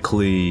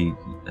quickly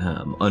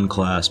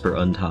unclasp or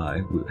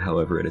untie,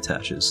 however it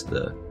attaches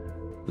the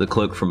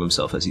cloak from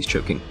himself as he's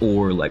choking,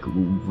 or,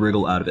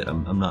 wriggle out of it.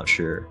 I'm not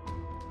sure.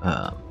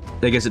 I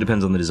guess it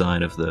depends on the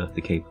design of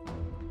the cape.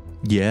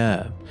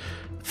 Yeah.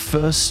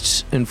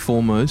 First and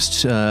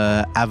foremost,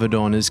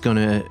 Avedon is going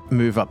to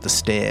move up the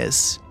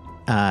stairs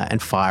and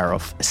fire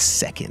off a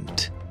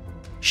second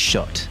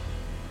shot.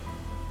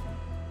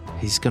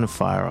 He's going to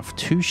fire off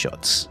 2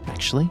 shots,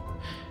 actually.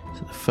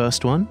 So the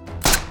first one,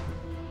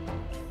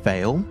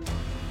 fail.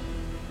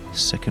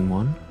 Second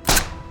one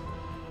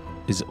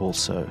is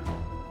also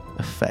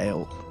a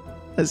fail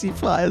as he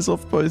fires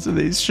off both of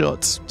these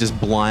shots, just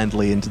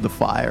blindly into the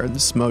fire and the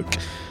smoke,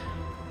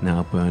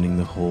 now burning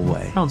the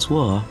hallway.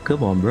 Francois,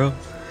 come on, bro.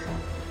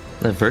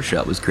 That first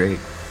shot was great.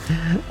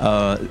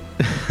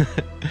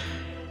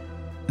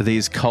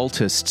 These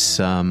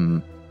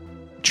cultists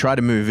try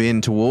to move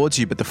in towards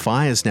you, but the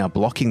fire's now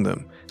blocking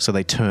them, so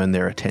they turn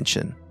their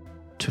attention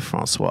to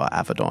Francois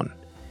Avedon,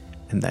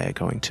 and they are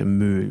going to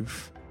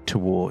move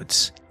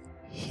towards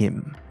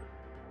him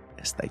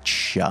as they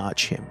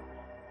charge him.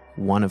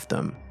 One of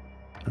them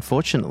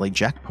unfortunately,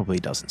 Jack probably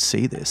doesn't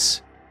see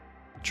this,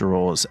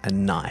 draws a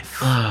knife.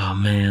 Oh,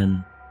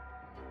 man.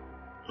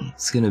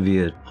 It's gonna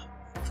be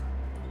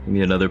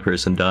another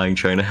person dying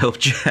trying to help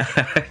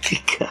Jack.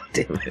 God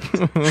damn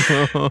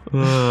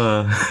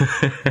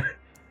it.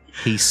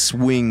 He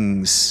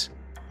swings,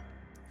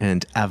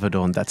 and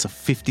Avedon, that's a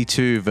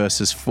 52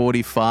 versus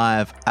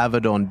 45.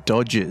 Avedon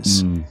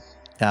dodges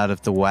out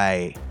of the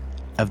way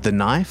of the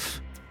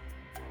knife.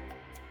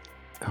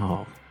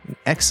 Oh, an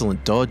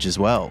excellent dodge as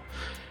well.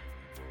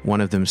 One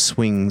of them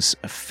swings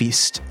a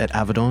fist at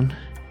Avedon.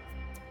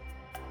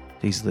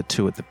 These are the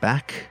two at the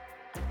back.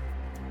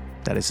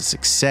 That is a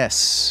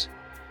success,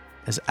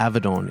 as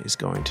Avedon is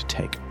going to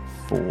take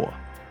 4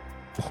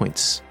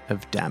 points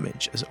of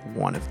damage as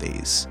one of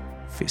these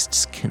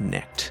fists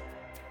connect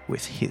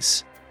with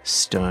his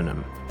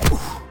sternum.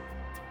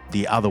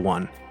 The other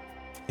one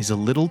is a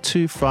little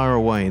too far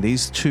away.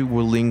 These two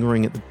were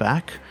lingering at the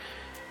back.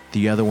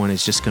 The other one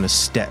is just going to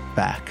step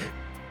back,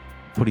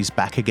 put his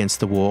back against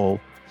the wall,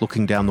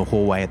 looking down the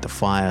hallway at the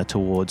fire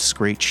towards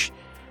Screech,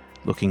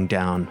 looking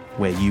down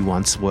where you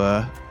once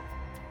were,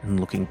 and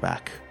looking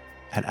back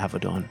at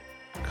Avedon,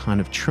 kind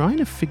of trying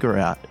to figure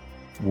out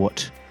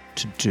what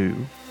to do.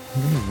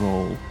 I'm going to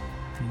roll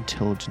an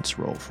intelligence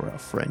roll for our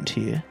friend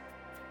here.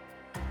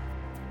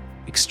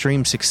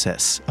 Extreme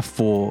success, a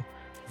 4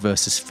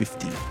 versus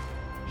 50.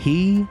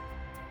 He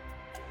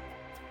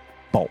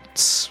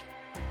bolts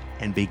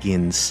and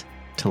begins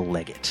to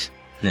leg it.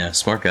 Yeah,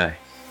 smart guy.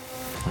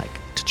 Like,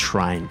 to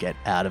try and get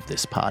out of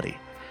this party.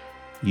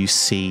 You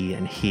see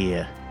and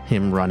hear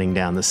him running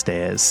down the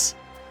stairs.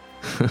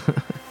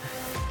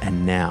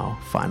 And now,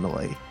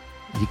 finally,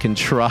 you can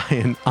try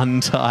and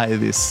untie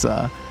this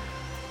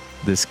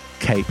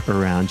cape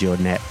around your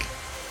neck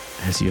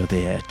as you're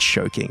there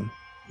choking.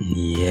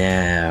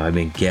 Yeah, I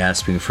mean,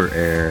 gasping for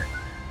air.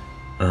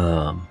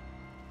 Yeah,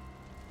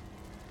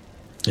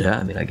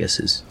 I mean, I guess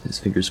his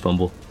fingers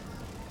fumble.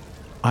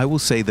 I will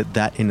say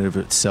that in and of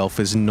itself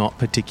is not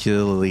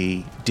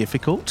particularly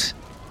difficult.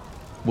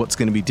 What's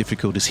going to be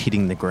difficult is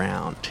hitting the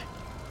ground.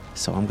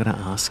 So I'm going to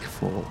ask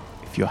for,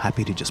 if you're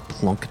happy to just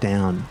plonk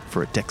down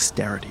for a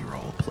dexterity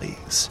roll,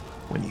 please,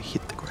 when you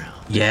hit the ground.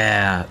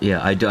 Yeah,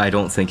 I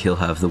don't think he'll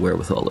have the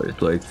wherewithal or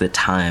like the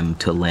time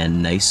to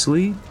land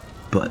nicely,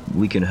 but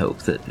we can hope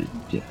that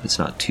it's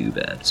not too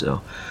bad.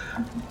 So,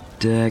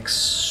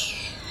 Dex,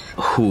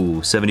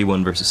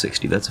 71 versus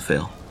 60. That's a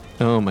fail.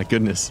 Oh my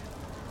goodness.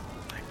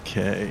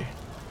 Okay.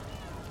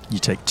 You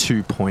take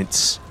 2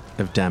 points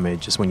of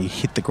damage as when you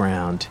hit the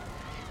ground,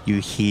 you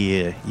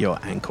hear your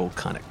ankle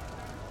kind of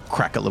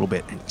crack a little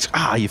bit, and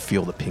you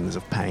feel the pings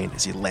of pain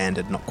as you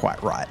landed not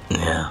quite right.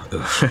 Yeah.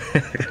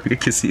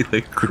 Because he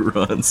like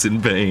grunts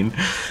in pain.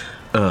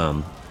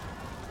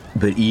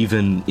 But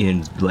even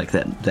in like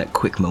that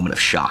quick moment of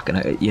shock, and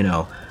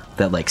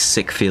that like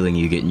sick feeling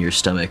you get in your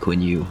stomach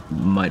when you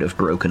might have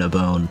broken a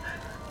bone,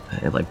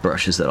 it like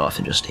brushes that off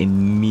and just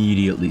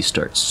immediately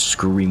starts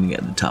screaming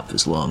at the top of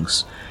his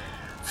lungs,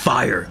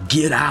 "Fire!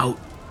 Get out!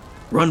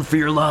 Run for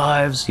your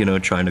lives!"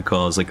 Trying to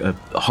cause like a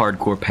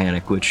hardcore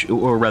panic,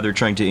 or rather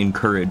trying to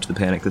encourage the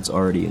panic that's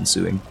already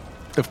ensuing.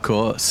 Of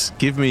course.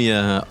 Give me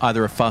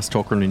either a fast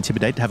talk or an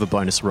intimidate to have a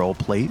bonus roll,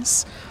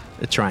 please.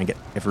 Try and get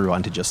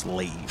everyone to just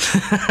leave.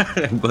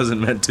 It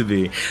wasn't meant to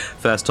be.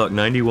 Fast talk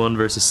 91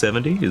 versus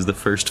 70 is the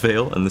first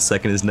fail, and the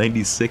second is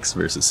 96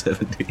 versus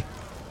 70.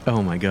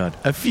 Oh my god.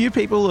 A few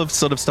people have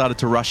sort of started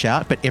to rush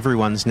out, but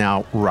everyone's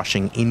now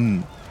rushing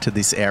in to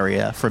this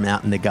area from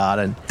out in the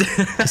garden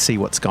to see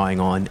what's going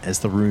on as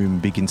the room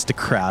begins to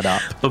crowd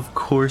up. Of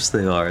course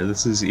they are.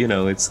 This is,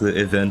 it's the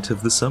event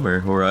of the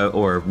summer,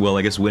 or well,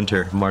 I guess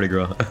winter, Mardi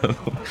Gras.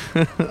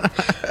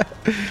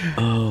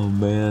 Oh,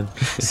 man.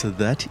 So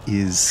that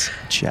is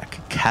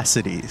Jack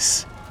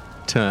Cassidy's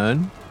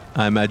turn.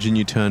 I imagine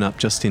you turn up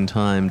just in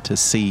time to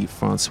see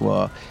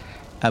Francois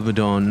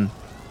Avedon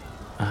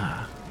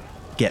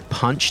get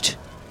punched.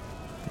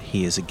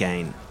 He is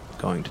again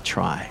going to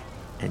try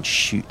and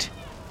shoot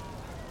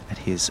at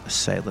his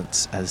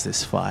assailants as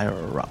this fire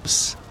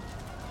erupts.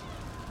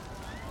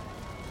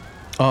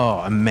 Oh,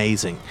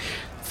 amazing.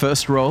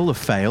 First roll, a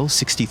fail,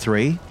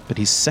 63, but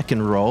his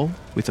second roll,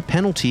 with a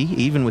penalty,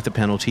 even with a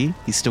penalty,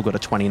 he's still got a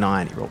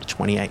 29. He rolled a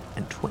 28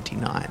 and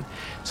 29.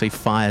 So he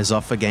fires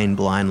off again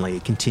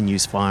blindly,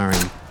 continues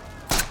firing,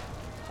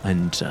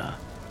 and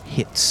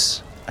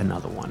hits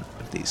another one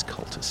of these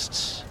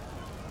cultists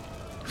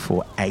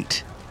for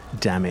 8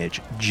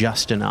 damage,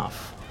 just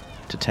enough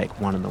to take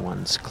one of the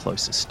ones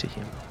closest to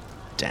him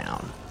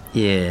down.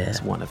 Yeah.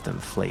 As one of them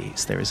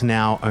flees. There is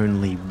now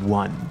only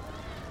one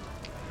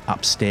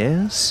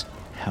upstairs.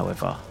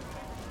 However,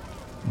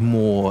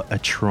 more are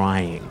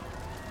trying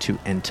to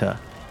enter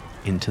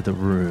into the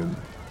room.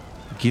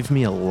 Give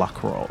me a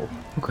luck roll.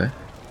 Okay.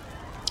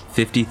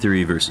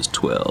 53 versus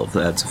 12.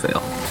 That's a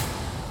fail.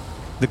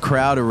 The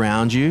crowd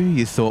around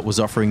you thought was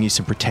offering you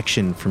some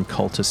protection from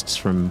cultists,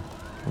 from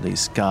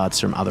these guards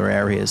from other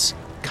areas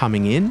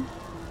coming in,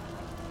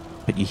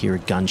 but you hear a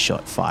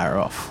gunshot fire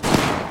off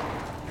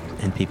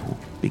and people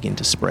begin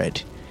to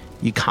spread.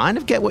 You kind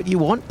of get what you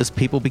want as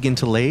people begin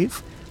to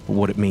leave.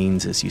 what it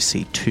means is you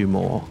see 2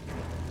 more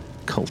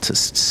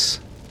cultists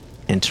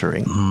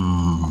entering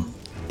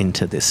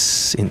into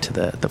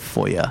the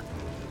foyer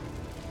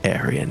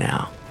area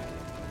now.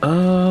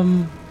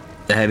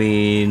 I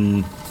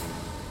mean,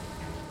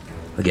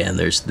 again,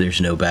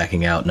 there's no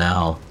backing out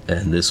now,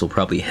 and this will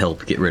probably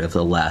help get rid of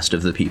the last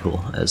of the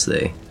people as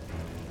they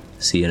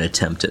see an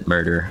attempt at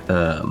murder.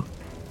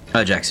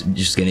 Jack's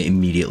just going to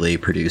immediately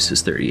produce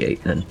his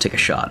 38 and take a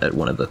shot at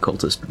one of the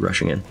cultists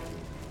rushing in.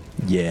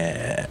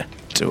 Yeah,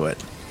 do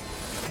it.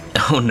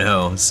 Oh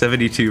no,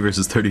 72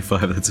 versus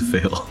 35, that's a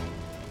fail.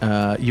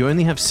 You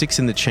only have 6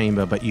 in the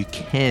chamber, but you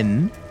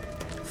can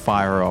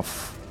fire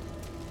off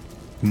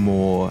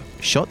more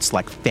shots,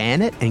 like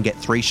fan it and get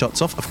 3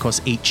 shots off. Of course,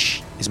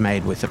 each is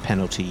made with a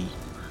penalty.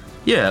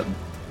 Yeah,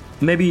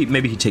 maybe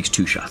he takes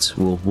 2 shots.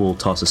 We'll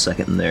toss a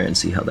second in there and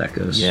see how that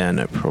goes. Yeah,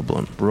 no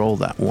problem. Roll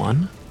that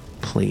one,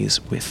 please,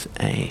 with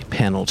a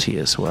penalty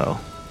as well.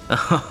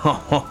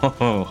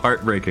 Oh,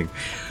 heartbreaking.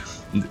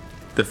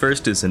 The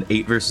first is an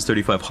 8 versus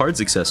 35 hard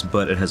success,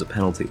 but it has a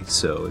penalty,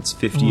 so it's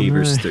 58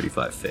 versus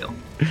 35 fail.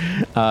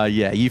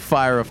 Yeah, you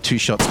fire off 2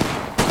 shots.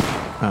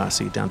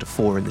 So you're down to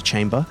 4 in the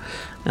chamber.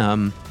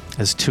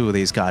 As 2 of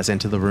these guys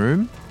enter the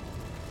room,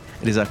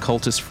 it is our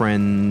cultist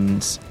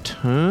friend's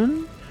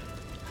turn,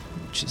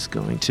 which is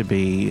going to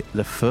be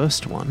the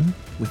first one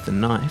with the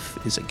knife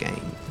is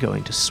again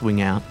going to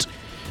swing out,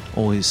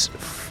 all his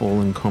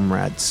fallen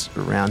comrades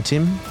around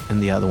him,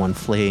 and the other one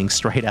fleeing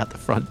straight out the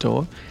front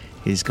door.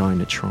 He's going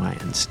to try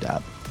and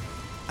stab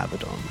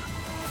Abaddon.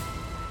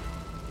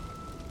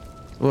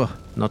 Oh,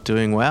 not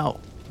doing well.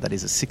 That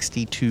is a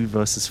 62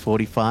 versus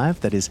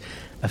 45. That is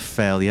a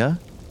failure.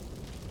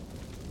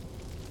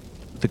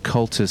 The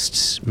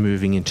cultists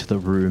moving into the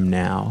room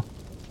now.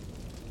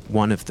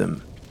 One of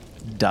them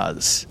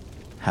does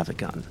have a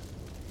gun,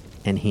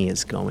 and he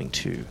is going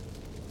to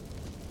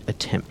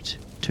attempt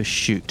to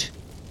shoot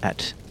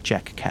at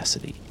Jack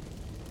Cassidy.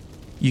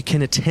 You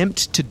can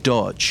attempt to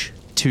dodge,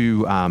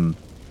 to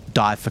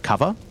dive for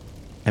cover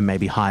and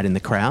maybe hide in the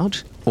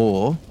crowd,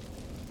 or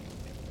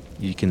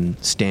you can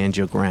stand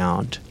your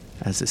ground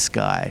as this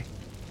guy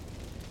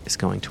is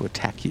going to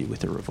attack you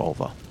with a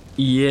revolver.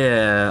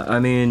 Yeah, I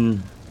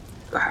mean,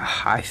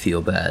 I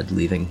feel bad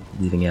leaving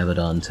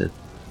Abaddon to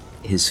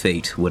his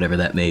fate, whatever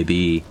that may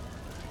be,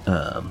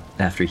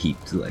 after he,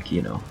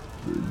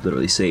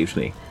 literally saved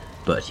me.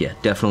 But yeah,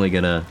 definitely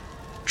gonna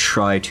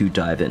try to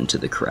dive into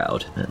the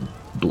crowd and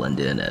blend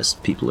in as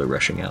people are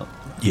rushing out.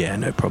 Yeah,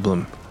 no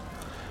problem.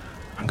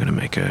 I'm going to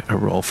make a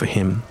roll for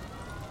him.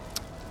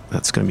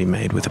 That's going to be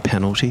made with a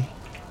penalty.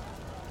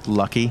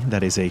 Lucky,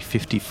 that is a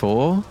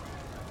 54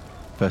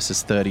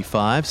 versus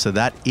 35. So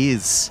that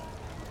is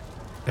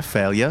a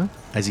failure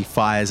as he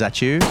fires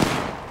at you.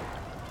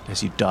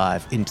 As you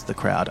dive into the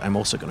crowd, I'm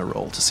also going to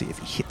roll to see if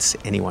he hits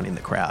anyone in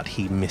the crowd.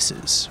 He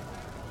misses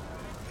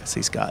as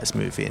these guys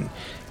move in.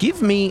 Give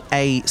me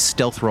a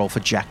stealth roll for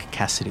Jack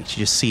Cassidy to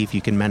just see if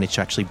you can manage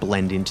to actually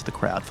blend into the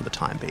crowd for the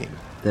time being.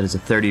 That is a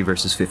 30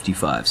 versus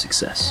 55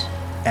 success.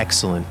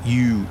 Excellent.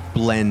 You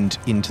blend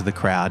into the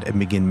crowd and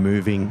begin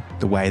moving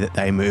the way that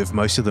they move.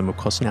 Most of them, of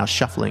course, now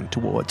shuffling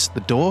towards the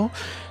door.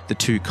 The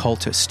 2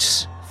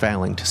 cultists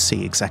failing to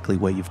see exactly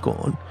where you've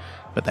gone,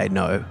 but they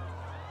know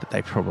that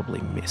they probably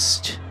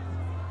missed.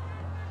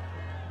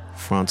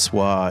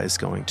 Francois is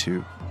going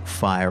to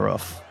fire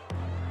off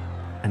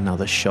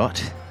another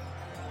shot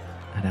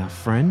at our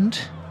friend,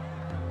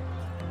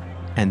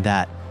 and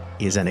that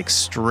is an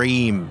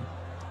extreme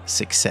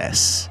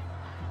success.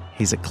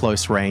 He's at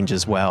close range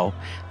as well.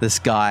 This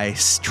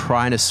guy's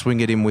trying to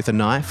swing at him with a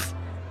knife.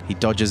 He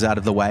dodges out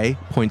of the way,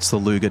 points the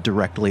Luger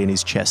directly in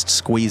his chest,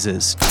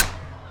 squeezes,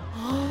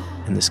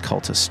 and this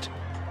cultist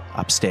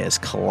upstairs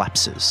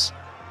collapses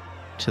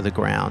to the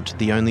ground.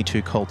 The only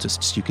 2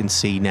 cultists you can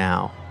see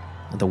now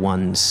are the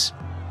ones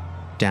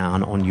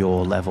down on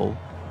your level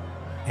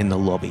in the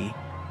lobby,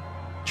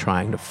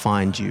 trying to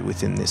find you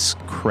within this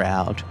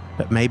crowd.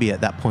 But maybe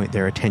at that point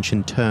their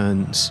attention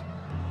turns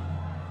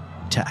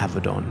to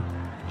Abaddon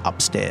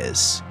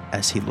upstairs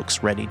as he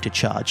looks ready to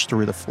charge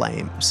through the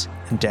flames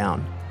and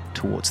down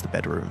towards the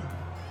bedroom.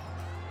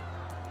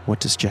 What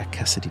does Jack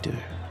Cassidy do?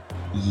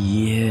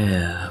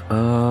 Yeah,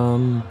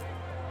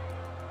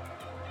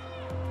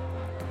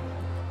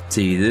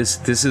 See,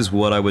 this is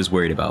what I was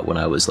worried about when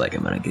I was like,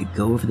 I'm gonna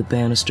go over the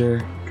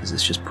banister, because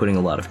it's just putting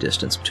a lot of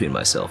distance between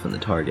myself and the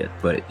target.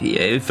 But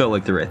it felt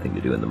like the right thing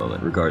to do in the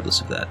moment,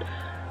 regardless of that.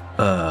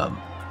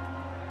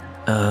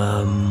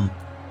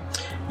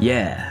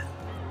 Yeah.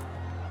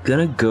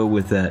 Gonna go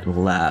with that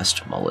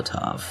last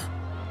Molotov.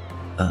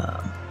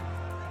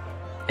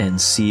 And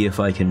see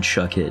if I can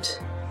chuck it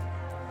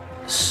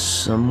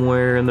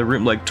somewhere in the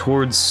room, like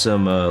towards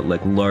some like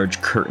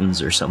large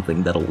curtains or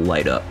something that'll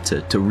light up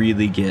to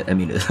really get, I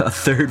mean, a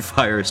third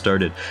fire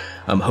started.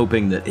 I'm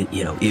hoping that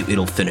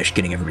it'll finish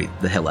getting everybody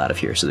the hell out of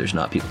here so there's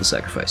not people to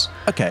sacrifice.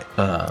 Okay.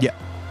 Yeah.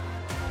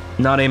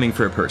 Not aiming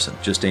for a person,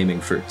 just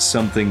aiming for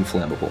something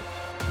flammable.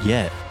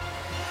 Yeah.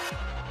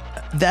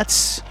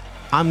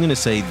 I'm going to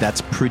say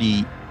that's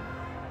pretty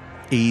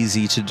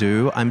easy to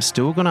do. I'm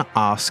still going to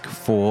ask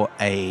for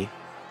a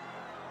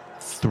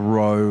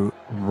throw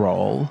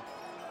roll,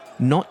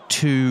 not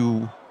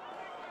to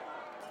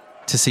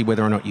see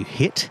whether or not you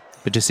hit,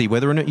 but to see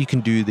whether or not you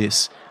can do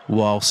this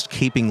whilst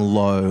keeping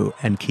low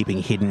and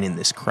keeping hidden in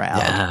this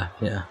crowd.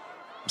 Yeah.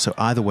 So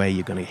either way,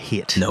 you're going to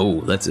hit.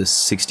 No, that's a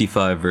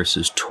 65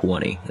 versus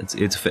 20. It's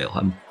a fail.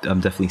 I'm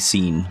definitely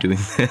seen doing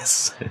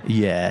this.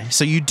 Yeah.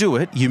 So you do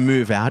it. You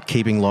move out,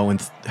 keeping low, and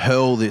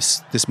hurl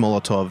this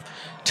Molotov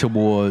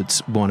towards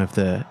one of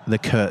the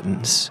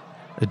curtains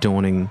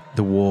adorning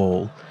the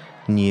wall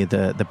near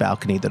the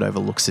balcony that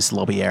overlooks this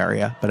lobby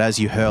area. But as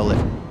you hurl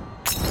it,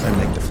 they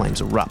make the flames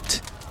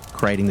erupt,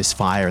 creating this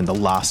fire, and the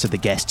last of the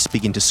guests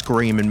begin to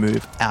scream and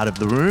move out of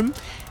the room.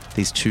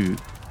 These two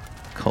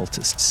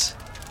cultists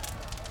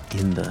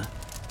in the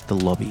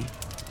lobby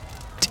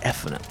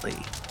definitely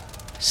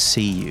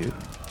see you.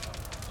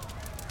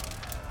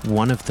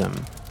 One of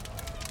them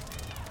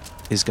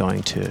is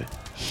going to...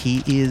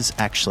 He is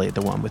actually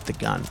the one with the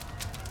gun.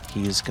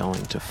 He is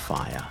going to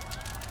fire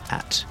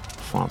at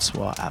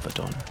Francois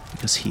Avedon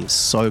because he is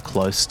so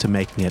close to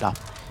making it up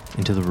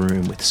into the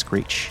room with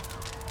Screech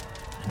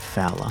and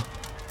Fowler.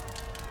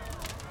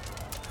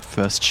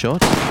 First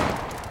shot.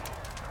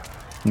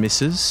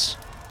 Misses.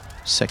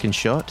 Second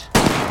shot.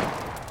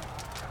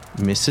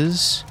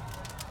 Misses.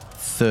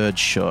 Third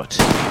shot.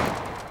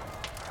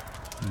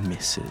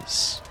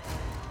 Misses.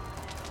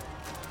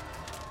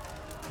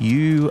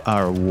 You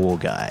are a war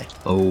guy.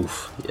 Oh,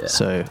 yeah.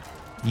 So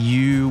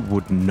you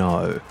would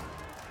know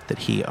that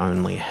he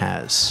only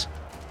has,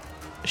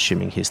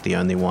 assuming he's the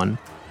only one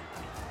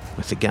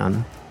with the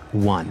gun,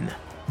 one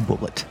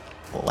bullet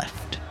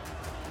left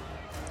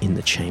in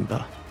the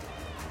chamber.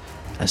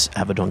 As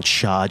Avedon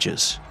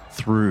charges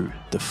through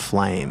the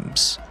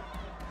flames,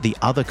 the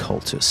other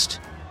cultist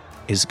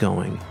is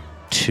going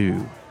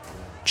to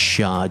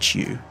charge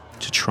you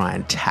to try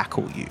and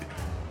tackle you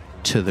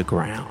to the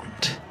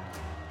ground.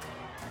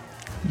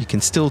 You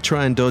can still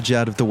try and dodge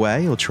out of the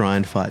way or try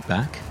and fight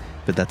back,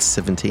 but that's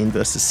 17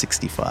 versus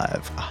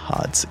 65, a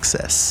hard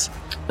success.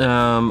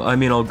 I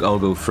mean, I'll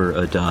go for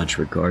a dodge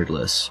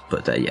regardless,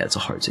 but it's a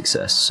hard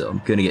success, so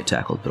I'm gonna get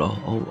tackled, but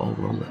I'll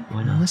roll it.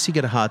 Why not? Unless you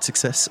get a hard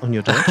success on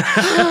your dodge.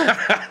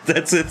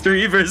 That's a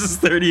 3 versus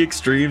 30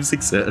 extreme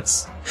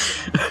success.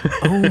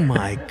 Oh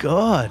my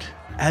god.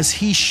 As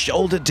he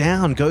shoulder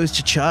down goes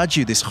to charge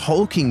you, this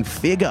hulking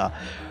figure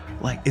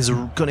is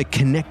going to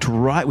connect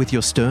right with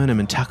your sternum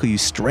and tackle you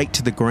straight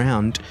to the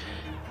ground.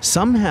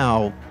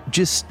 Somehow,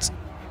 just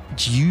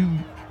you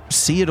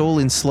see it all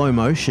in slow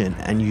motion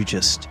and you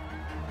just,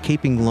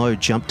 keeping low,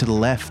 jump to the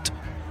left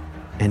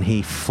and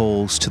he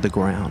falls to the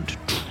ground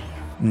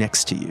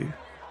next to you.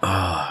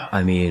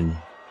 I mean,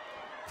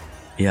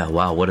 yeah,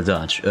 wow, what a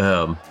dodge.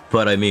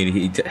 But I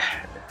mean,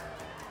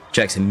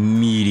 Jack's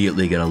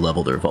immediately going to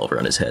level the revolver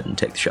on his head and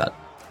take the shot.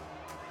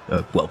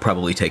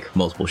 Probably take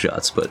multiple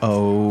shots, but...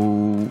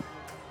 Oh,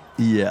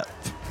 yeah,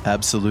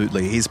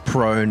 absolutely. He's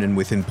prone and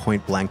within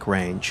point-blank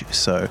range.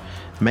 So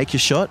make your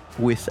shot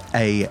with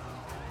a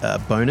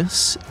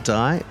bonus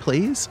die,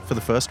 please, for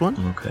the first one.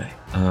 Okay.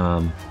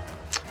 I'm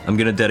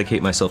going to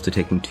dedicate myself to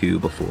taking 2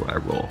 before I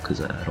roll,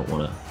 because I don't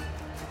want to...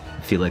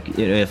 I feel like,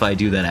 if I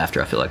do that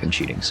after, I feel like I'm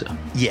cheating, so...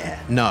 Yeah,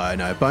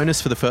 no.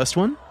 Bonus for the first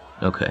one.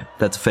 Okay,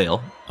 that's a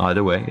fail.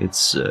 Either way,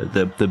 it's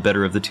the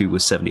better of the two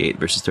was 78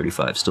 versus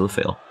 35, still a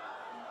fail.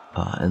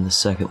 And the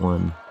second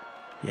one...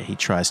 Yeah, he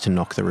tries to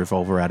knock the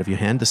revolver out of your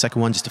hand. The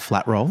second one, just a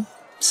flat roll.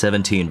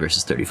 17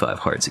 versus 35,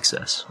 hard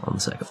success on the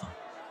second one.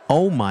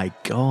 Oh my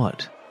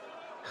god.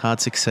 Hard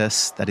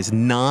success. That is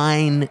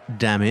 9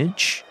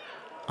 damage.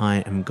 I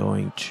am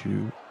going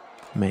to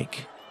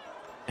make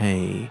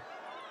a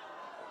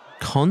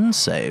con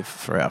save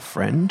for our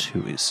friend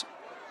who is...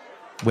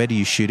 Where do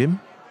you shoot him?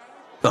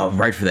 Oh,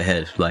 right for the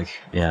head,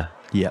 yeah.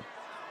 Yep.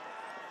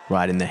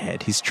 Right in the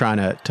head. He's trying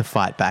to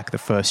fight back. The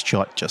first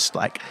shot just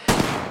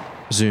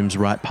zooms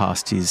right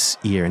past his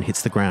ear and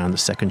hits the ground. The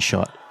second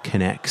shot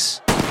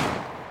connects.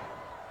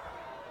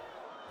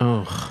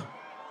 Oh.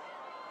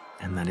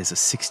 And that is a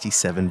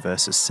 67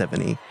 versus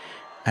 70.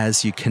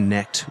 As you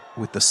connect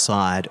with the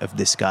side of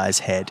this guy's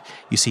head,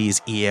 you see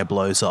his ear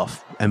blows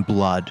off and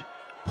blood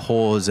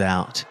pours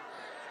out.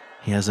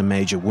 He has a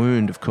major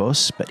wound, of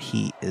course, but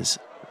he is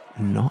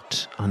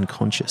not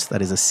unconscious.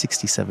 That is a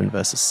 67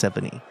 versus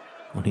 70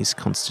 on his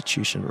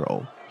constitution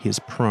roll. He is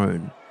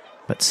prone,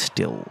 but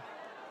still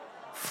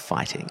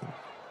fighting.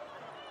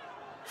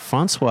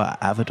 Francois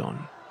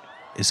Avedon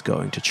is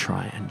going to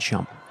try and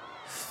jump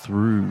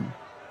through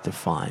the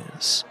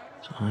fires.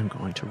 So I'm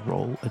going to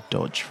roll a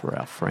dodge for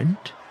our friend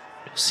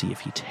to see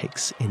if he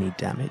takes any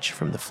damage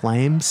from the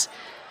flames.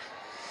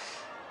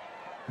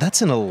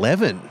 That's an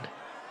 11.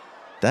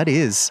 That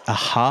is a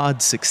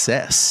hard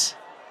success.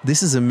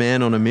 This is a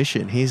man on a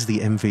mission. He's the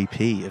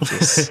MVP of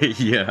this,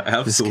 yeah,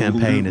 absolutely. This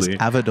campaign as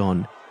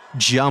Avedon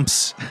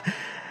jumps.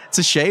 It's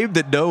a shame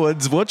that no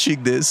one's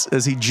watching this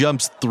as he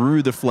jumps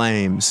through the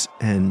flames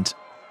and,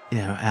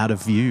 out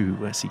of view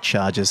as he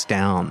charges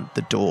down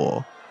the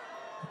door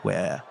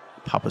where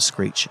Papa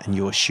Screech and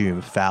you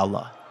assume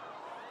Fowler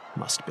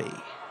must be.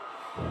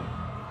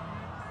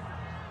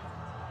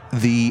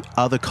 The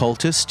other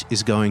cultist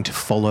is going to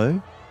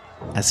follow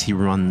as he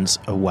runs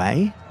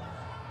away,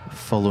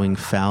 following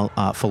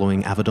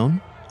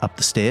Avedon up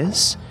the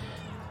stairs.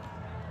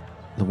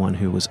 The one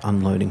who was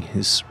unloading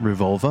his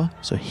revolver,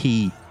 so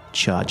he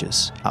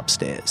charges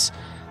upstairs.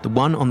 The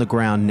one on the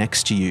ground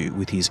next to you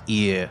with his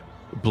ear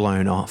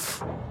blown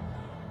off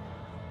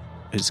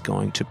is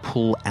going to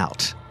pull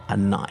out a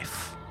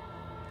knife,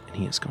 and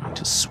he is going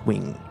to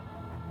swing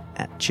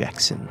at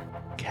Jackson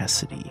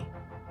Cassidy.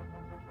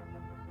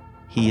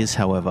 He is,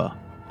 however,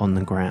 on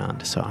the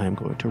ground, so I am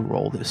going to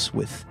roll this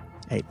with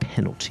a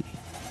penalty.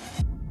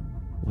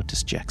 What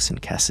does Jackson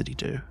Cassidy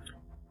do?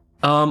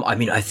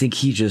 I think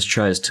he just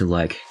tries to,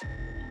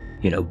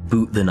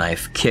 boot the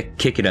knife,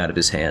 kick it out of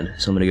his hand.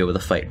 So I'm going to go with a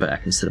fight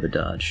back instead of a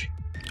dodge.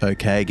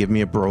 Okay, give me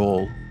a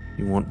brawl.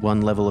 You want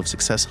one level of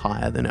success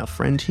higher than our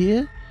friend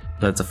here?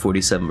 That's a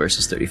 47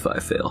 versus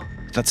 35 fail.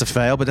 That's a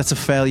fail, but that's a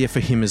failure for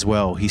him as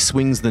well. He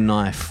swings the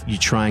knife. You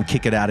try and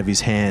kick it out of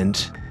his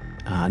hand.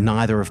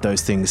 Neither of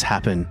those things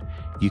happen.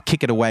 You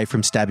kick it away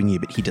from stabbing you,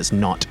 but he does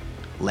not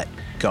let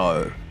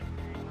go.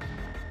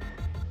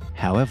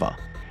 However,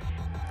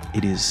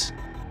 it is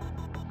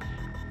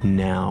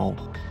now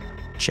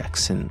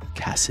Jackson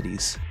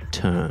Cassidy's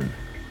turn.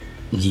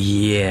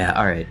 Yeah,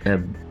 alright.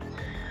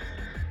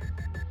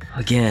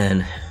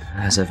 Again,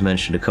 as I've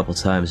mentioned a couple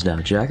times now,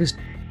 Jack is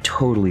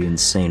totally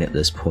insane at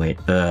this point.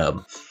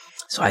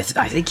 So I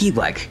think he,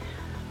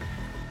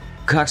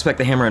 cocks back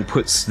the hammer and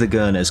puts the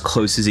gun as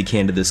close as he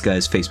can to this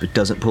guy's face, but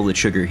doesn't pull the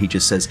trigger. He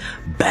just says,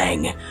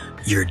 "Bang,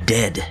 you're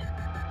dead,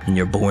 and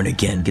you're born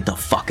again. Get the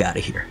fuck out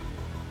of here."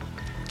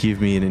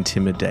 Give me an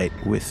intimidate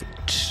with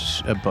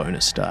a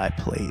bonus die,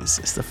 please,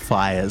 as the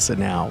fires are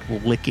now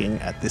licking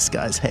at this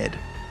guy's head.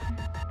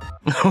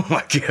 Oh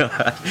my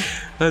god.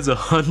 That's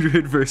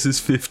 100 versus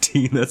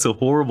 15. That's a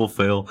horrible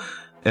fail.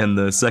 And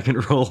the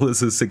second roll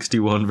is a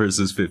 61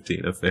 versus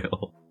 15, a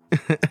fail.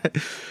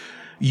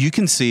 You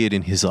can see it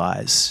in his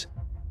eyes.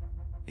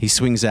 He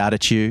swings out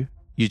at you.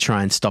 You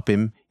try and stop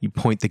him. You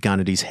point the gun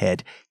at his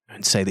head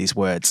and say these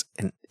words,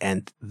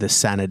 and the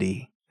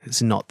sanity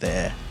is not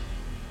there.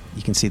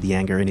 You can see the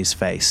anger in his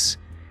face.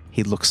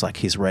 He looks like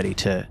he's ready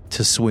to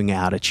swing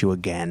out at you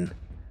again.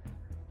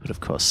 But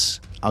of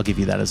course, I'll give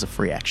you that as a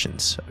free action,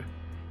 so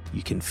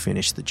you can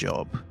finish the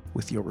job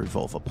with your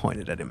revolver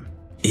pointed at him.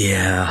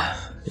 Yeah.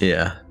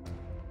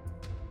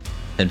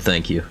 And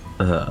thank you.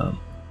 Alright.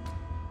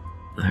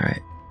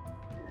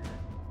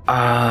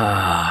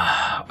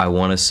 I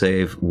want to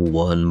save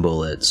one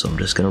bullet, so I'm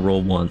just going to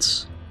roll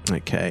once.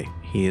 Okay,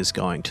 he is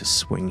going to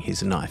swing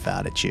his knife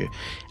out at you.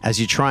 As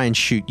you try and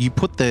shoot, you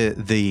put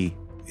the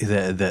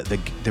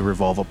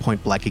revolver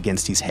point blank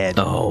against his head.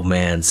 Oh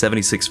man,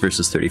 76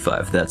 versus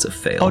 35. That's a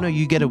fail. Oh no,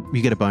 you get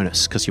a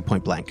bonus because you're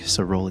point blank.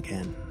 So roll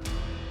again.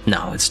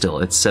 No, it's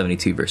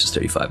 72 versus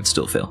 35. It's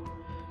still a fail.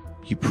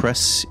 You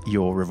press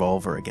your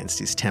revolver against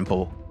his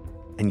temple,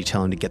 and you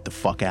tell him to get the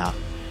fuck out.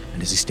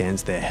 And as he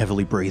stands there,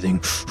 heavily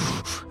breathing,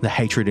 the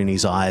hatred in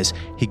his eyes,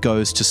 he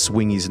goes to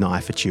swing his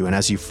knife at you, and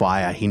as you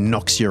fire, he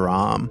knocks your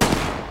arm.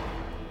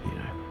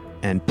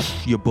 And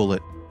your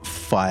bullet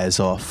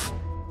fires off,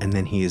 and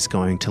then he is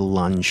going to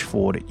lunge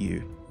forward at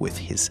you with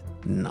his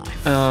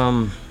knife.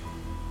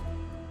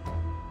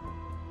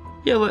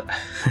 Yeah,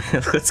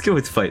 let's go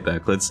with fight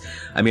back.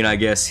 I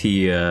guess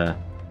he,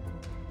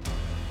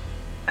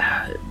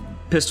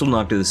 pistol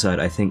knocked to the side.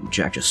 I think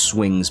Jack just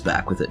swings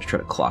back with it to try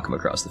to clock him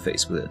across the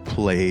face with it.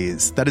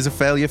 Please. That is a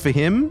failure for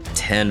him.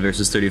 10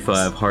 versus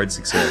 35. Hard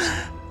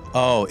success.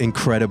 Oh,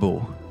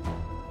 incredible.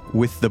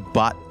 With the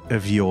butt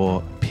of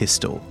your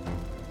pistol,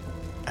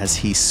 as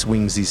he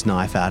swings his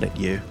knife out at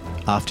you,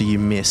 after you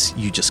miss,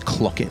 you just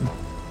clock him.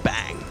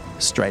 Bang!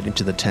 Straight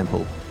into the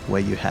temple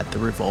where you had the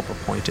revolver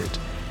pointed.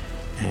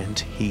 And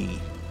he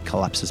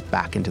collapses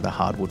back into the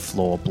hardwood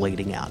floor,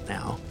 bleeding out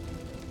now.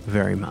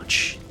 Very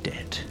much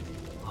dead.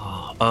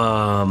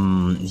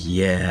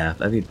 Yeah.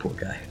 Poor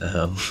guy.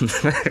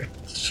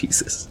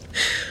 Jesus.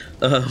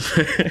 He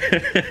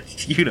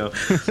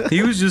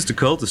was just a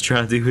cultist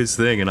trying to do his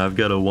thing, and I've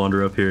got to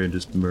wander up here and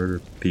just murder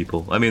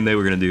people. I mean, they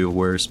were going to do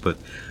worse, but,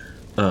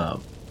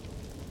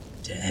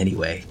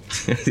 anyway.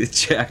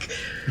 Jack,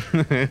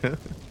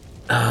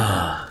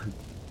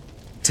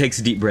 takes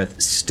a deep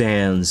breath,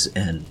 stands,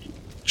 and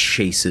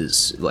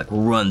chases,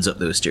 runs up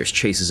those stairs,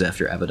 chases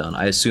after Avedon.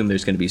 I assume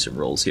there's going to be some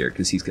rolls here,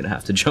 because he's going to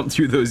have to jump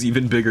through those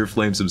even bigger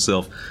flames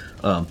himself.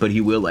 But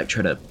he will,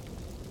 try to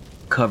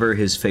cover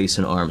his face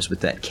and arms with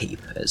that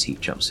cape as he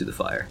jumps through the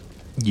fire.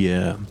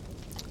 Yeah.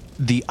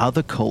 The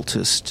other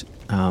cultist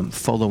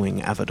following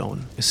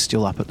Avedon is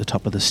still up at the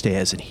top of the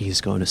stairs, and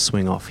he's going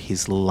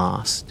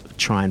to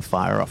try and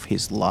fire off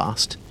his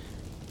last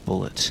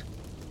bullet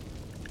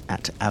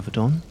at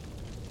Avedon,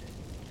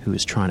 who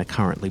is trying to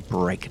currently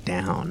break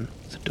down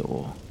the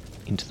door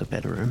into the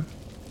bedroom.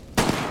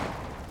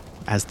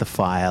 As the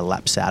fire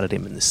laps out at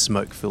him and the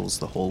smoke fills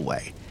the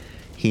hallway,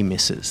 he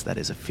misses. That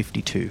is a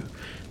 52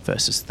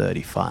 versus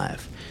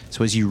 35.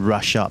 So as you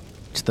rush up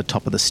to the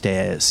top of the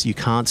stairs, you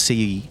can't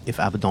see if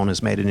Avedon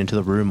has made it into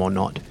the room or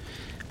not,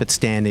 But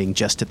standing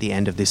just at the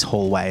end of this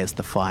hallway as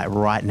the fire,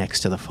 right next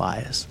to the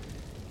fires,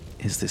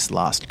 is this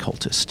last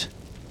cultist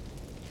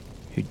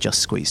who just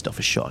squeezed off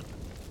a shot.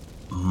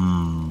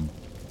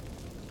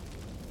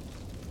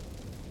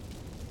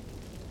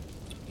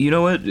 You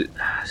know what?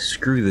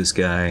 Screw this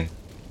guy.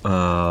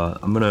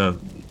 I'm gonna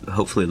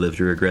hopefully live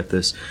to regret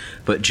this.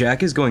 But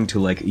Jack is going to,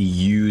 like,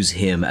 use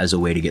him as a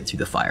way to get through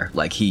the fire.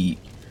 Like, he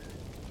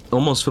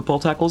almost football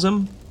tackles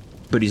him,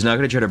 but he's not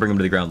going to try to bring him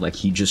to the ground. Like,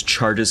 he just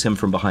charges him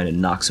from behind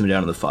and knocks him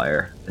down to the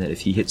fire. And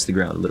if he hits the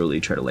ground, literally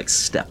try to, like,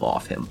 step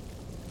off him.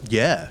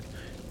 Yeah,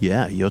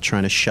 you're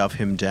trying to shove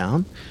him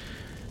down.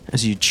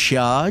 As you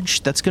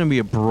charge, that's going to be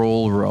a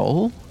brawl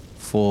roll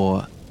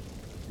for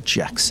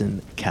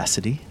Jackson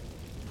Cassidy.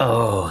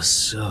 Oh,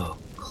 so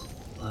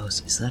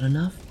close. Is that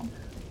enough?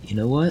 You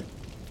know what?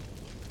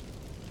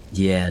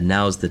 Yeah,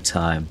 now's the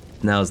time.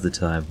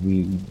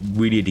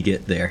 We need to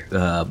get there.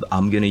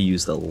 I'm going to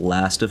use the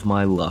last of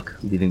my luck,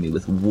 leaving me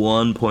with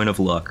 1 point of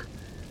luck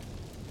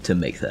to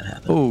make that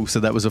happen. Oh, so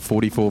that was a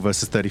 44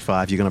 versus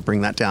 35. You're going to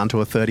bring that down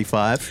to a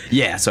 35?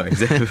 Yeah, sorry.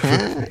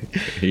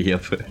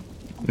 Yep.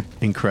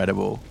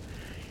 Incredible.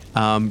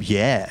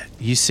 Yeah,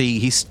 you see,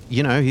 he's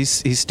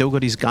still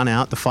got his gun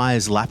out. The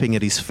fire's lapping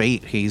at his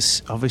feet.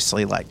 He's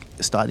obviously, like,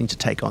 starting to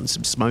take on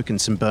some smoke and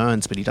some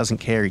burns, but he doesn't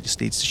care. He just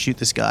needs to shoot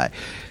this guy.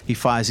 He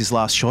fires his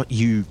last shot.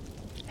 You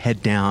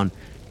head down,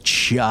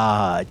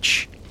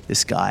 charge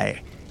this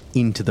guy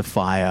into the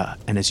fire,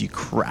 and as you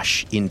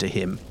crash into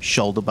him,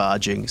 shoulder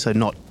barging, so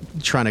not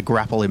trying to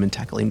grapple him and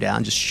tackle him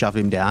down, just shove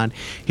him down.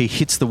 He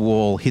hits the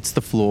wall, hits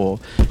the floor,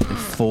 and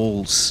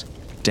falls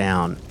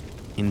down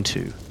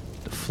into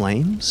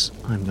flames.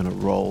 I'm going to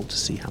roll to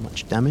see how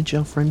much damage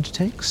our friend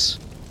takes.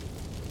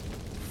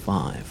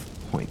 5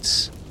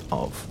 points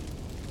of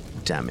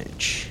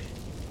damage.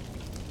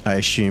 I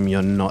assume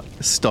you're not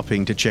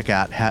stopping to check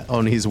out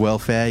on his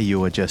welfare. You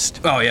were just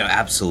oh yeah,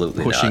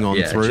 absolutely pushing not.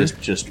 on through.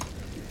 Just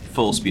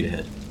full speed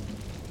ahead.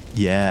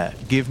 Yeah,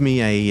 give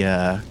me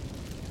a.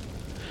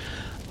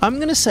 I'm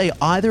going to say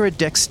either a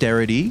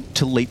dexterity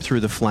to leap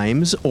through the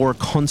flames or a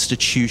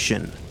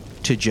constitution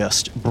to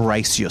just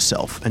brace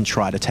yourself and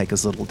try to take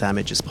as little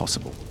damage as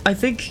possible. I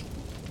think,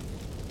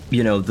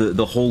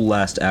 the whole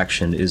last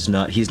action is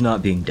he's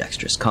not being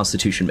dexterous.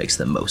 Constitution makes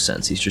the most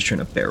sense. He's just trying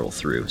to barrel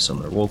through. So I'm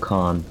going to roll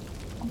con.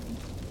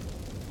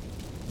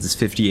 This is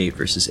 58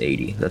 versus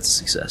 80. That's a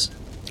success.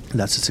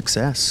 That's a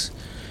success.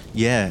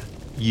 Yeah,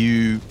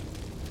 you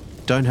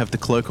don't have the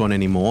cloak on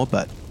anymore,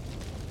 but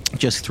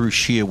just through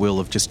sheer will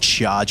of just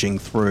charging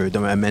through, the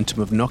momentum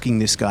of knocking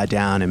this guy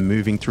down and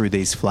moving through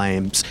these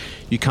flames,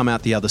 you come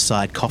out the other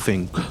side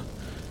coughing,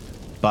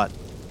 but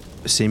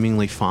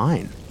seemingly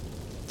fine.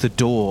 The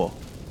door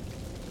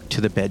to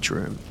the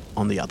bedroom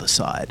on the other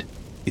side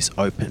is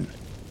open,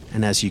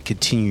 and as you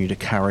continue to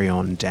carry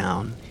on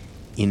down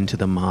into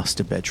the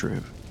master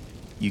bedroom,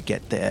 you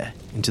get there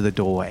into the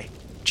doorway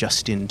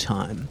just in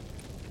time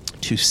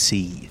to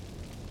see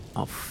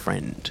our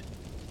friend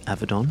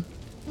Avedon.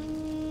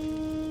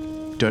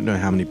 Don't know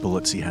how many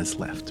bullets he has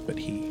left, but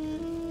he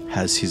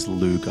has his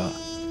Luger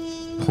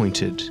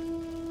pointed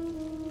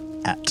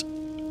at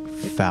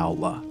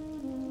Fowler.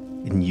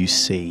 And you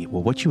see,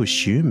 well, what you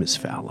assume is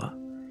Fowler.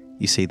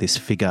 You see this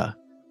figure,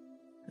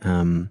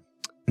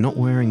 not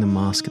wearing the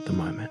mask at the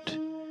moment,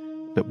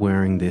 but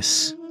wearing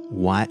this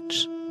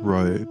white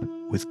robe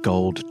with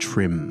gold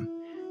trim.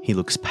 He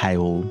looks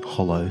pale,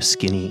 hollow,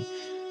 skinny.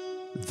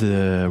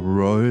 The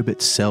robe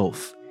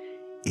itself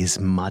is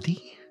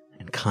muddy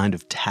and kind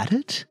of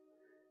tattered.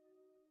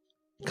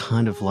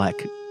 Kind of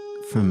like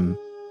from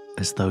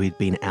as though he'd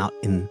been out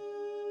in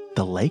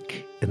the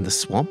lake, in the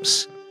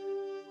swamps,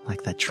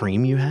 like that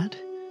dream you had.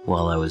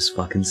 While I was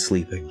fucking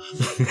sleeping.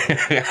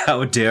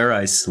 How dare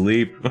I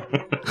sleep?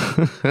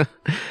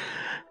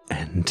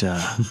 And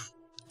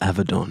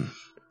Avedon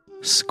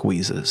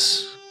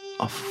squeezes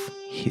off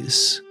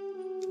his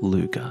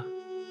Luger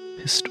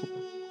pistol.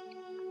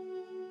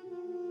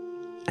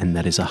 And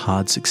that is a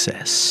hard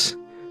success.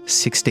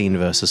 16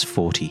 versus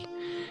 40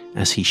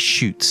 as he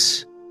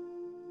shoots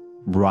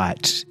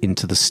right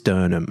into the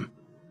sternum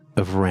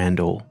of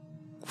Randall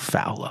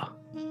Fowler,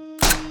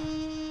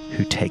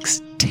 who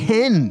takes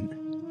 10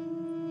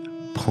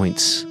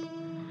 points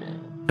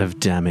of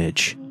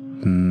damage.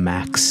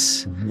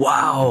 Max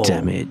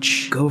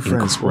damage. Go,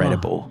 Francois.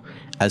 Incredible.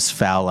 As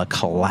Fowler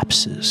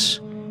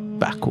collapses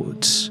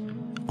backwards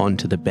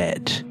onto the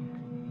bed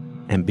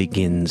and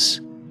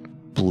begins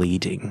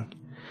bleeding.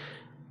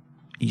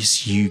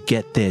 You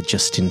get there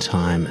just in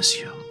time as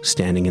you're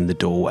standing in the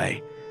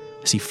doorway.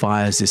 As he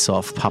fires this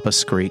off, Papa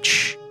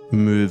Screech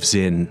moves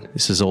in.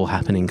 This is all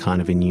happening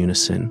kind of in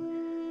unison,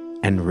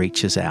 and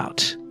reaches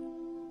out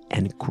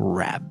and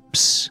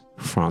grabs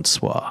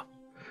Francois.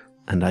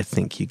 And I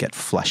think you get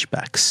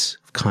flashbacks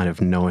of kind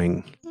of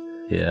knowing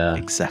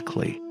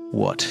exactly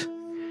what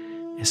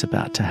is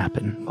about to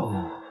happen.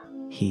 Oh.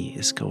 He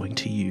is going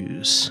to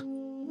use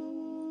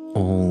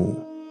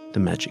all the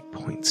magic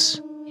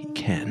points he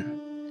can.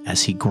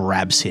 As he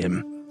grabs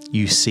him,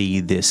 you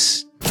see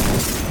this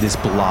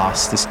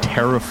blast, this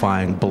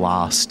terrifying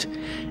blast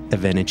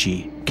of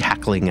energy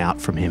cackling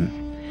out from him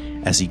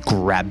as he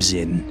grabs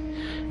in.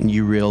 And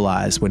you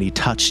realize when he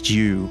touched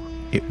you,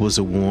 it was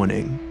a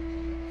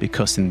warning,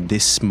 because in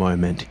this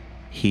moment,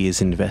 he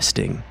is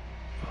investing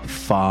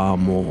far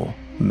more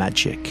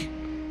magic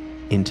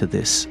into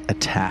this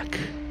attack.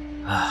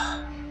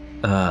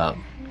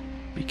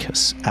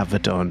 Because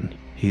Avedon,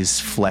 his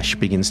flesh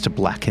begins to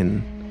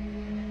blacken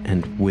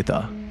and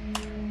wither,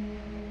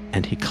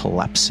 and he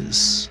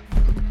collapses.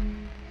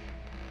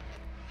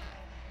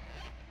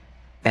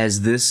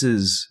 As this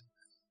is...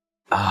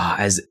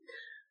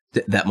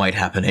 that might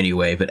happen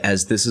anyway, but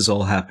as this is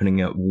all happening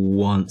at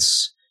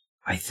once,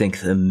 I think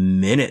the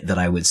minute that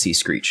I would see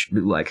Screech,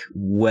 like,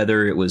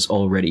 whether it was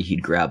already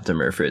he'd grabbed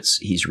him or if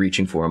he's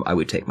reaching for him, I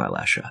would take my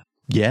last shot.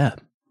 Yeah,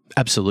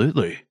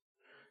 absolutely.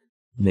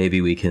 Maybe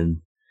we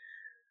can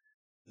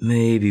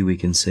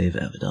save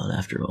Avedon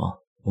after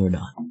all. Or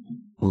not.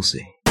 We'll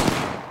see.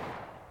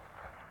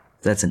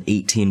 That's an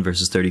 18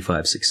 versus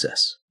 35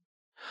 success.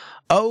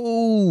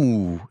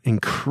 Oh,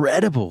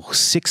 incredible.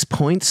 6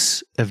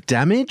 points of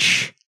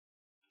damage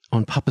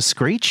on Papa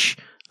Screech.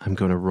 I'm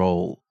going to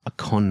roll a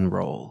con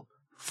roll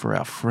for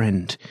our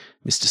friend,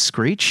 Mr.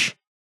 Screech.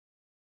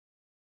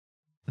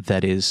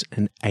 That is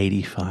an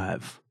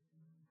 85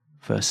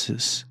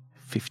 versus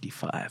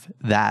 55.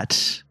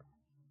 That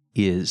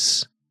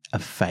is a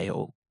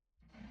fail.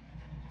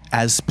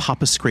 As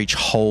Papa Screech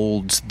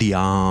holds the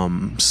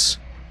arms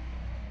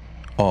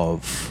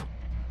of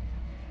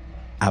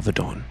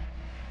Avedon,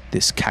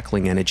 this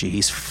cackling energy,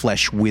 his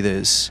flesh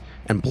withers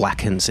and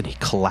blackens and he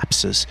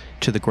collapses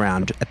to the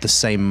ground. At the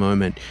same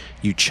moment,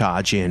 you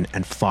charge in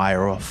and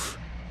fire off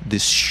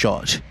this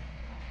shot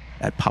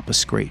at Papa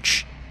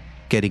Screech,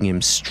 getting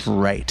him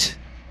straight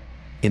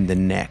in the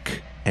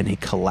neck, and he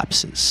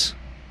collapses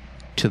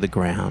to the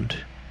ground.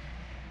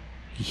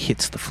 He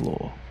hits the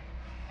floor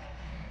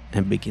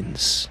and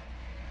begins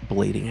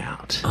bleeding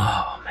out.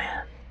 Oh,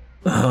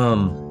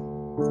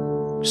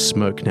 man.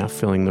 Smoke now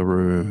filling the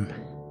room.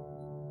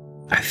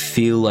 I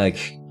feel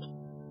like...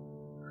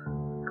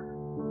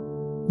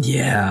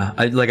 Yeah,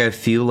 I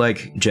feel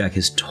like Jack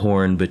is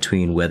torn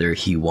between whether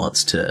he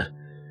wants to,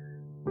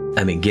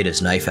 get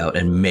his knife out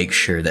and make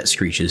sure that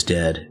Screech is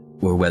dead,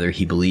 or whether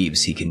he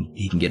believes he can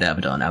get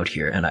Avedon out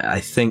here. And I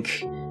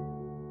think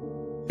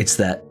it's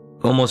that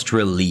almost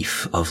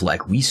relief of,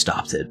 like, we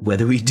stopped it.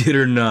 Whether we did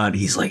or not,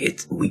 he's like,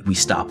 we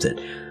stopped it.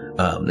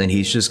 And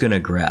he's just gonna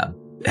grab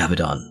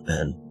Avedon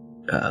and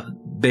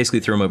basically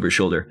throw him over his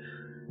shoulder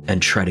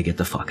and try to get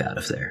the fuck out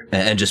of there.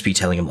 And just be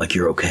telling him, like,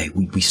 you're okay.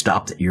 We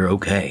stopped it. You're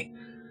okay.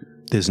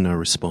 There's no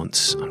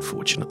response,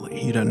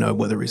 unfortunately. You don't know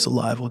whether he's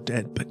alive or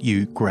dead, but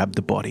you grab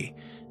the body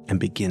and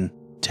begin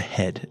to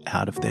head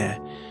out of there.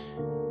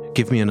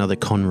 Give me another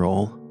con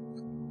roll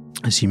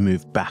as you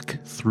move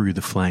back through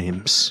the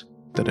flames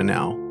that are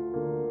now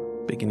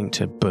beginning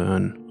to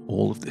burn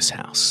all of this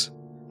house.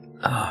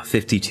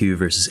 52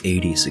 versus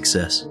 80,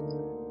 success.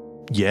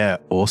 Yeah,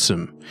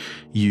 awesome.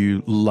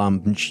 You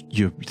lunge,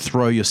 you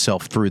throw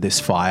yourself through this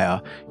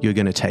fire. You're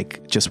going to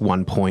take just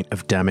 1 point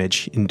of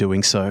damage in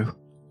doing so.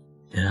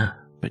 Yeah.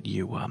 But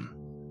you,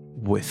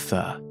 with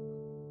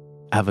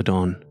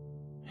Avedon,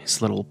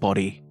 his little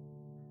body,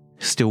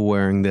 still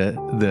wearing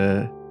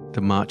the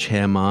March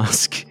hare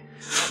mask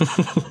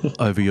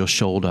over your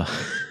shoulder.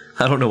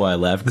 I don't know why I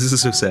laughed. This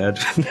is so sad.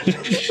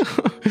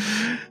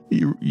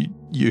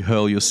 You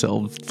hurl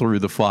yourself through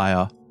the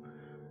fire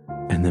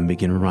and then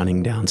begin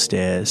running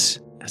downstairs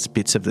as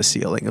bits of the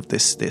ceiling of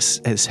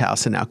this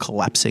house are now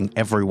collapsing.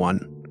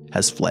 Everyone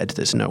has fled.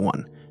 There's no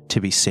one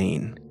to be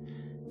seen.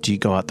 Do you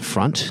go out the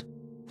front?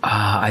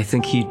 I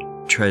think he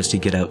tries to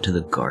get out to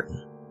the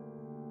garden.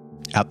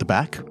 Out the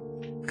back?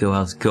 Go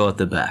out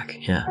the back,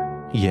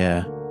 yeah.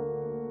 Yeah.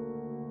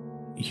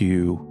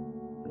 You,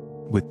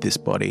 with this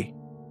body,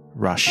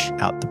 rush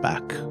out the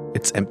back.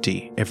 It's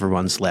empty.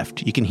 Everyone's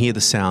left. You can hear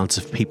the sounds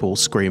of people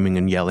screaming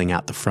and yelling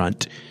out the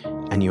front,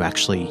 and you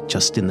actually,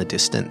 just in the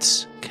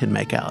distance, can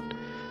make out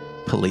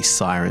police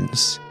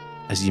sirens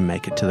as you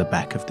make it to the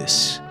back of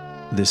this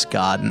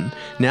garden.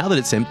 Now that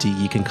it's empty,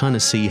 you can kind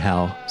of see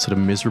how sort of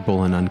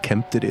miserable and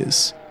unkempt it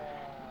is.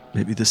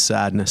 Maybe the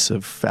sadness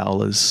of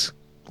Fowler's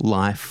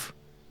life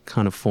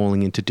kind of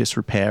falling into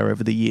disrepair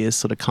over the years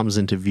sort of comes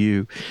into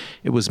view.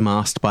 It was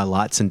masked by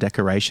lights and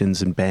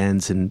decorations and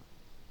bands and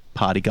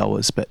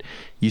partygoers, but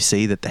you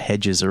see that the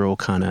hedges are all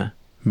kind of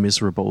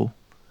miserable,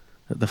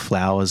 that the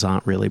flowers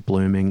aren't really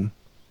blooming,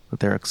 that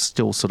there are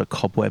still sort of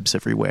cobwebs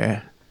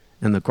everywhere,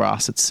 and the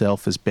grass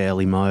itself is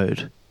barely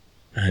mowed.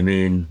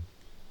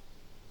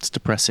 It's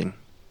depressing.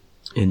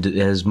 And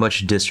as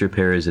much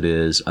disrepair as it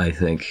is, I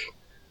think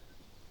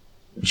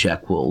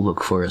Jack will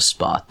look for a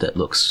spot that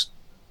looks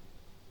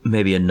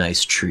maybe a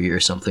nice tree or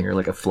something, or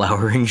like a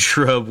flowering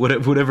shrub,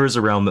 whatever's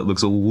around that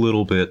looks a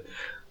little bit,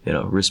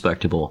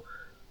 respectable,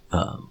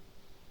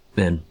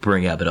 and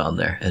bring Avedon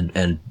there.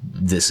 And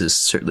this is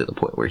certainly the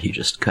point where he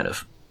just kind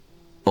of,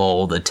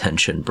 all the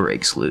tension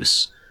breaks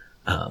loose.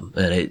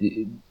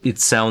 And it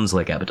sounds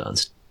like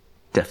Avedon's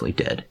definitely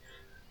dead.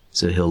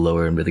 So he'll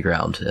lower him to the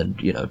ground, and,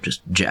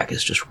 just Jack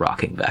is just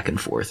rocking back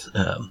and forth.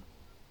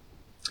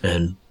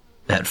 And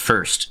at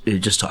first,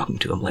 just talking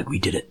to him, like, we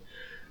did it.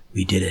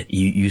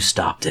 You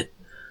stopped it.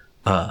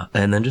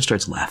 And then just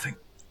starts laughing.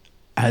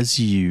 As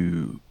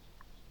you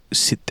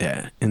sit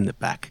there in the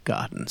back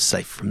garden,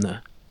 safe from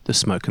the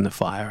smoke and the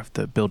fire of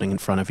the building in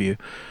front of you,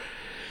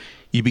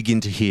 you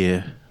begin to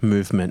hear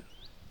movement,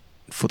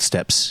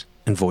 footsteps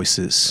and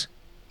voices.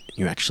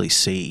 You actually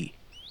see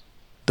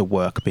the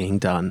work being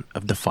done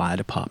of the fire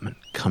department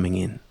coming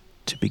in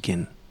to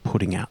begin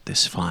putting out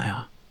this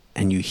fire.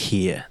 And you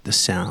hear the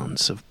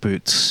sounds of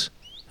boots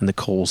and the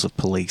calls of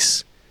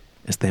police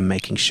as they're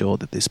making sure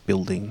that this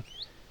building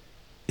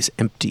is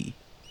empty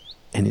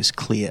and is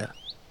clear,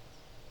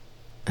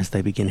 as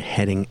they begin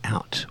heading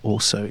out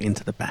also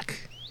into the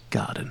back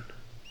garden.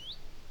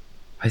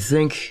 I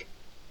think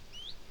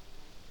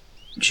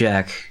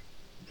Jack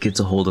gets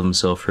a hold of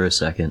himself for a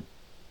second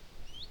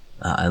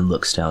and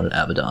looks down at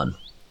Abaddon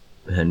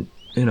and,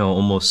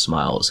 almost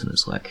smiles and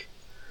is like,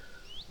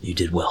 you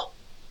did well.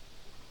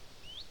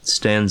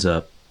 Stands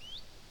up,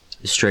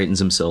 straightens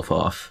himself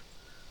off,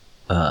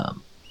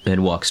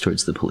 and walks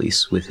towards the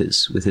police with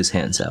his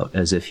hands out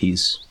as if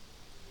he's,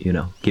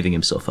 giving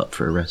himself up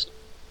for arrest.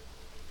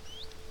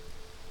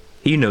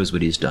 He knows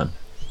what he's done.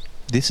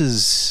 This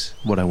is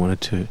what I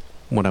wanted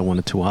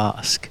to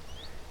ask.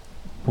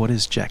 What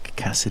is Jack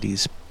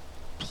Cassidy's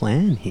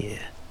plan here?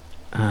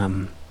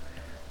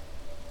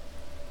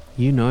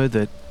 You know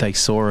that they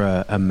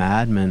saw a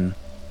madman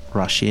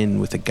rush in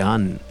with a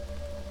gun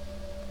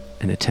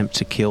and attempt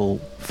to kill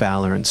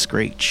Fowler and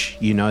Screech.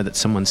 You know that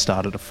someone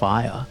started a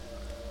fire.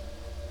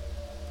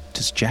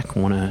 Does Jack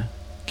want to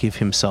give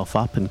himself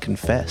up and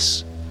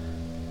confess?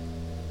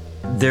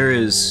 There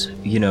is,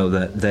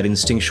 that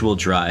instinctual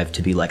drive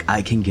to be like,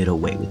 I can get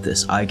away with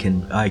this. I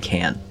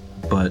can.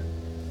 But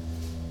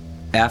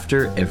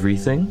after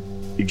everything,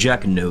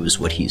 Jack knows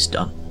what he's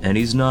done. And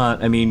he's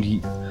not,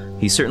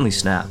 he certainly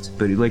snapped,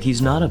 but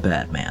he's not a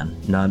bad man,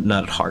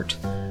 not at heart.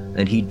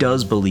 And he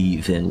does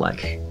believe in,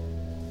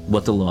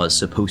 what the law is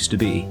supposed to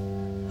be.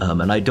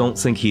 And I don't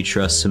think he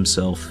trusts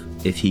himself,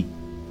 if he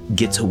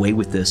gets away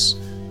with this,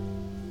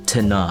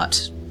 to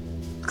not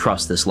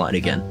cross this line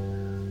again.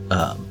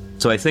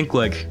 So I think,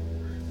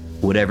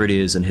 whatever it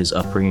is in his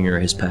upbringing or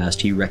his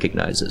past, he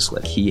recognizes,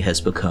 he has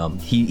become,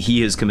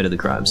 he has committed the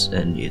crimes,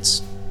 and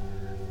it's,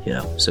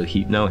 so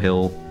he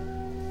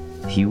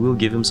will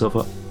give himself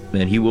up,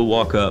 and he will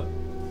walk up,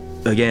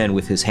 again,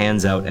 with his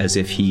hands out as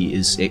if he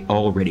is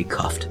already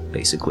cuffed,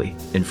 basically,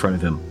 in front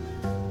of him,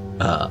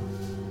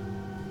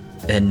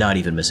 and not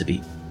even miss a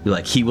beat.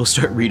 He will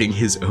start reading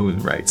his own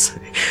rights.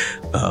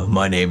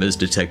 My name is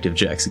Detective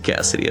Jackson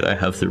Cassidy, and I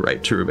have the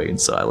right to remain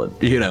silent,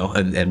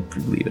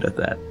 and leave it at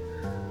that.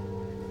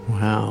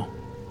 Wow.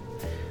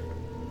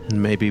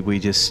 And maybe we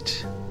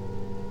just,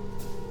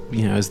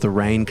 as the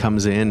rain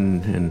comes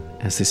in and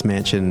as this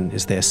mansion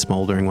is there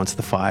smoldering once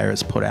the fire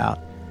is put out,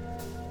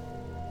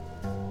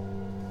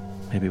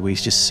 maybe we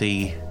just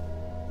see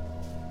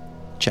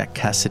Jack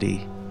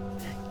Cassidy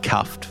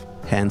cuffed,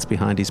 hands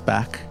behind his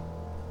back,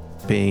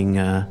 being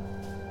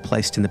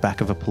placed in the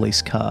back of a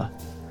police car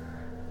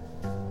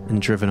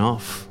and driven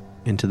off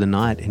into the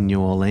night in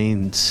New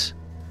Orleans.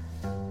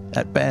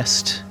 At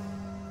best,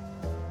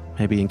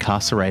 maybe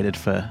incarcerated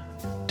for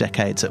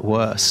decades at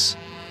worst,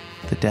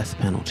 the death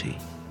penalty.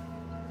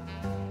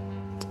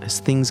 As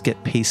things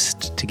get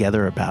pieced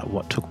together about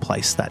what took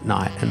place that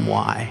night and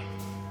why,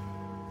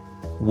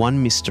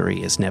 one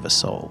mystery is never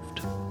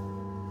solved.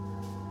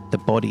 The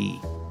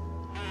body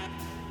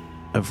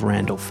of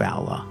Randall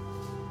Fowler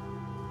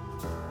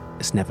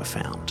is never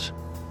found.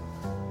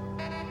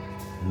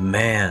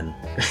 Man,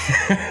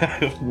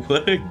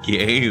 what a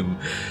game!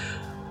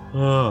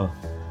 Oh.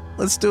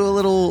 Let's do a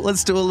little,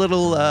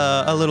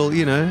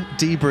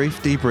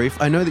 debrief.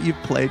 I know that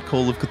you've played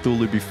Call of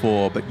Cthulhu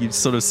before, but you're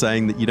sort of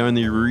saying that you'd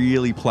only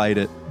really played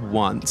it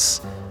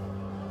once.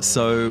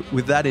 So,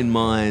 with that in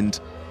mind,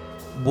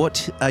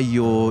 what are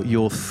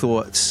your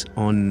thoughts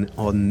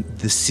on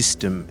the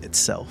system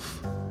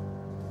itself?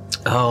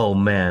 Oh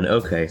man,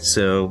 okay,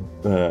 so,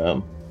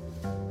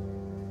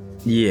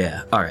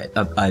 yeah, all right.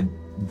 I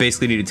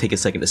basically need to take a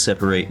second to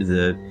separate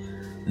the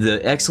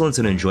excellence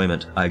and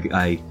enjoyment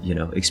I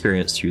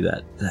experienced through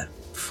that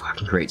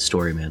fucking great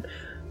story, man,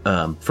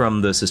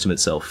 from the system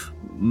itself.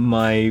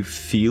 My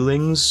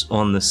feelings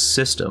on the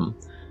system,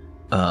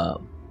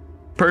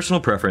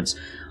 personal preference,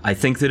 I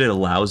think that it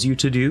allows you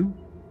to do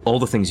all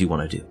the things you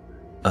want to do.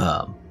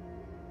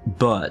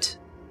 But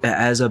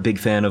as a big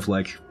fan of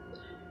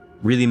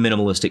really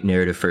minimalistic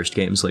narrative first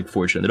games like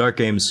Fortune in the Dark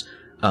games,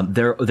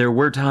 there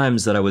were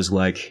times that I was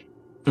like,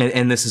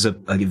 and this is a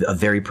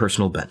very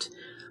personal bent.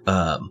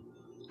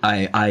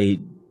 I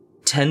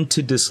tend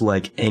to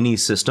dislike any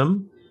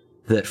system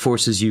that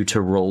forces you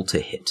to roll to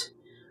hit.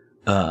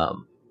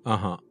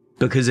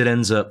 Because it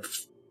ends up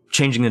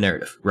changing the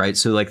narrative, right?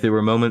 So there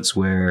were moments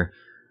where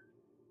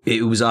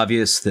it was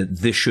obvious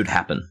that this should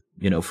happen,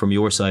 from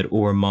your side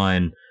or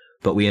mine,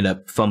 but we end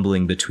up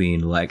fumbling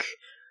between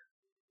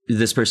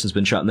this person's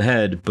been shot in the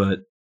head, but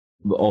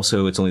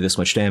also it's only this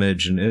much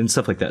damage and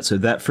stuff like that. So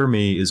that for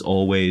me is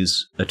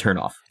always a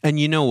turnoff. And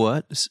you know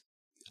what?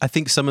 I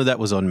think some of that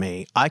was on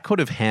me. I could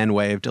have hand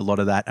waved a lot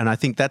of that, and I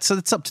think it's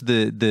up to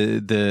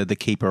the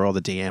keeper or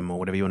the DM or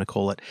whatever you want to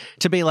call it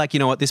to be like, you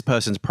know what, this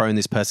person's prone,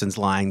 this person's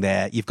lying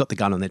there. You've got the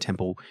gun on their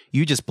temple.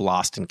 You just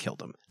blast and kill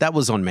them. That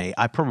was on me.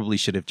 I probably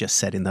should have just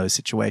said in those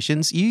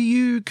situations,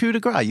 you coup de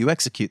grace, you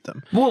execute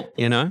them. Well,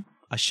 you know,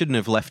 I shouldn't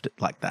have left it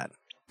like that.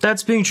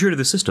 That's being true to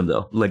the system,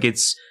 though. Like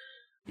it's,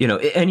 you know,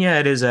 and yeah,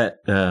 it is at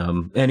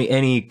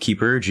any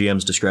keeper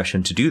GM's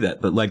discretion to do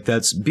that. But like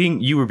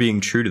you were being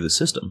true to the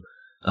system.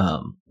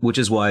 Which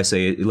is why I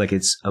say like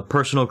it's a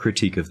personal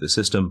critique of the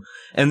system.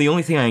 And the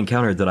only thing I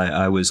encountered that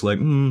I was like,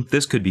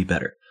 this could be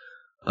better.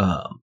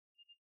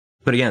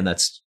 But again,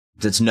 that's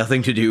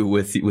nothing to do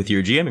with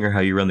your GMing or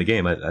how you run the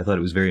game. I thought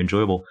it was very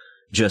enjoyable.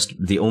 Just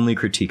the only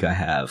critique I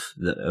have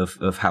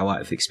of how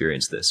I've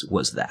experienced this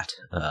was that.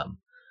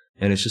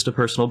 And it's just a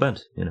personal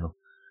bent, you know.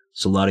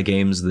 It's a lot of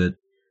games that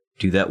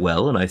do that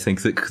well, and I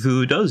think that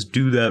Cthulhu does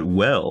do that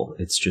well.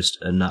 It's just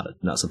not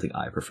something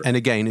I prefer. And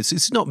again,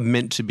 it's not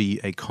meant to be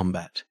a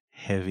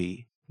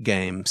combat-heavy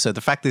game. So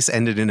the fact this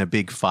ended in a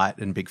big fight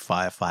and big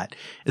firefight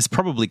is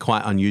probably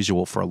quite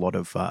unusual for a lot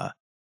of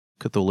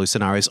Cthulhu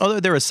scenarios.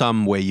 Although there are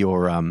some where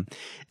you're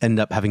end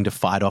up having to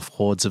fight off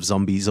hordes of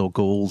zombies or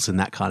ghouls and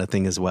that kind of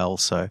thing as well.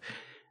 So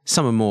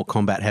some are more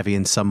combat-heavy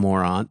and some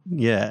more aren't.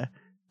 Yeah.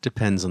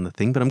 Depends on the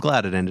thing, but I'm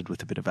glad it ended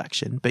with a bit of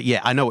action. But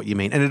yeah, I know what you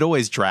mean. And it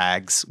always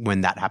drags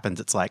when that happens.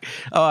 It's like,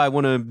 oh, I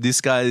want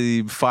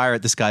to fire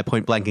at this guy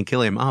point blank and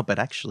kill him. Oh, but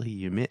actually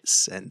you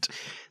miss. And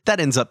that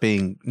ends up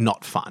being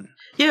not fun.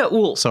 Yeah,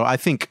 well. So I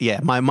think,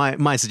 yeah,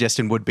 my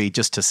suggestion would be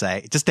just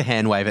to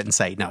hand wave it and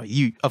say, no,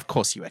 of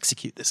course you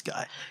execute this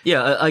guy.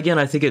 Yeah, again,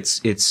 I think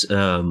it's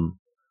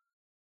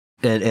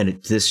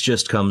this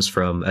just comes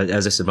from,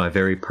 as I said, my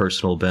very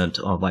personal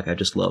bent on, like, I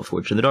just love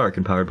Forged in the Dark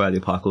and Powered by the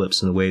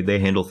Apocalypse and the way they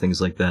handle things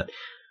like that.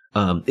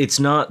 It's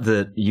not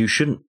that you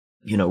shouldn't,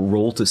 you know,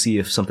 roll to see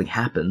if something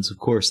happens. Of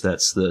course,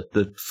 that's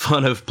the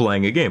fun of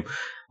playing a game.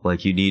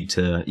 Like, you need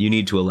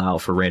to allow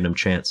for random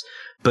chance.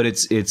 But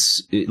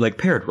it's like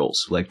paired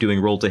rolls, like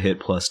doing roll to hit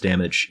plus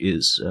damage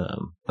is,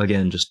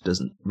 again, just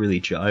doesn't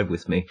really jive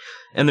with me.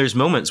 And there's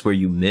moments where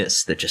you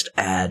miss that just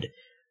add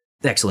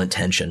excellent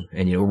tension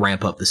and, you know,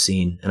 ramp up the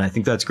scene, and I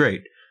think that's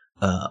great.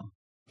 But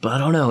I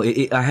don't know,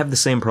 I have the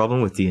same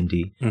problem with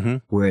D&D,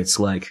 where it's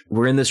like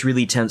we're in this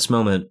really tense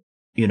moment,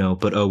 you know,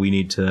 but we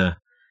need to,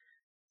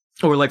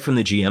 or like from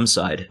the GM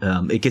side,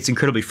 it gets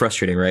incredibly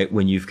frustrating, right,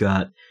 when you've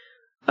got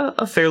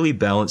a fairly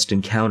balanced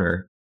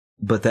encounter,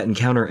 but that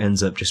encounter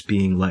ends up just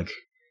being like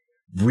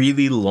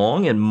really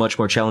long and much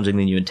more challenging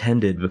than you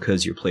intended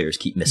because your players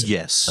keep missing.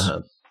 Yes.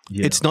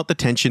 It's not the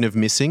tension of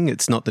missing.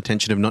 It's not the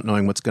tension of not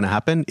knowing what's going to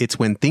happen. It's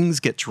when things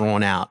get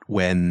drawn out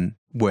when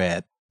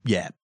the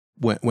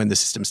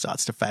system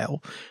starts to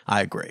fail.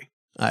 I agree.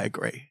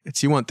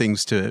 It's, you want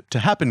things to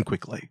happen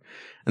quickly.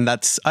 And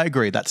I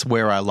agree. That's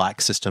where I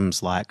like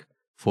systems like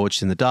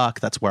Forged in the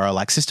Dark. That's where I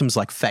like systems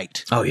like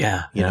Fate. Oh,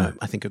 yeah. You know,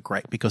 I think are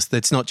great because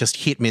it's not just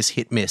hit,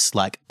 miss.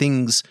 Like,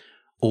 things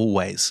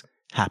always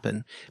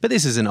happen. But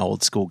this is an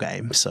old school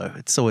game, so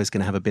it's always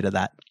going to have a bit of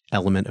that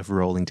element of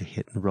rolling to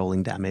hit and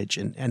rolling damage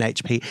and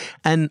HP.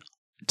 And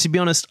to be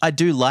honest, I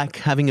do like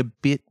having a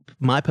bit,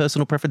 my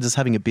personal preference is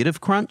having a bit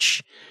of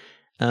crunch.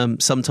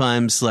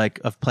 Sometimes, like,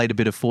 I've played a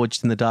bit of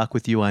Forged in the Dark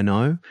with you, I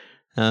know.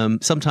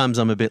 Sometimes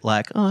I'm a bit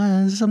like,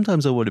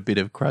 sometimes I want a bit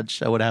of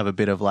crunch. I want to have a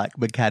bit of like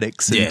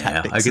mechanics and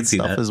tactics I can and see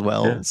stuff that as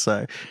well. Yeah.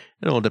 So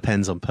it all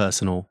depends on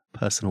personal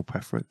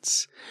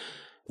preference.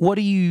 What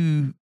do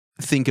you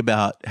think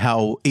about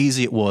how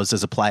easy it was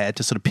as a player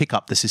to sort of pick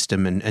up the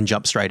system and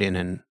jump straight in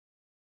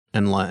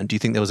and learn? Do you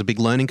think there was a big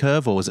learning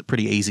curve, or was it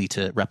pretty easy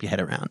to wrap your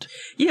head around?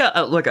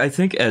 Yeah, like I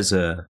think as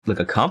a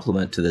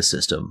compliment to this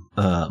system,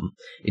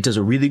 it does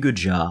a really good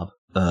job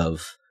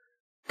of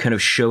kind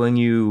of showing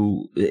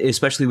you,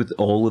 especially with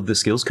all of the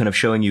skills, kind of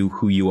showing you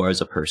who you are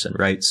as a person,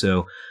 right?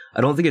 So I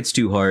don't think it's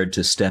too hard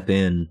to step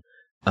in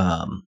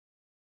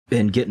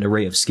and get an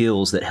array of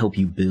skills that help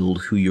you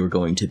build who you're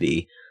going to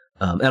be.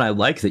 And I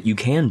like that you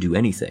can do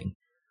anything,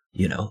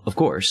 you know, of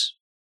course.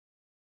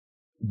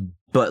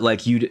 But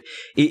like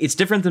it's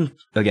different than,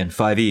 again,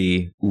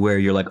 5e, where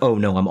you're like, oh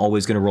no, I'm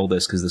always going to roll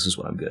this because this is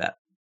what I'm good at.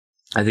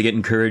 I think it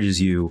encourages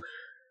you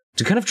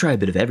to kind of try a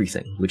bit of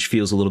everything, which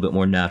feels a little bit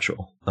more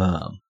natural,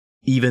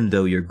 even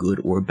though you're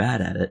good or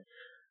bad at it.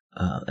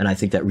 And I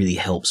think that really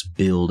helps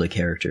build a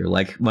character.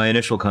 Like, my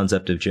initial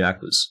concept of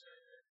Jack was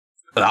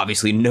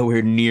obviously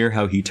nowhere near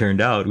how he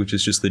turned out, which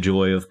is just the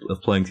joy of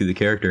playing through the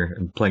character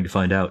and playing to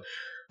find out.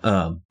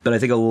 But I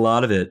think a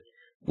lot of it,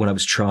 when I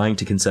was trying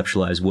to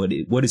conceptualize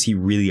what is he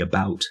really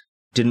about,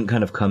 didn't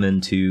kind of come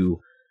into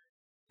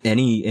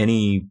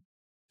any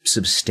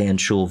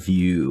substantial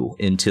view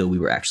until we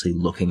were actually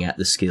looking at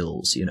the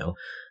skills, you know.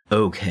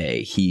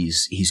 Okay,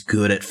 he's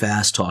good at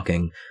fast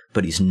talking,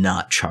 but he's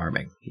not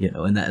charming, you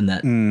know, and that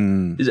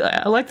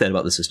I like that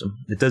about the system.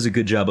 It does a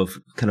good job of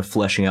kind of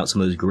fleshing out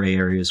some of those gray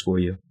areas for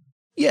you.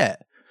 Yeah.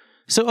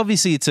 So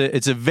obviously it's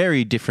a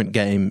very different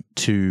game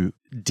to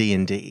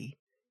D&D.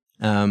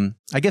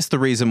 I guess the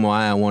reason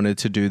why I wanted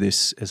to do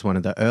this as one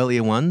of the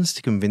earlier ones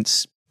to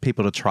convince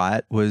people to try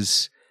it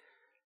was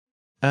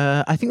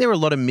I think there were a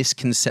lot of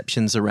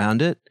misconceptions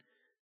around it,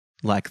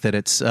 like that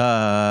it's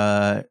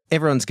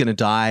everyone's going to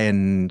die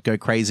and go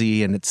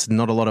crazy and it's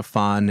not a lot of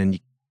fun and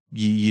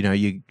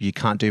you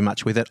can't do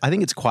much with it. I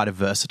think it's quite a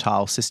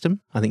versatile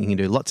system. I think you can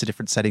do lots of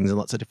different settings and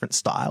lots of different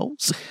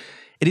styles.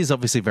 It is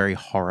obviously very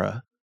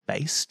horror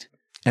based,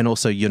 and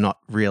also you're not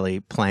really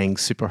playing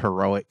super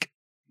heroic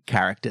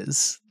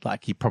characters.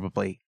 Like you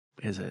probably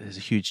there's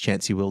a huge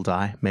chance you will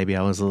die. Maybe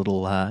I was a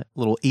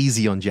little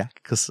easy on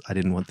Jack because I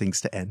didn't want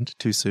things to end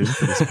too soon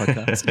for this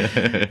podcast.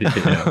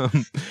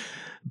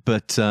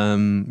 But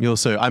you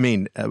also,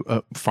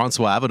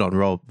 Francois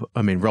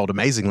Avedon rolled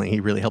amazingly. He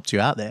really helped you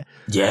out there.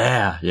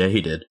 Yeah,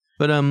 he did.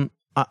 But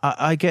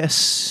I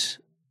guess,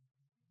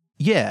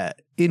 yeah,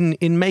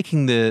 in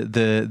making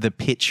the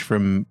pitch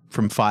from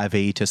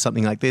 5e to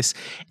something like this,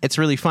 it's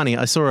really funny.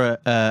 I saw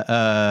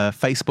a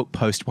Facebook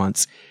post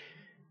once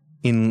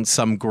in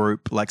some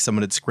group, like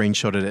someone had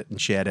screenshotted it and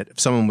shared it.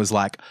 Someone was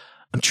like,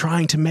 "I'm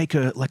trying to make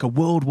a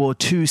World War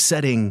II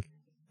setting,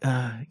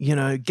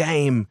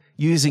 game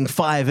using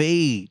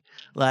 5e."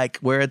 Like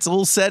where it's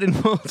all set in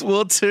World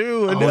War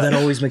II. And, that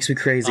always makes me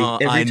crazy.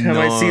 Every time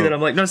I see that, I'm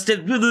like, no,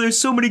 there's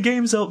so many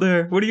games out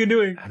there. What are you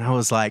doing? And I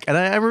was like,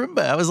 I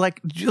remember, it was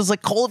like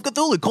Call of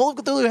Cthulhu. Call of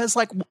Cthulhu has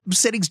like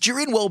settings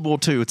during World War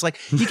II. It's like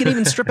you can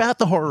even strip out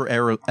the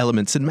horror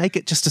elements and make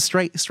it just a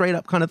straight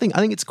up kind of thing. I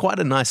think it's quite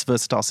a nice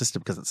versatile system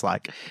because it's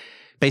like,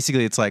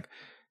 basically it's like,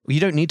 you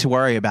don't need to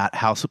worry about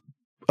how...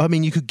 I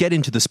mean, you could get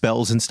into the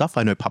spells and stuff.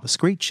 I know Papa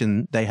Screech,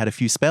 and they had a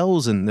few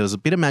spells, and there was a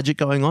bit of magic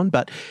going on.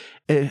 But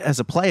as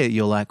a player,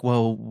 you're like,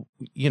 well,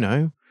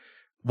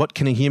 what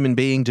can a human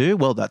being do?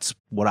 Well, that's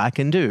what I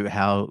can do.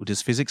 How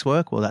does physics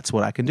work? Well, that's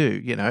what I can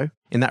do.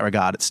 In that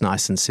regard, it's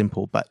nice and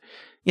simple. But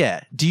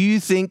yeah, do you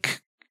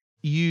think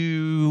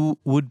you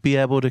would be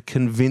able to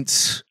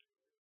convince,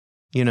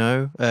 a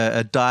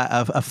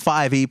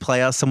 5e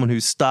player, someone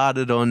who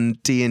started on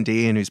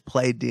D&D and who's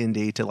played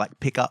D&D, to like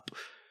pick up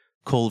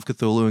Call of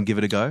Cthulhu and give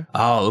it a go?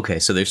 Oh, okay.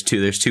 So there's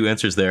two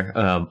answers there.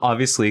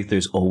 Obviously,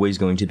 there's always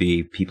going to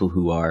be people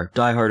who are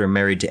diehard or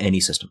married to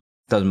any system.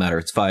 Doesn't matter.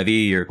 It's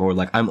 5e or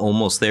like I'm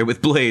almost there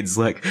with Blades.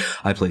 Like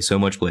I play so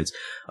much Blades.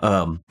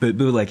 But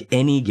like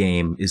any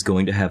game is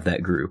going to have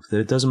that group that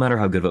it doesn't matter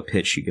how good of a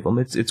pitch you give them.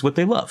 It's what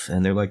they love.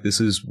 And they're like, this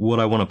is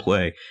what I want to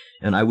play.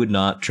 And I would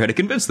not try to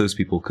convince those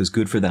people because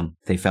good for them.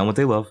 They found what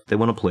they love. They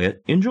want to play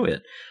it. Enjoy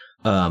it.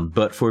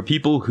 But for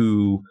people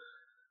who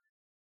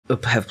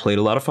have played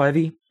a lot of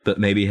 5e, but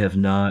maybe have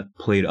not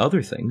played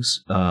other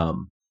things.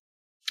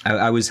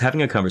 I was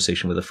having a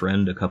conversation with a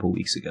friend a couple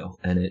weeks ago,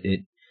 and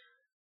it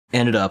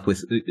ended up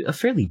with a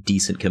fairly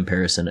decent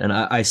comparison. And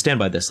I stand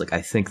by this. Like,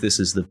 I think this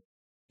is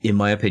in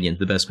my opinion,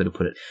 the best way to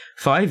put it.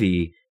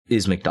 5e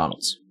is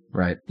McDonald's,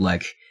 right?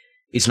 Like,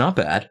 it's not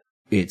bad.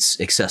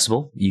 It's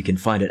accessible. You can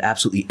find it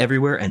absolutely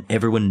everywhere, and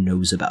everyone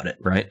knows about it,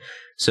 right?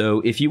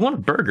 So if you want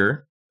a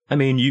burger, I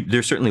mean,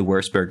 there's certainly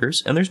worse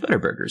burgers, and there's better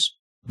burgers.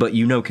 But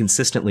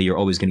consistently you're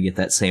always going to get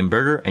that same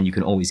burger, and you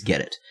can always get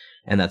it.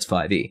 And that's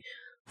 5e.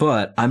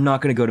 But I'm not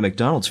going to go to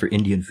McDonald's for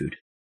Indian food,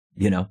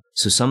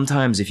 So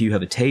sometimes if you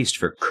have a taste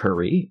for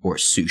curry or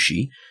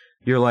sushi,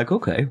 you're like,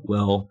 okay,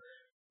 well,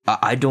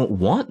 I don't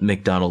want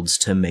McDonald's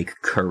to make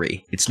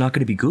curry. It's not going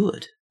to be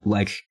good.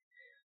 Like,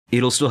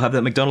 it'll still have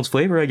that McDonald's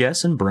flavor, I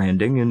guess, and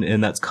branding,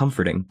 and that's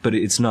comforting. But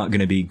it's not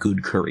going to be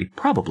good curry,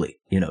 probably,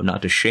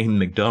 not to shame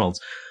McDonald's.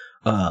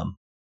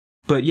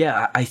 But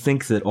yeah, I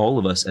think that all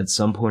of us at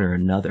some point or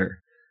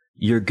another,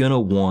 you're going to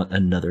want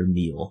another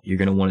meal. You're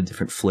going to want a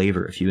different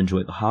flavor if you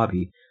enjoy the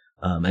hobby.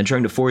 And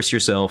trying to force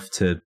yourself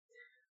to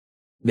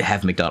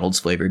have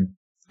McDonald's flavored,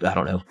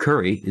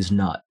 curry is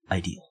not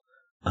ideal.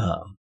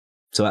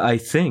 So I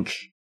think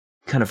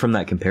kind of from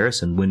that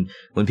comparison,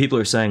 when people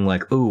are saying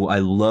like, oh, I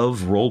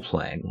love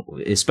role-playing,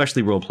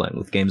 especially role-playing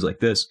with games like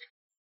this,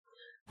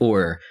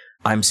 or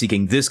I'm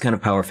seeking this kind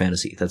of power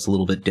fantasy that's a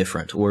little bit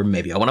different, or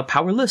maybe I want a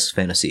powerless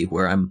fantasy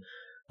where I'm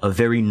a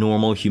very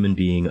normal human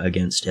being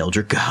against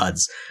elder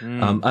gods. I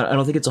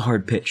don't think it's a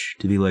hard pitch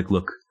to be like,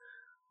 look,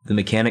 the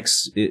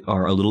mechanics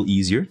are a little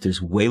easier.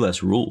 There's way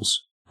less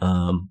rules.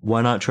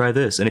 Why not try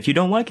this? And if you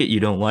don't like it, you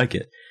don't like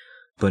it.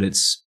 But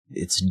it's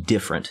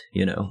different,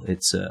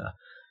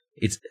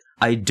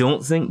 I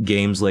don't think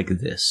games like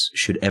this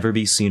should ever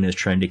be seen as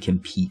trying to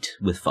compete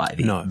with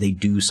 5e. No. They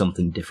do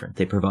something different.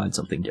 They provide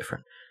something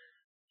different.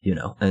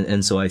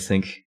 And so I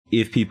think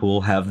if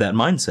people have that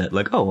mindset,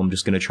 like, oh, I'm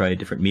just going to try a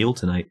different meal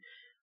tonight,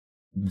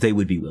 they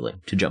would be willing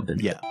to jump in.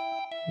 Yeah.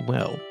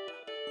 Well,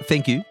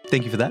 thank you.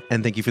 Thank you for that.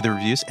 And thank you for the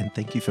reviews. And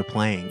thank you for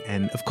playing.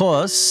 And of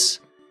course,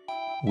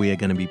 we are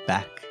going to be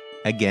back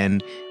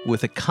again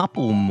with a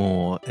couple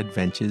more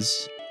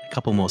adventures, a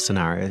couple more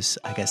scenarios,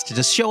 I guess, to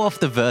just show off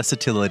the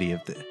versatility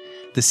of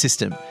the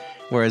system.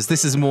 Whereas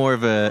this is more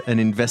of an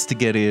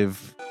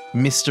investigative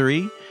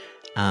mystery.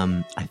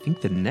 I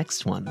think the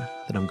next one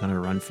that I'm going to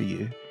run for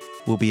you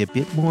will be a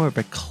bit more of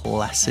a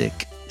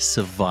classic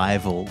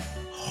survival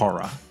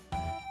horror,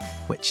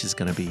 which is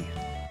going to be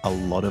a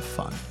lot of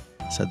fun.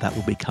 So that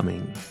will be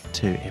coming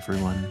to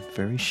everyone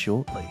very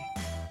shortly.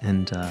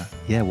 And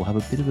we'll have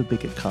a bit of a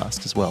bigger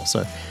cast as well.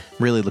 So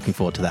really looking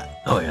forward to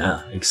that. Oh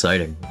yeah,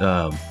 exciting.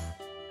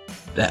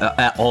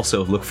 I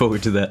also look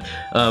forward to that.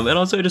 And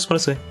also I just want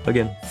to say,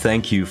 again,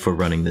 thank you for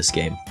running this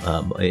game.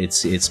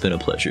 It's been a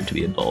pleasure to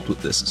be involved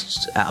with this. It's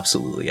just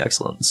absolutely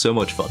excellent. So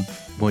much fun.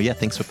 Well, yeah,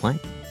 thanks for playing.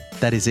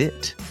 That is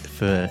it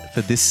for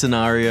this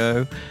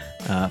scenario,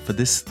 for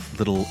this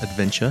little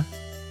adventure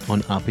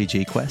on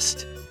RPG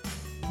Quest.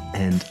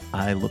 And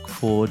I look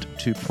forward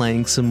to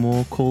playing some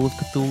more Call of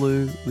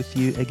Cthulhu with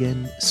you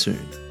again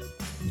soon.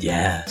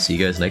 Yeah, see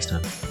you guys next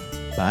time.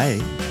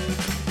 Bye.